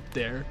coming up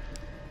there.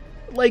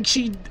 Like,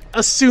 she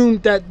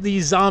assumed that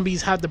these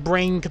zombies had the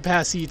brain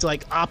capacity to,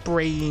 like,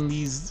 operating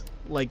these,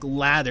 like,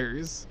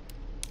 ladders.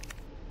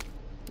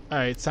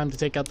 Alright, it's time to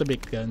take out the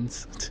big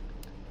guns.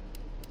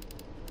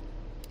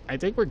 I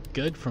think we're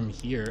good from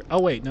here. Oh,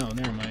 wait, no,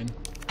 never mind.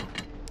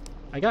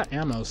 I got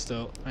ammo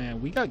still.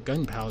 And we got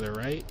gunpowder,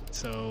 right?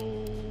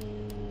 So...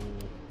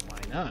 why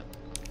not?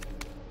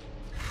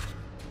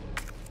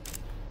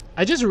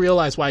 I just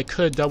realized what I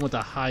could have done with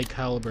a high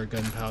caliber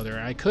gunpowder.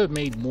 I could have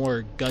made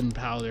more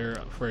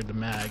gunpowder for the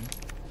mag.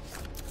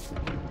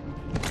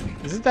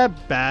 Is it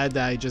that bad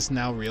that I just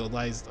now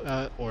realized,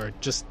 or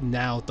just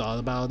now thought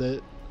about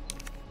it?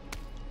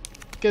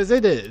 Because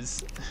it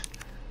is.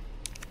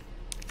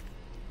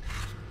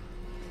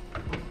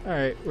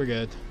 Alright, we're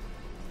good.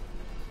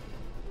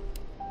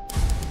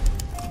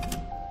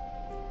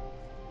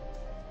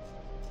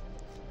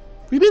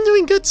 We've been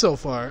doing good so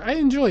far. I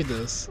enjoyed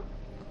this.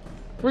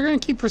 We're gonna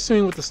keep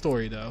pursuing with the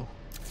story, though.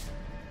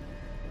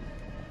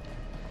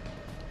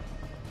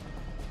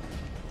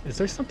 Is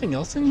there something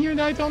else in here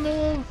that I don't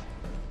know of?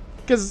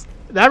 Because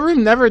that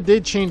room never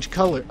did change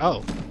color.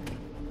 Oh.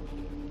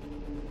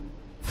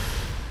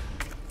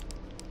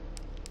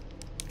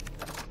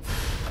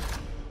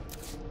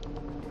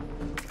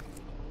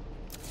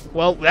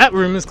 Well, that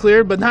room is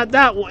clear, but not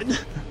that one.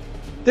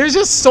 There's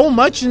just so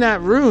much in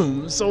that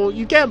room, so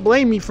you can't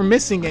blame me for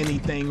missing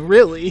anything,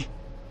 really.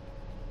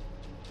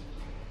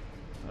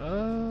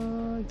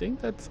 I think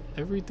that's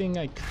everything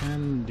I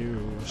can do,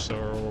 so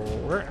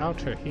we're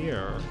out of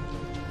here.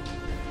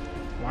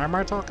 Why am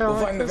I talking We'll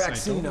like find the this?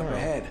 vaccine up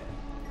ahead.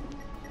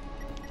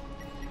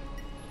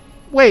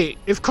 Wait,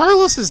 if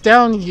Carlos is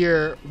down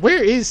here,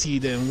 where is he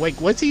then? Like,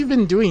 what's he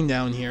been doing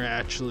down here,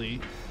 actually?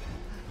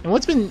 And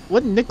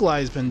what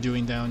Nikolai's been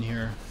doing down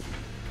here?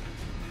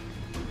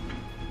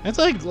 That's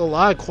like a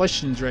lot of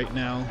questions right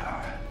now.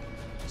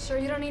 Sure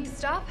you don't need to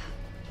stop?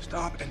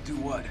 Stop and do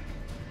what?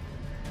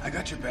 I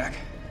got your back.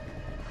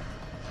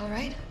 All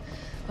right.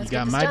 You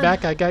got my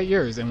back, I got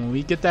yours. And when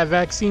we get that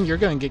vaccine, you're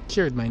gonna get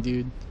cured, my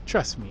dude.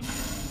 Trust me.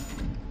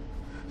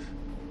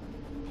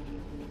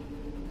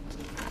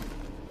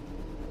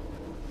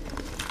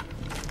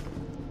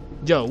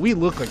 Yo, we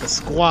look like a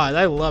squad.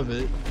 I love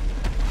it.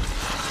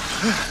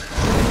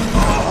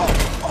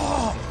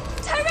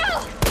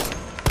 Tyrell!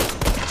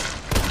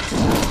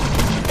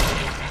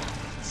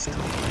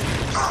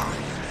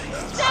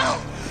 Stop!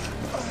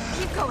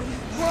 Keep going.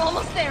 We're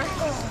almost there.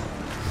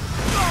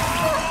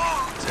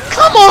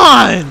 Come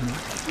on!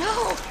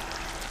 No!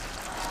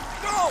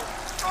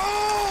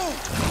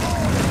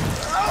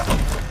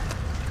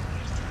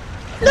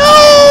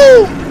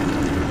 No!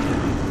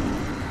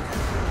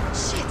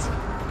 Shit!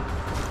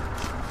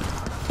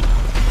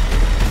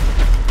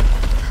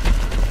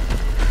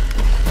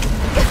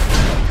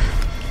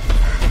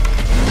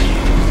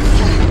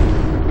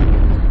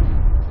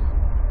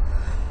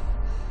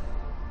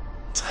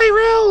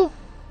 Tyrell!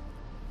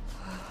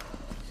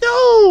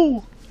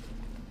 No!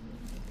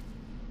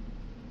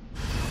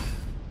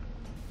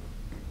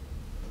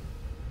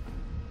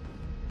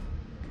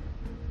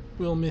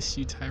 We'll miss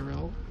you,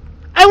 Tyrell.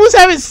 I was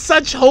having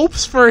such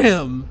hopes for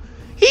him.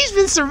 He's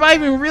been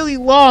surviving really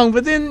long,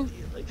 but then,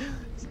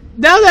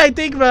 now that I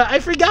think about it, I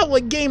forgot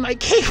what game I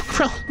came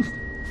from.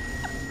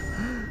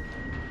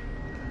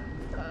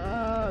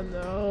 Oh,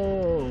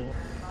 no.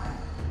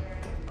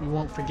 We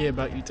won't forget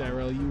about you,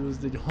 Tyrell. You was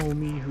the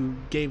homie who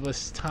gave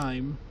us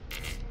time.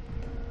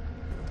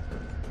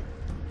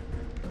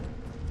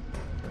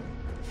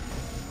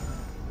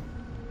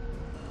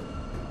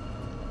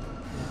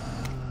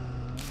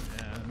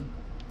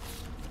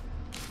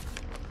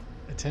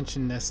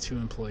 Attention Nest 2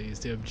 employees.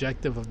 The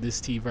objective of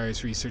this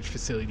T-Virus research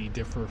facility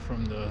differ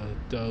from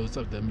those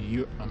of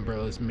the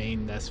Umbrella's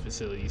main Nest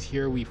facilities.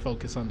 Here we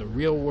focus on the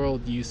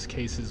real-world use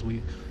cases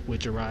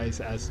which arise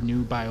as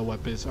new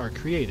bioweapons are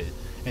created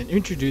and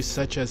introduced,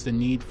 such as the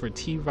need for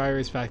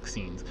T-Virus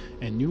vaccines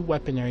and new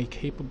weaponry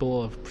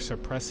capable of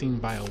suppressing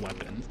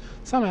bioweapons.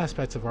 Some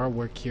aspects of our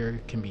work here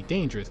can be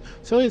dangerous,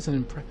 so it is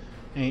an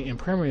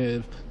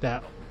imperative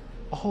that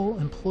all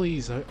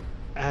employees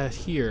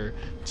adhere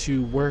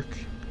to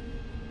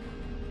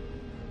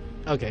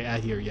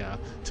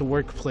to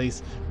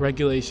workplace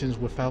regulations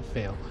without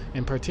fail.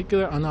 In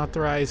particular,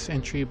 unauthorized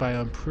entry by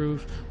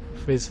approved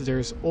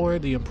visitors or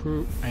the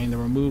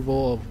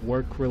removal of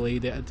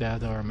work-related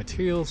data or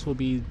materials will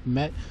be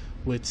met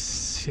with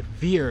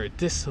severe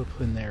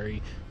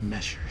disciplinary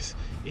measures.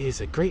 It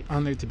is a great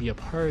honor to be a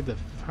part of the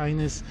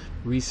finest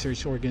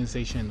research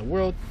organization in the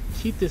world.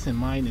 Keep this in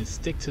mind and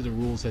stick to the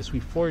rules as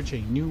we forge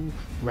a new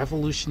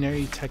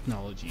revolutionary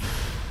technology.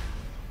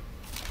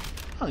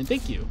 Oh, and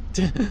thank you.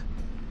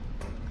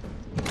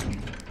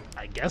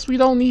 I guess we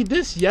don't need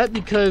this yet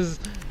because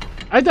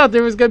I thought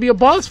there was gonna be a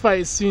boss fight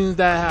as soon as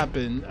that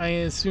happened.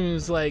 As soon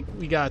as like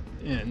we got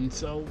in,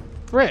 so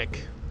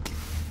frick.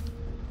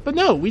 But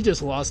no, we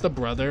just lost a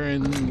brother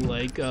and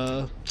like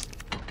yeah.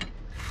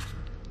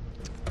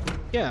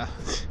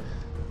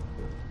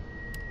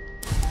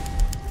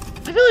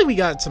 I feel like we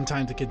got some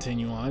time to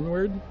continue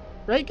onward,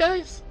 right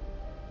guys?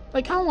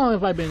 Like how long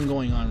have I been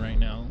going on right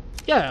now?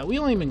 Yeah, we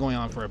only been going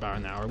on for about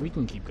an hour. We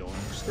can keep going.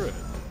 Screw it.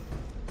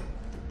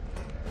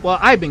 Well,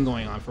 I've been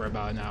going on for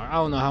about an hour. I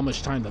don't know how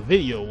much time the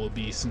video will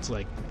be since,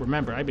 like,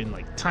 remember, I've been,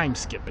 like, time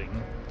skipping.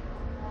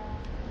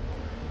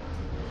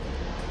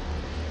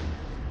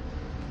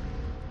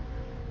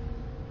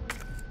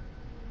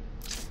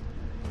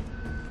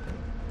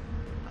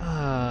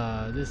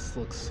 Ah, this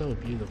looks so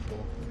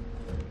beautiful.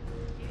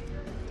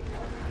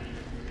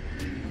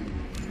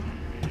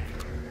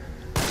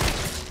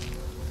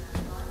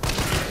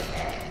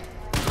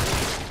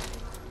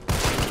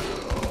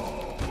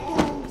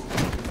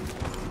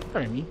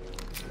 Pardon me.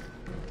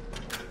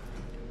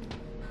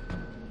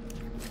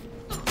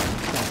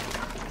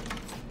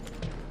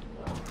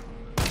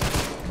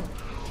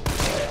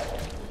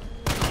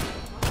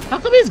 How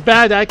come it's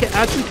bad that I can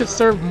actually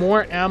conserve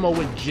more ammo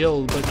with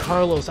Jill, but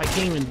Carlos, I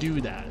can't even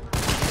do that?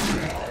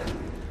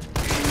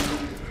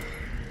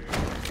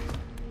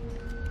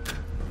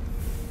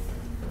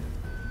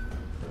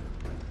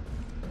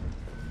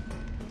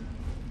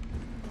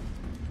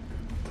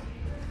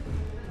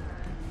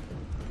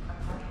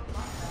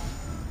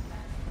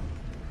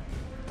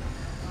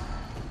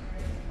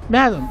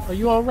 Madam, are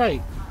you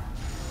alright?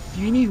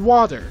 Do you need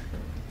water?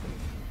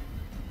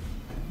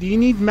 Do you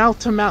need mouth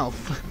to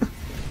mouth?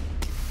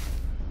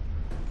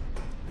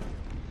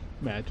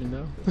 Imagine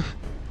though.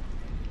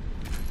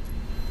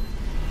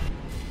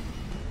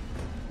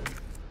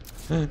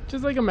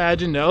 Just like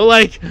imagine though,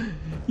 like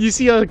you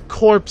see a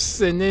corpse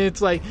and then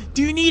it's like,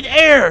 do you need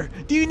air?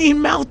 Do you need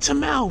mouth to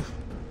mouth?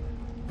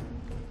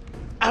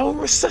 I will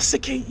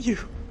resuscitate you.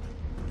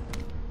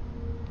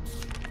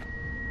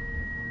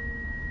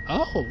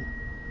 Oh.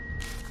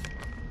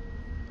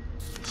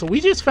 So we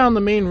just found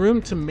the main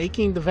room to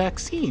making the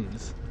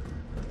vaccines.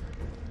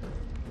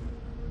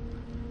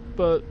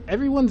 but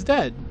everyone's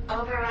dead.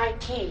 Override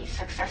key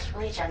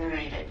successfully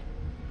generated.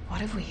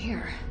 What have we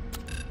here?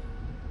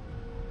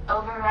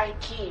 Override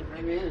key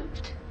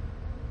removed.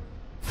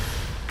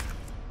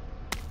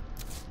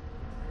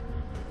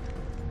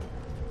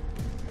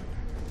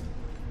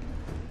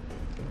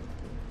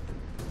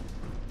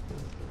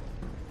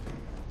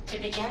 To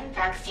begin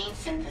vaccine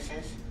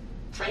synthesis,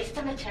 place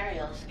the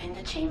materials in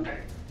the chamber.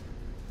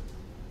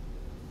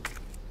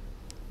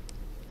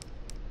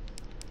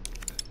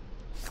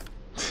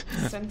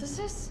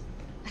 Synthesis?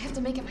 I have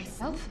to make it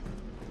myself?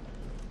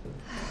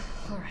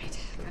 Alright,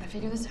 gotta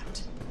figure this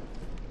out.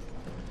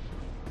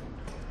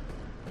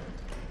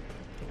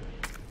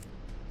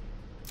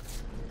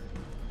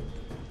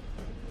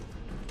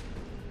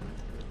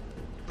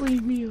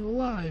 Bring me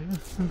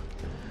alive.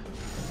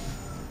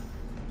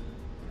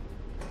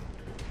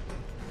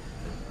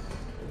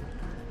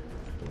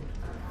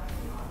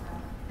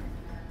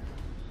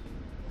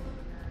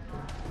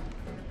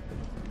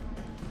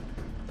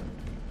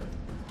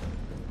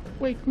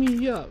 Wake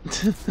me up.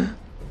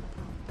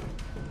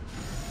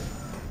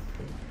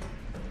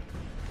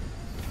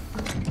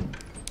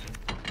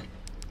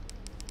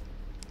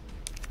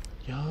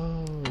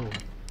 Yo,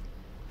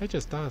 I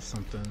just thought of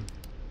something.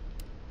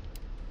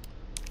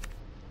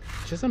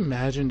 Just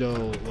imagine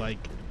though, like,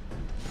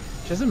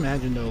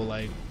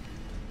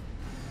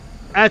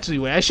 actually,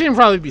 wait, I shouldn't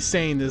probably be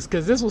saying this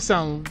because this will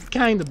sound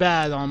kind of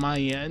bad on my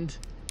end.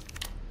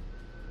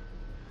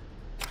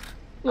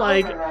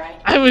 Like,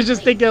 I was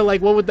just thinking,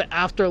 like, what would the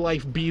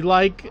afterlife be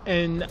like?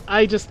 And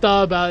I just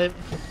thought about it.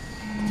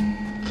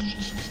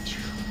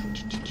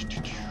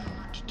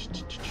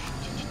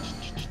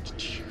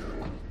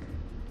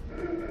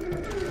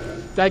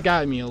 That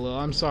got me a little,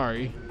 I'm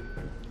sorry.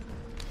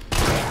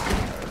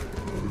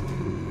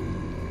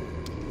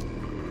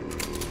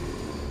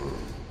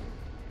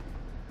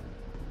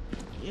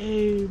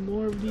 Yay,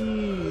 more of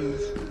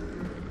these.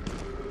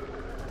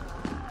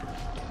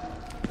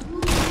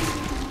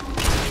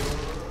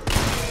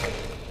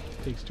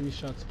 Takes 3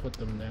 shots to put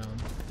them down.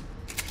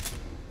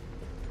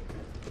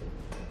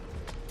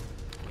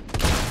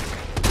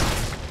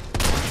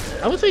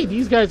 I would say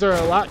these guys are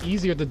a lot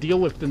easier to deal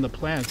with than the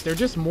plants. They're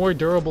just more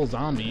durable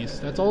zombies.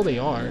 That's all they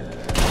are.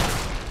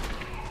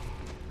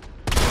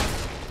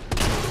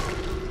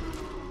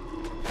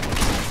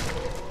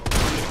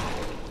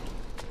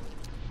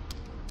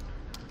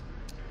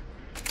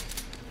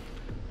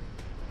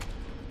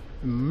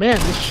 Man,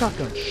 this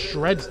shotgun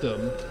shreds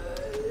them.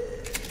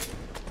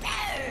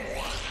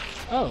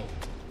 Oh,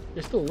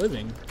 you're still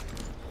living.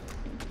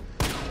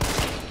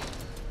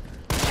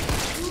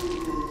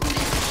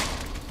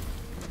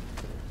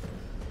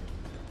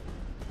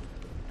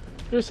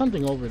 There's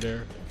something over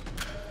there.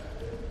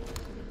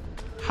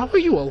 How are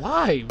you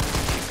alive?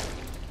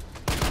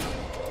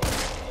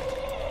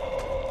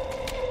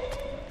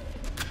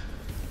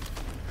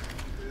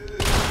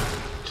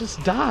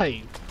 Just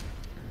die.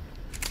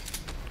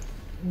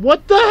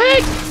 What the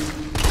heck?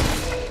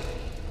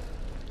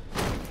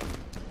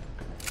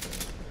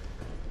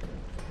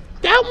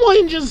 That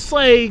one just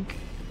like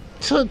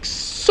took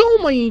so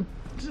many,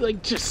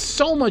 like just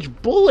so much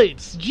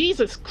bullets.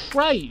 Jesus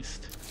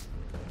Christ.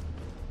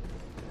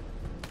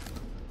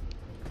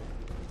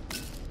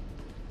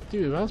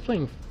 Dude, if I was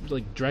playing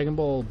like Dragon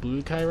Ball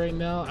Budokai right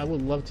now, I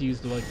would love to use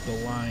the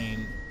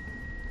line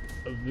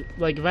of,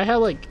 like, if I had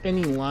like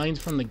any lines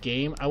from the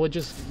game, I would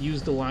just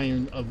use the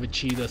line of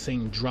Vegeta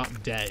saying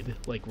 "drop dead"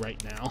 like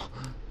right now.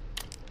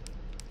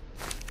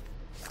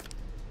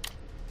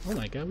 Oh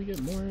my god, we get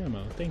more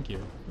ammo. Thank you.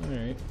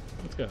 Alright,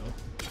 let's go.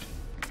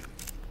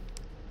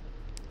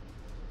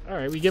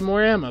 Alright, we get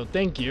more ammo.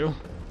 Thank you.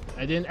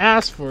 I didn't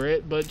ask for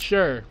it, but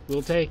sure,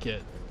 we'll take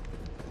it.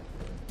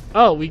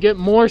 Oh, we get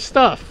more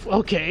stuff.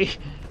 Okay.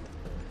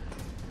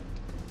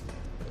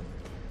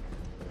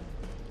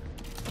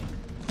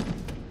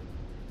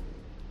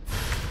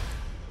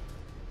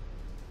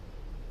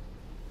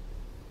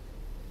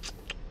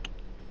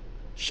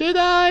 Should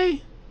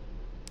I?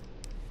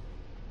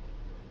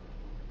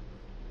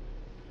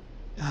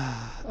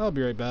 I'll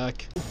be right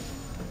back.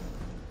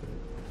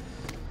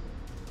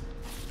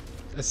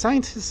 A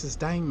scientist's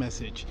dying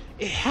message.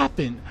 It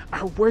happened.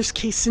 Our worst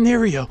case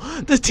scenario.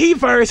 The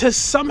T-virus has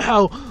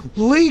somehow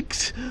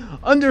leaked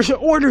under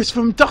orders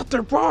from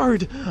Dr.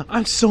 Bard.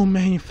 I'm so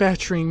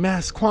manufacturing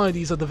mass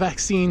quantities of the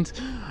vaccines.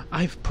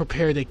 I've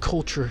prepared a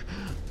culture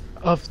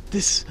of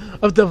the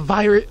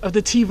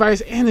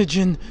T-virus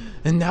antigen,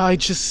 and now I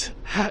just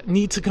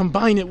need to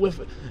combine it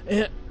with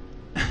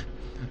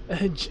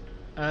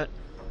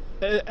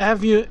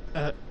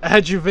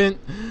adjuvant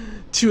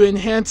to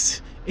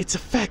enhance its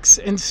effects,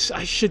 and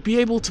I should be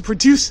able to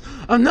produce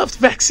enough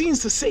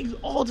vaccines to save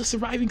all the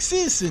surviving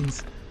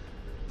citizens.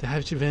 The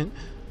adjuvant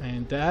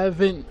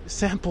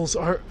samples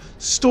are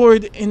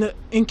stored in an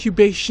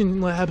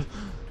incubation lab.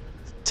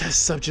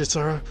 Test subjects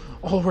are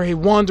already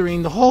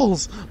wandering the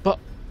halls, but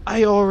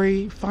I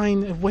already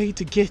find a way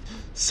to get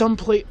some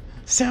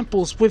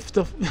samples with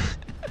the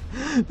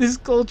This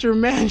culture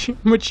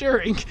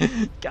maturing.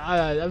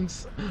 God,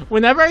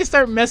 whenever I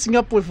start messing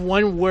up with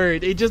one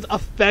word, it just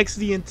affects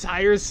the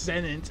entire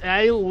sentence. And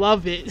I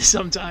love it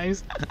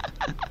sometimes.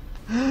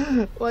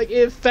 Like,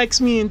 it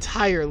affects me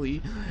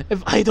entirely.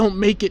 If I don't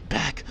make it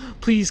back,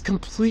 please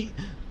complete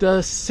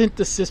the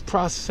synthesis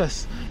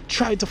process.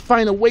 Try to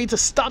find a way to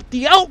stop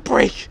the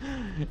outbreak.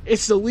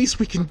 It's the least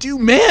we can do,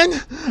 man.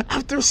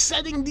 After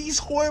setting these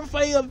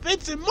horrifying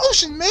events in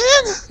motion,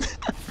 man.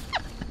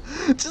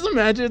 Just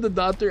imagine if the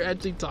doctor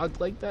actually talked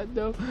like that,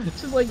 though.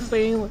 Just like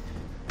saying, like,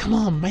 come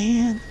on,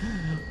 man.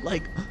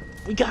 Like,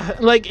 we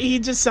got, like, he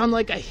just sounded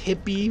like a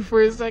hippie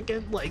for a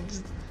second. Like,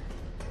 just,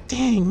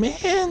 dang,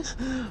 man.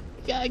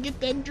 We gotta get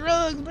that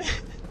drug, man.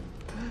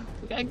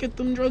 We gotta get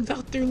them drugs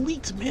out there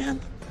leaked, man.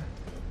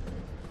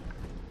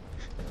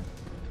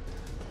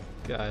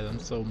 God, I'm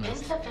so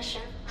messed up.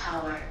 Insufficient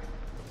power.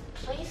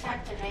 Please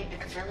activate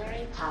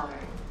auxiliary power.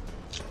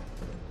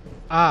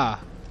 Ah.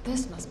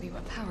 This must be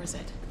what powers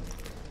it.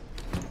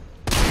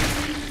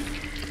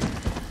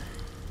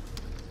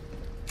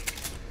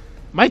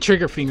 My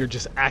trigger finger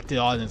just acted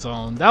on its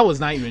own. That was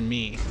not even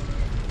me.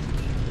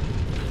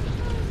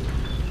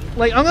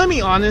 Like, I'm gonna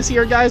be honest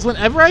here, guys.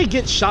 Whenever I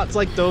get shots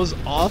like those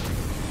off,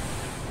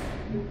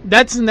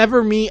 that's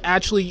never me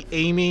actually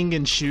aiming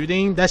and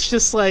shooting. That's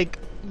just like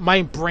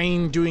my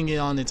brain doing it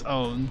on its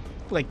own,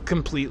 like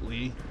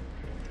completely.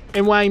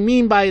 And what I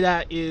mean by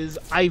that is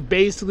I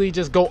basically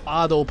just go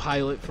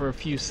autopilot for a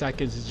few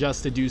seconds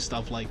just to do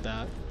stuff like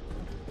that.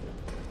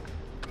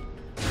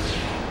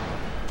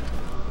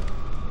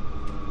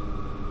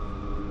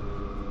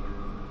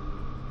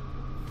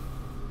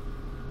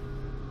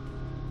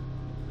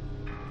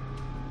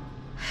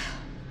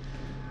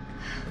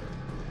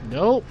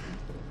 Nope.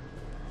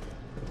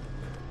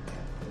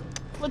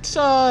 Let's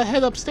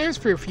head upstairs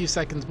for a few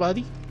seconds,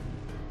 buddy.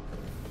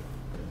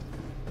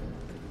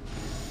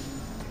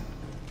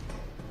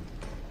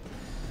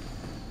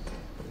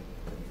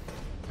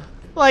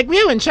 Like, we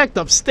haven't checked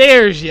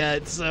upstairs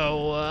yet,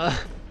 so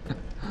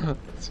as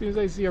soon as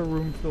I see a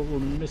room filled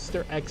with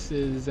Mr.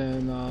 X's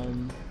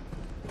and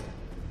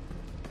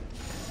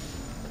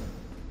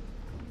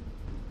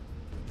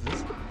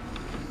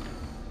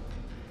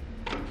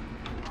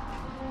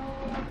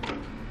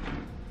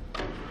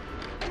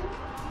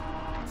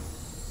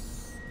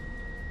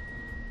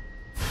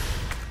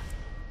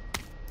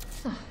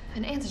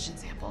An antigen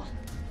sample.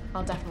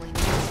 I'll definitely need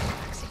this for the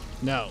vaccine.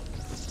 No.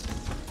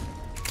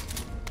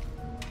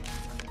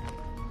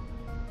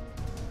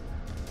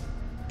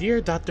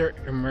 Dear Dr.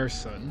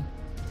 Emerson,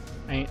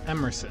 I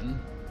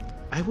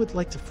would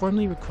like to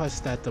formally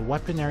request that the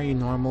weaponry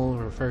normal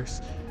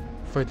reverse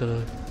for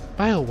the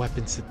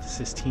bioweapon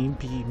synthesis team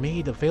be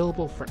made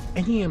available for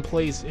any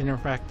employees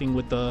interacting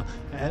with the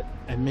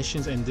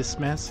admissions and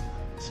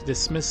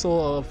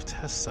dismissal of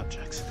test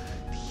subjects.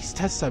 These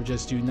test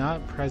subjects do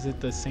not present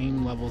the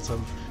same levels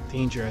of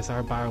danger as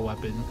our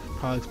bioweapon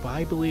products, but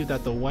I believe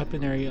that the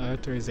weaponry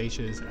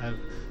authorization is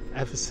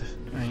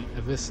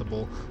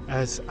admissible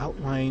as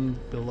outlined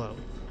below.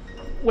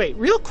 Wait,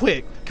 real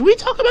quick, can we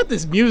talk about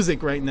this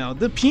music right now?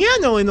 The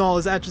piano and all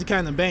is actually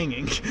kind of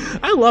banging.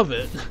 I love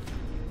it.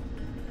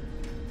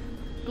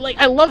 Like,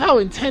 I love how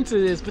intense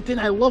it is, but then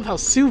I love how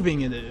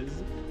soothing it is.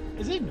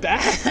 Is it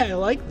bad? I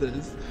like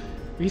this.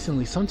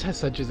 Recently, some test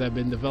subjects have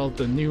been developed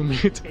a new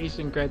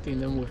mutation granting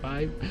them with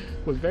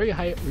very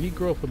high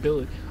regrowth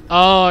ability.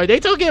 Oh, are they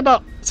talking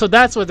about? So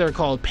that's what they're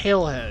called,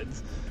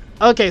 paleheads.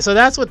 Okay, so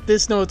that's what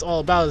this note's all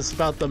about. It's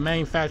about the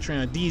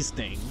manufacturing of these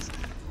things.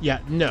 Yeah,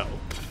 no.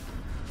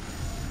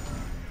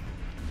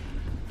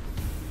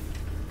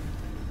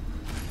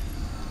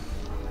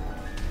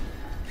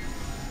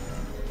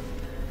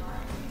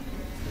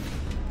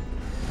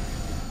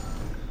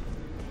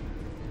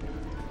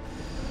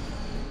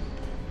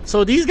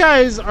 So these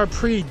guys are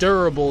pretty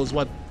durable is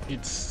what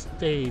it's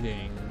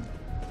stating.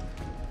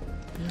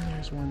 And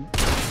there's one.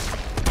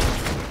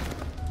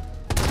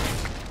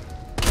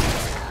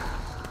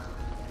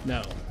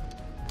 No.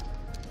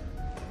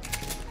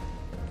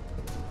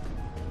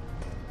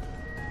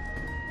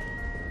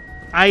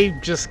 I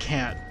just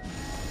can't.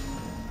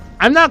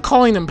 I'm not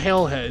calling them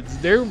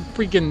paleheads. They're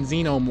freaking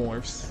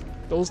xenomorphs.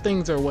 Those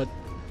things are what,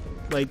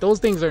 like, those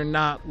things are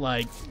not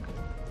like,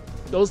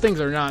 those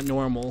things are not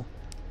normal.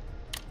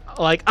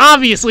 Like,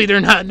 obviously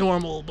they're not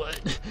normal,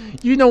 but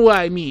you know what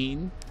I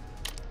mean.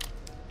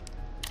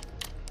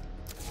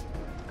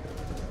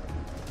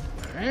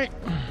 Alright.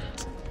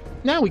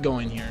 Now we go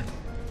in here.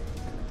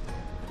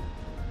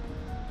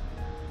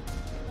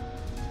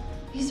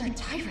 These are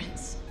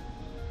tyrants.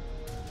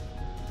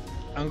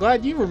 I'm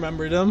glad you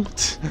remember them.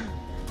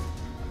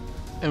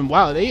 And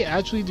wow, they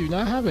actually do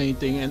not have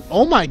anything. And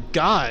oh my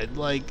god,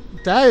 like,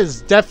 that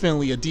is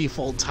definitely a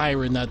default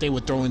tyrant that they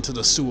would throw into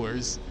the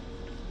sewers.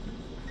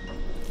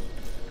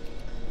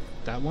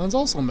 That one's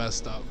also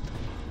messed up.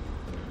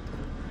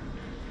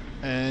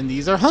 And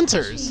these are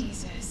hunters.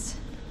 Jesus.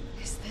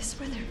 Is this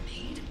where they're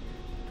made?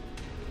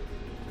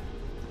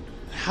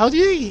 How do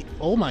you...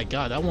 Oh my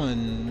god, that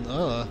one...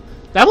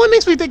 That one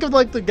makes me think of,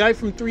 like, the guy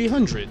from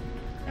 300,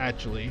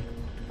 actually.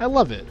 I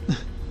love it.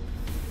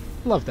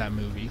 Love that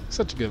movie.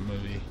 Such a good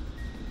movie.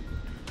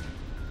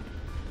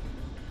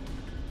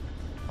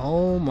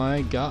 Oh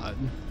my god.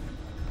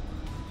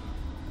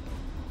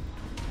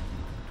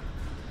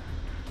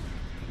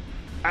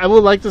 I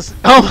would like to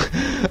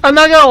I'm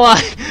not gonna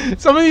lie.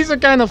 Some of these are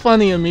kind of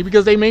funny to me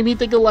because they made me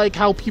think of like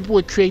how people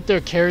would create their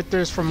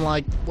characters from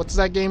like, what's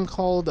that game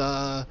called?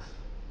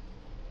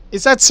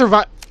 Is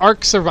that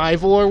Ark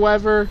Survival or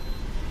whatever?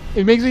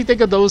 It makes me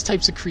think of those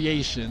types of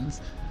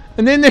creations.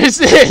 And then there's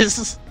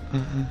this.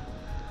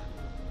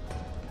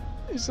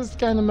 It's just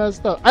kind of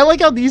messed up. I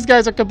like how these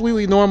guys are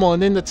completely normal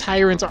and then the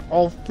tyrants are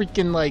all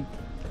freaking like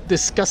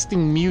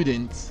disgusting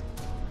mutants.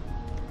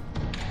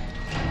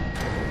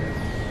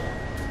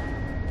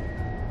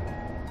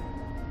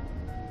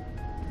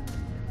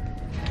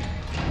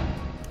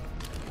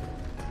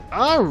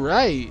 All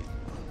right.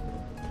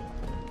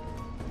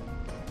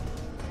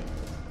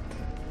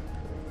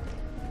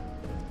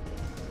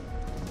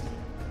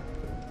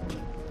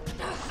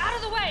 Out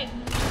of the way!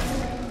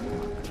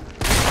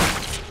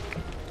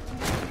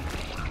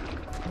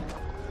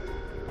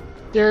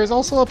 There's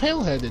also a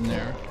Palehead in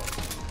there.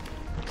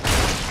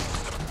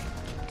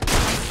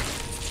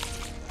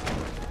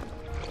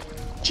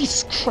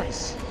 Jesus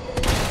Christ.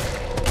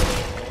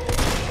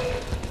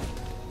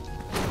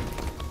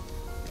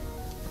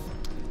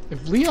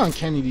 If Leon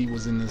Kennedy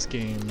was in this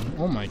game,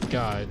 oh my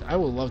god, I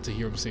would love to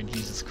hear him say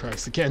Jesus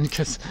Christ again,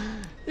 because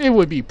it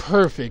would be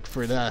perfect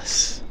for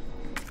this.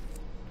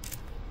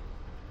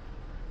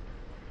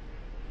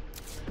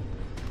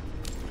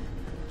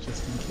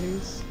 Just in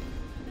case.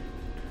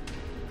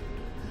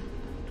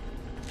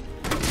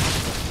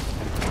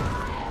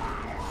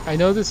 I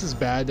know this is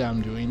bad that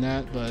I'm doing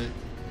that, but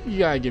you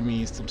gotta give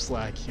me some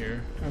slack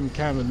here. I'm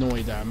kind of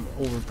annoyed that I'm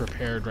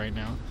over-prepared right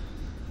now.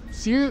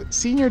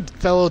 Senior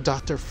fellow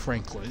Dr.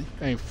 Franklin.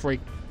 I mean,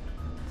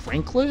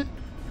 Franklin?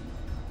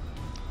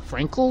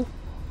 Frankel?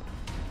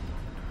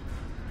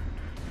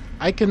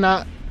 I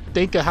cannot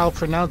think of how to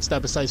pronounce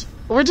that besides...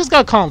 We're just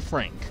gonna call him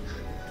Frank.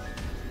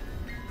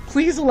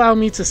 Please allow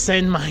me to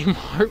send my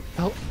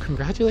heartfelt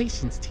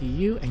congratulations to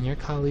you and your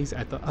colleagues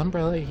at the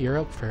Umbrella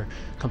Europe for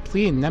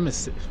completing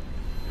Nemesis.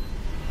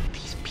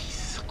 These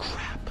pieces of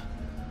crap.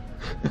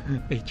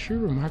 A true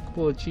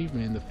remarkable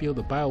achievement in the field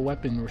of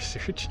bioweapon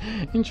research,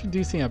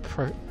 introducing a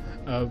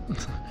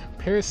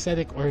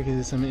parasitic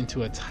organism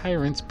into a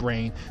tyrant's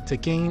brain to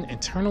gain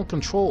internal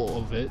control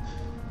of it.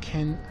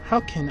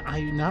 How can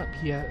I not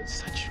be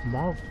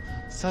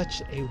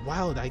such a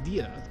wild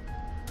idea?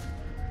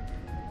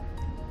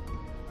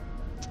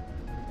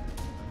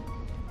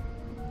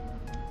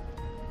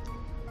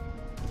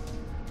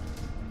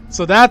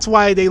 So that's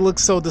why they look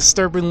so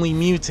disturbingly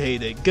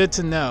mutated. Good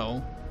to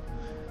know.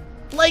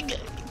 Like,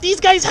 these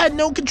guys had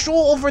no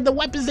control over the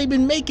weapons they've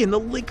been making. The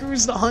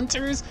Lickers, the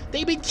Hunters,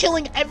 they've been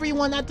killing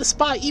everyone at the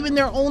spot, even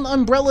their own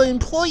Umbrella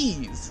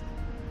employees.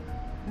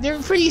 They're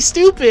pretty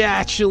stupid,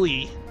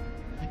 actually.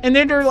 And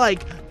then they're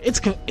like, it's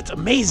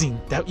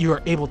amazing that you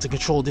are able to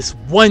control this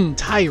one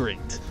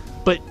tyrant,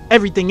 but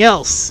everything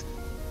else,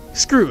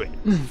 screw it.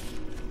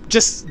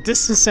 Just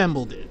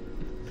disassembled it.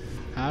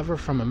 However,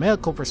 from a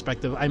medical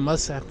perspective, I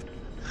must have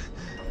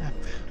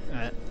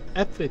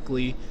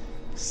ethically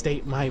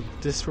state my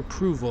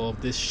disapproval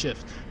of this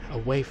shift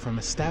away from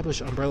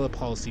established Umbrella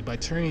policy by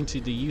turning to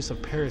the use of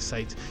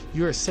parasites.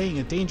 You are saying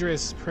a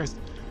dangerous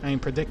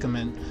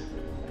predicament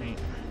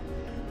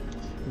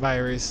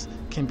virus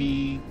can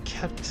be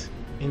kept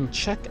in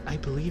check. I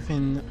believe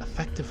an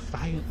effective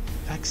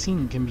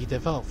vaccine can be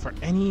developed for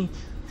any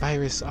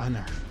virus on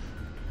Earth.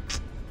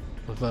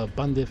 With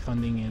abundant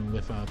funding and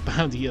with a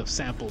bounty of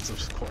samples,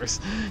 of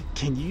course.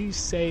 Can you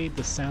say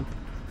the same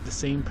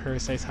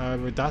parasites,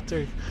 however,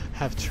 doctors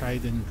have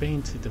tried in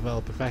vain to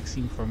develop a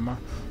vaccine for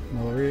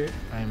malaria.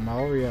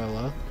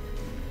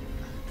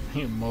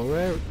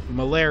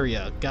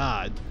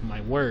 God, my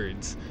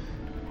words.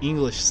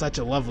 English, such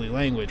a lovely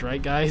language,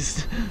 right,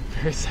 guys?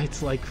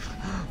 Parasites like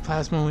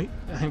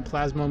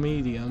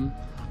Plasmodium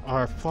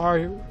are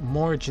far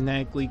more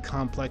genetically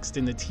complex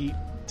than the T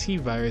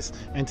virus,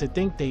 and to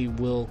think they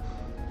will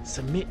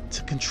submit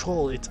to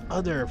control its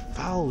utter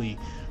folly.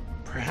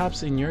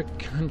 Perhaps in your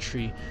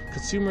country,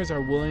 consumers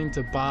are willing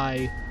to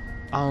buy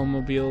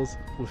automobiles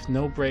with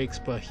no brakes,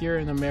 but here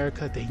in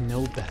America, they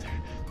know better.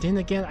 Then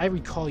again, I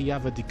recall you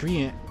have a degree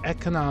in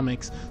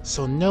economics,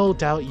 so no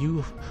doubt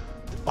you've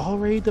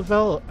already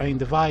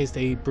devised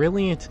a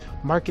brilliant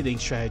marketing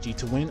strategy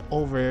to win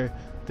over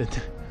the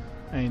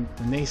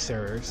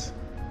naysayers.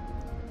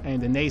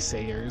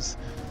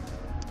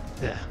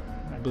 Yeah.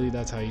 I believe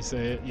that's how you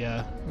say it,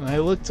 yeah. And I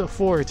look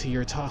forward to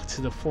your talk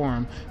to the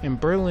forum in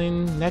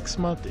Berlin next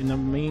month. In the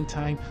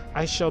meantime,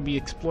 I shall be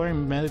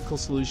exploring medical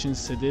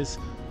solutions to this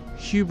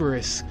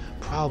hubris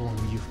problem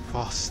you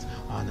forced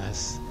on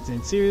us.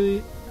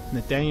 Sincerely,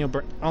 Nathaniel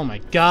oh my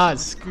god,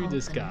 screw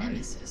this guy.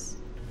 Nemesis.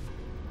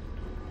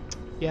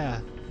 Yeah,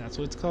 that's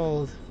what it's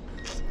called.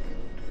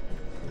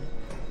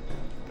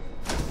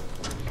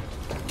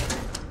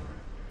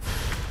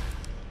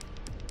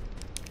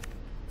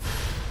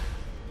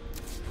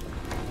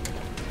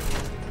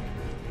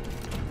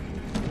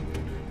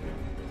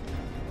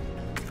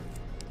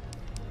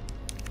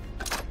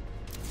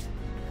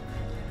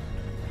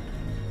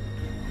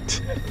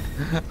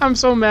 I'm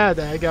so mad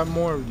that I got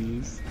more of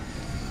these.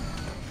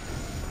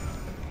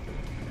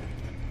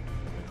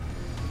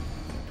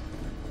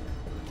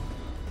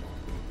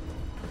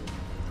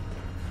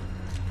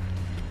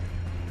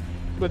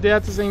 But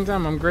at the same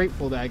time, I'm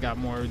grateful that I got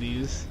more of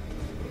these.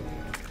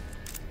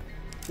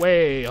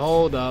 Wait,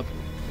 hold up.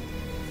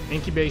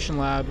 Incubation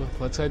lab.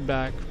 Let's head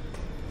back.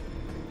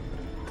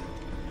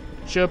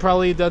 Should have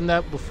probably done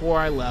that before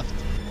I left.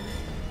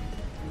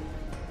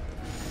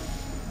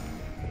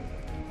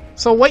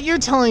 So what you're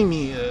telling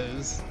me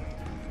is...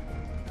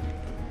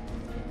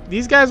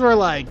 these guys were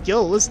like,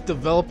 yo, let's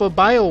develop a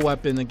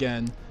bioweapon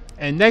again.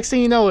 And next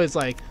thing you know, it's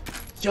like,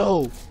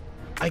 yo,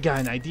 I got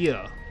an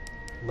idea.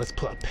 Let's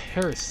put a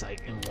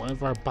parasite in one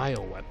of our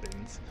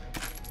bioweapons.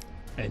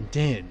 And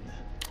then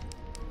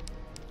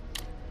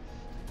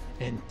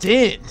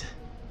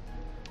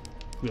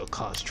we'll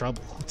cause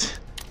trouble.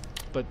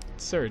 But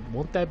sir,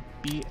 won't that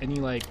be any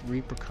like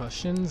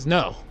repercussions?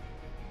 No.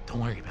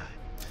 Don't worry about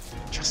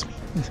it. Trust me.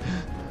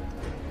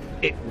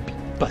 It will be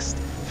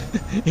busted.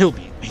 It'll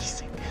be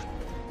amazing.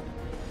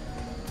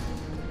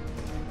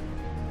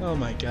 Oh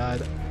my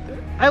god.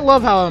 I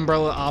love how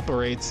Umbrella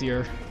operates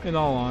here, in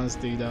all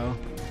honesty though.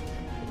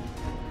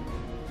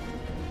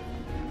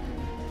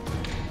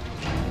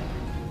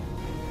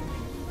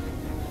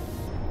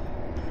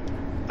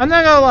 I'm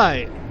not gonna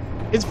lie.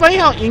 It's funny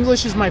how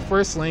English is my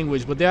first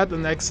language, but then at the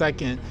next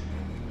second,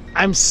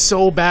 I'm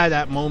so bad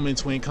at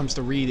moments when it comes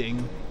to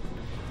reading.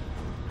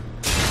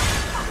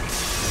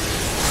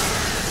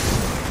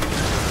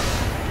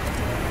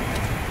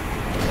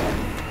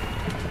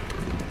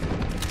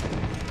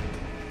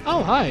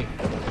 Oh, hi.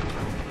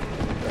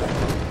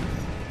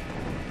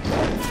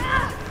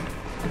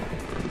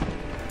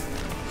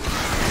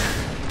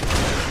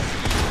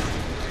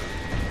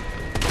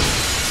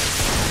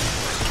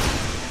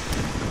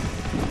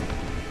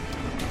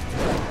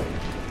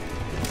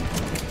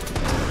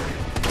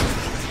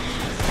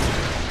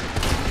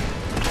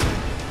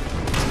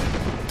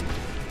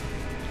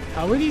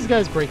 How are these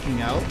guys breaking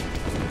out?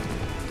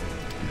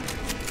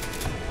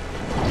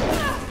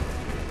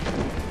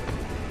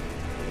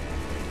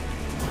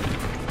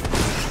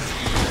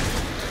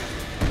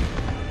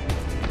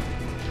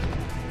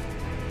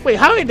 Wait,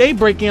 how are they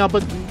breaking out?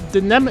 But the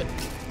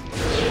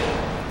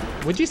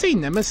would you say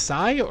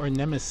Nemesi or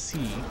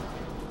Nemesi?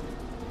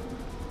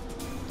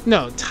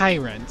 No,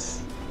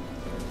 tyrants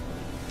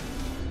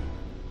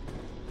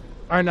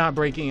are not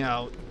breaking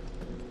out.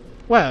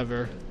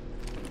 Whatever.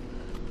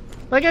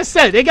 Like I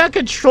said, they got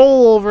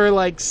control over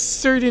like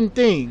certain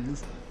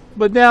things,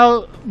 but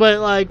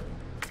like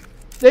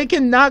they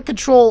cannot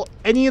control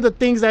any of the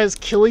things that is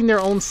killing their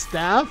own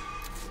staff.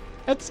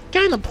 That's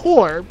kind of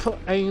poor.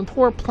 I mean,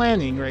 poor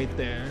planning right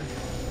there.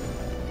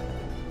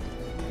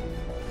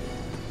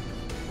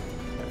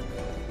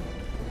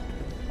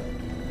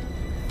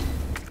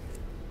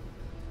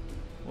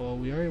 Well,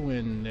 we already went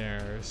in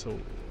there, so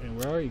and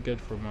we're already good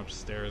from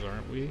upstairs,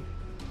 aren't we?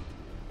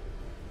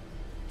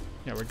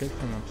 Yeah, we're good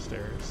from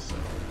upstairs. So.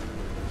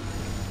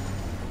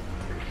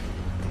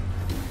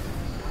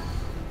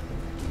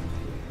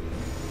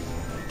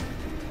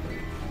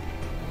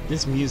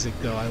 This music,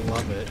 though, I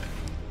love it.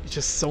 It's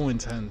just so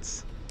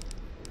intense.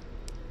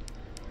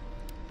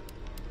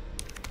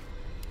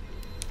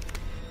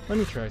 Let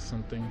me try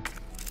something.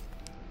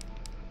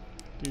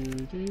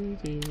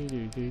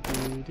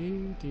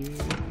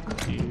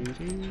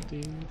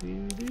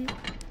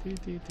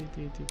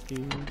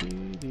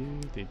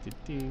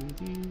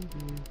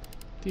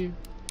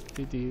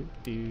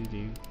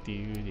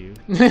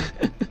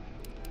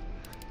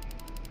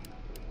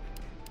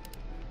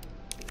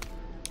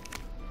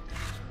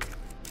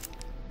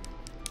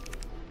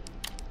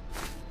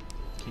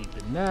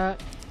 Keeping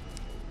that.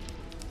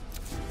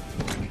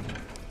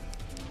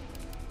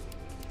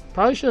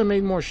 Probably should have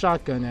made more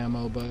shotgun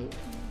ammo, but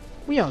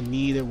we don't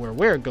need it where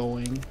we're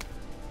going.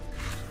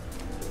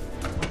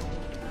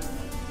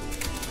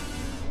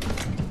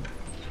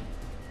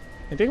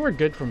 I think we're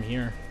good from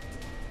here.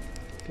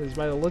 Because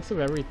by the looks of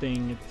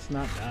everything, it's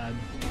not bad.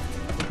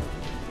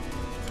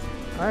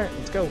 Alright,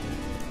 let's go.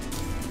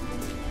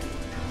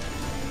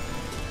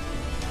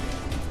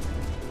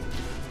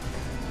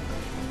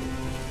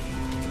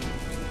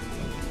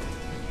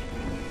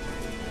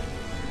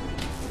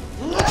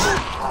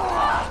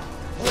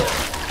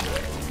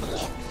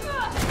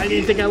 I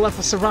didn't think I left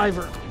a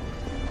survivor.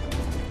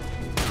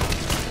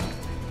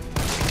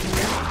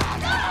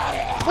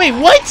 Wait,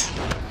 what?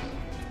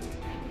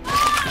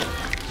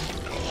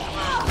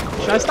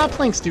 Should I stop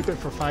playing stupid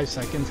for 5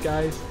 seconds,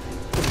 guys?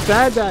 It's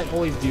bad that I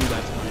always do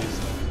that to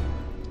myself.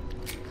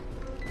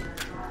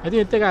 I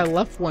didn't think I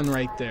left one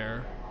right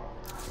there.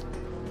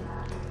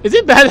 Is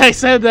it bad that I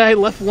said that I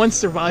left one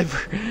survivor?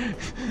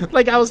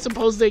 Like I was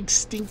supposed to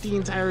extinct the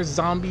entire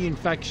zombie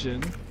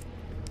infection.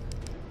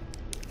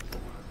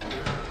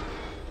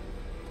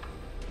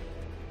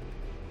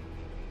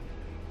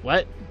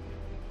 What?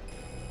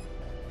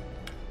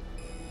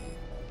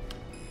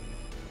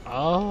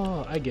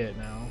 Oh, I get it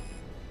now.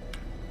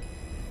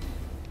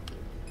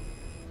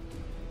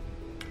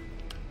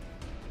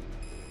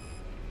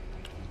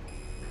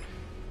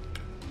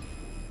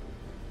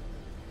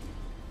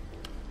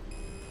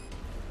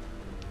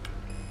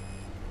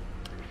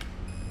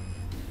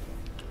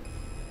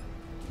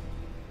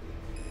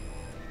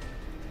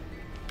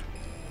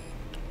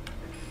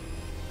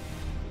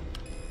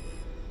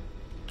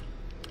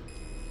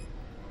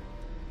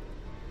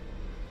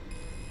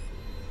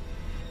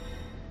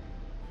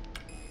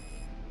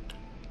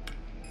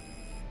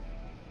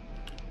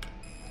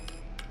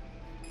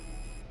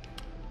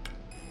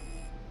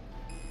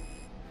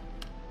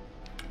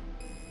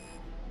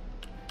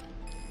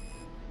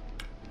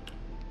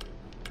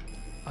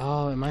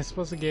 am I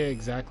supposed to get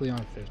exactly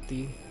on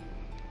 50?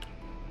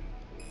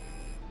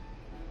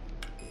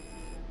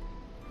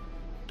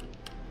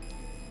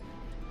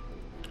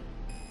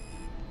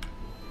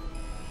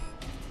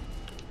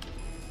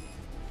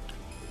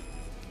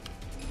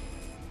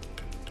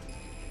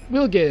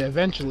 We'll get it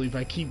eventually if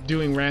I keep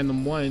doing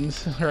random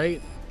ones,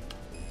 right?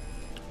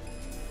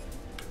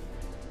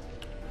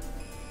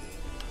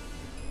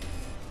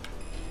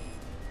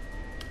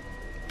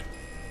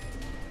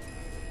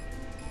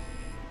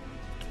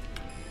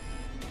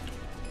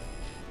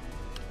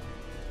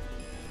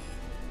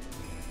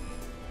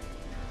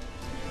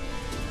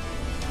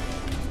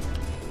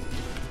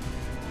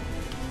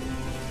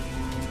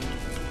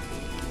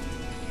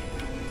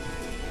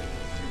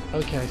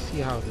 Okay, I see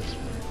how this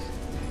works.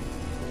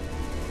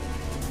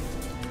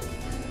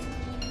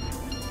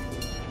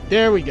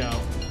 There we go.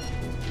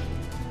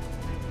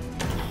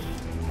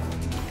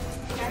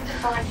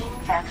 Identifying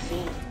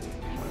vaccine.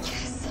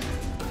 Yes.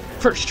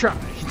 First try.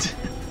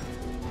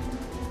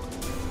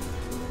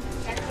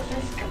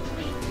 Synthesis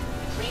complete.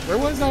 Please Where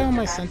was I on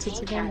my vaccine sentence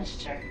again?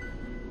 canister.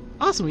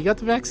 Awesome, we got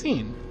the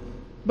vaccine.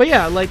 But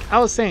yeah, like I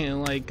was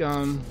saying, like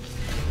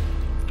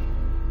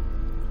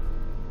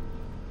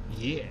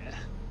yeah.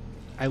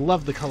 I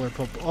love the color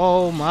purple.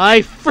 Oh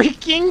my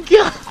freaking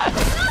god!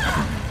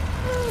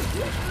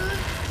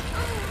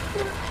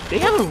 They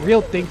have a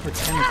real thing for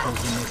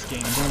tentacles in this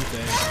game, don't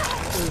they?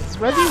 'Cause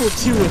Resident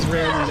Evil 2 is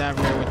rarely that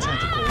rare with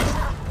tentacles.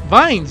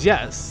 Vines,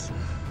 yes.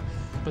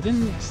 But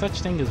then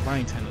such thing as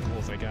vine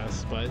tentacles, I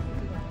guess. But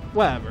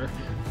whatever.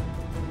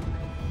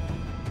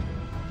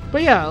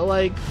 But yeah,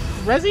 like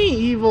Resident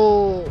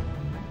Evil.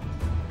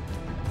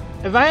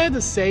 If I had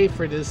to say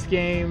for this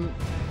game,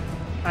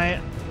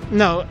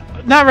 no,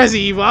 not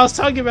Resident Evil. I was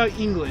talking about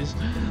English.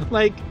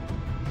 Like,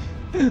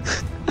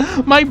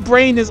 my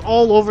brain is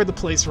all over the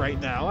place right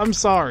now. I'm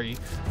sorry.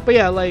 But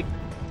yeah, like,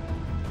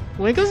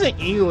 when it comes to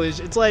English,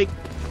 it's like,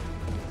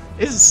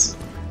 it's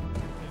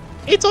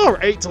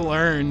alright to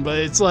learn, but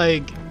it's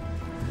like,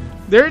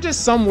 there are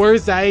just some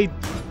words that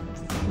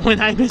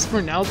when I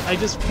mispronounce, I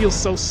just feel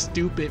so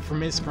stupid for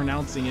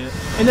mispronouncing it.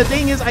 And the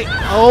thing is,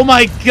 oh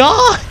my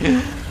god!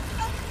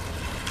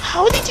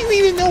 How did you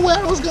even know where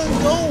I was gonna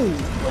go?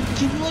 Like,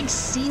 can you like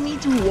see me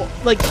through?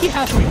 Like, he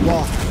has to be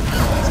walking.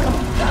 He's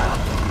coming down.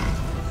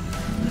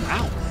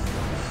 Wow.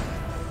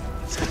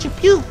 Such a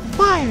beautiful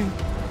fire.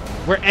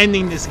 We're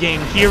ending this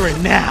game here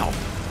and now.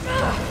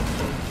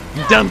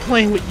 I'm done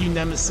playing with you,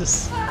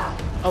 Nemesis.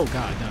 Oh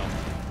god, no.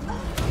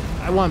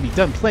 I want to be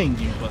done playing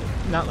you, but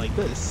not like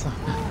this.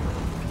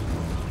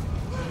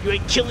 You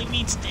ain't killing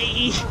me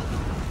today.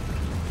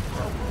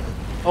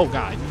 Oh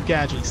god, you can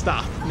actually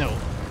stop. No.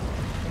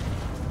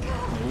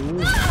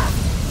 No.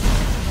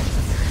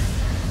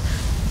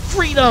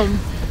 Freedom!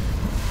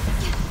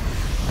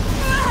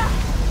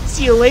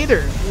 See you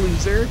later,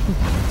 loser.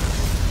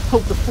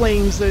 Hope the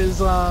flames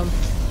is,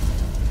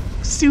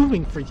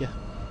 soothing for you.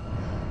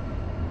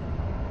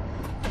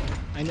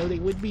 I know they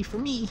would be for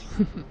me.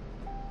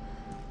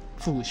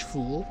 Foolish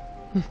fool.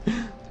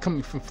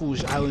 Coming from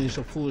foolish islands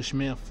of foolish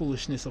man,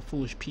 foolishness of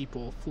foolish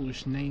people,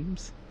 foolish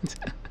names.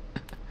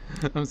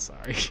 I'm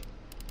sorry.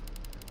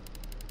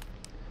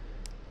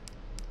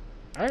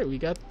 Alright, we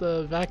got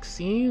the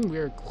vaccine,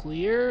 we're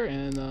clear,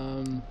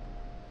 and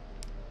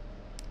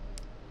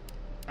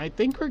I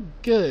think we're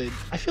good.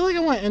 I feel like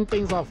I want to end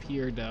things off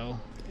here though,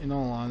 in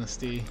all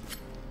honesty.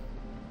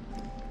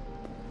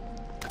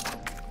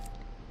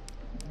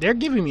 They're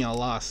giving me a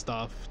lot of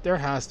stuff. There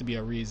has to be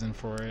a reason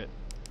for it.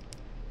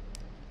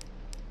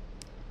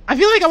 I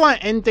feel like I want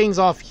to end things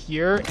off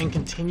here and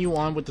continue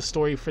on with the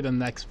story for the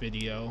next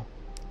video.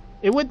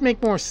 It would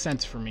make more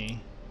sense for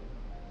me.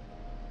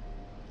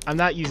 I'm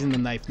not using the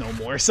knife no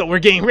more, so we're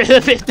getting rid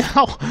of it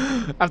now.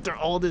 After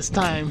all this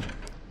time,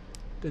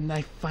 the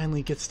knife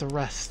finally gets to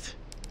rest.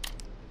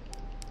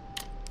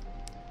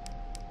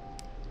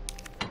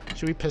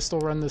 Should we pistol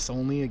run this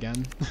only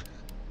again?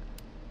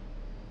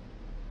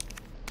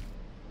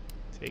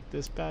 Take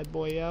this bad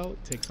boy out,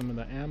 take some of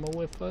the ammo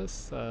with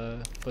us,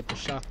 put the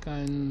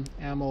shotgun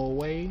ammo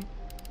away,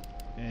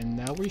 and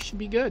now we should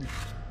be good.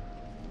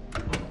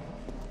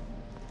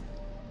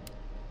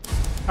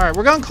 Alright,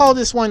 we're gonna call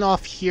this one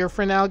off here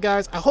for now,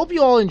 guys. I hope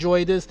you all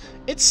enjoyed this.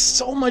 It's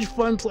so much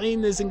fun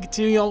playing this and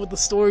continuing on with the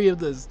story of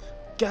this.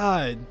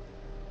 God.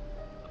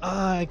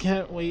 I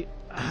can't wait.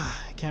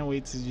 I can't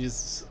wait to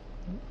just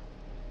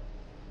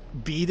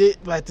beat it,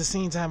 but at the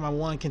same time, I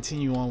want to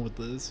continue on with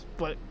this.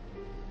 But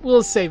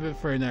we'll save it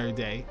for another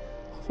day.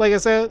 Like I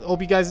said,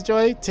 hope you guys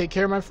enjoy. Take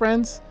care, my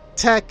friends.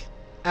 Tech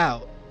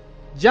out.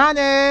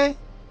 Johnny!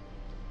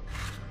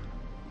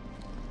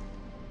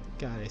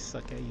 God, I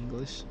suck at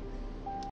English.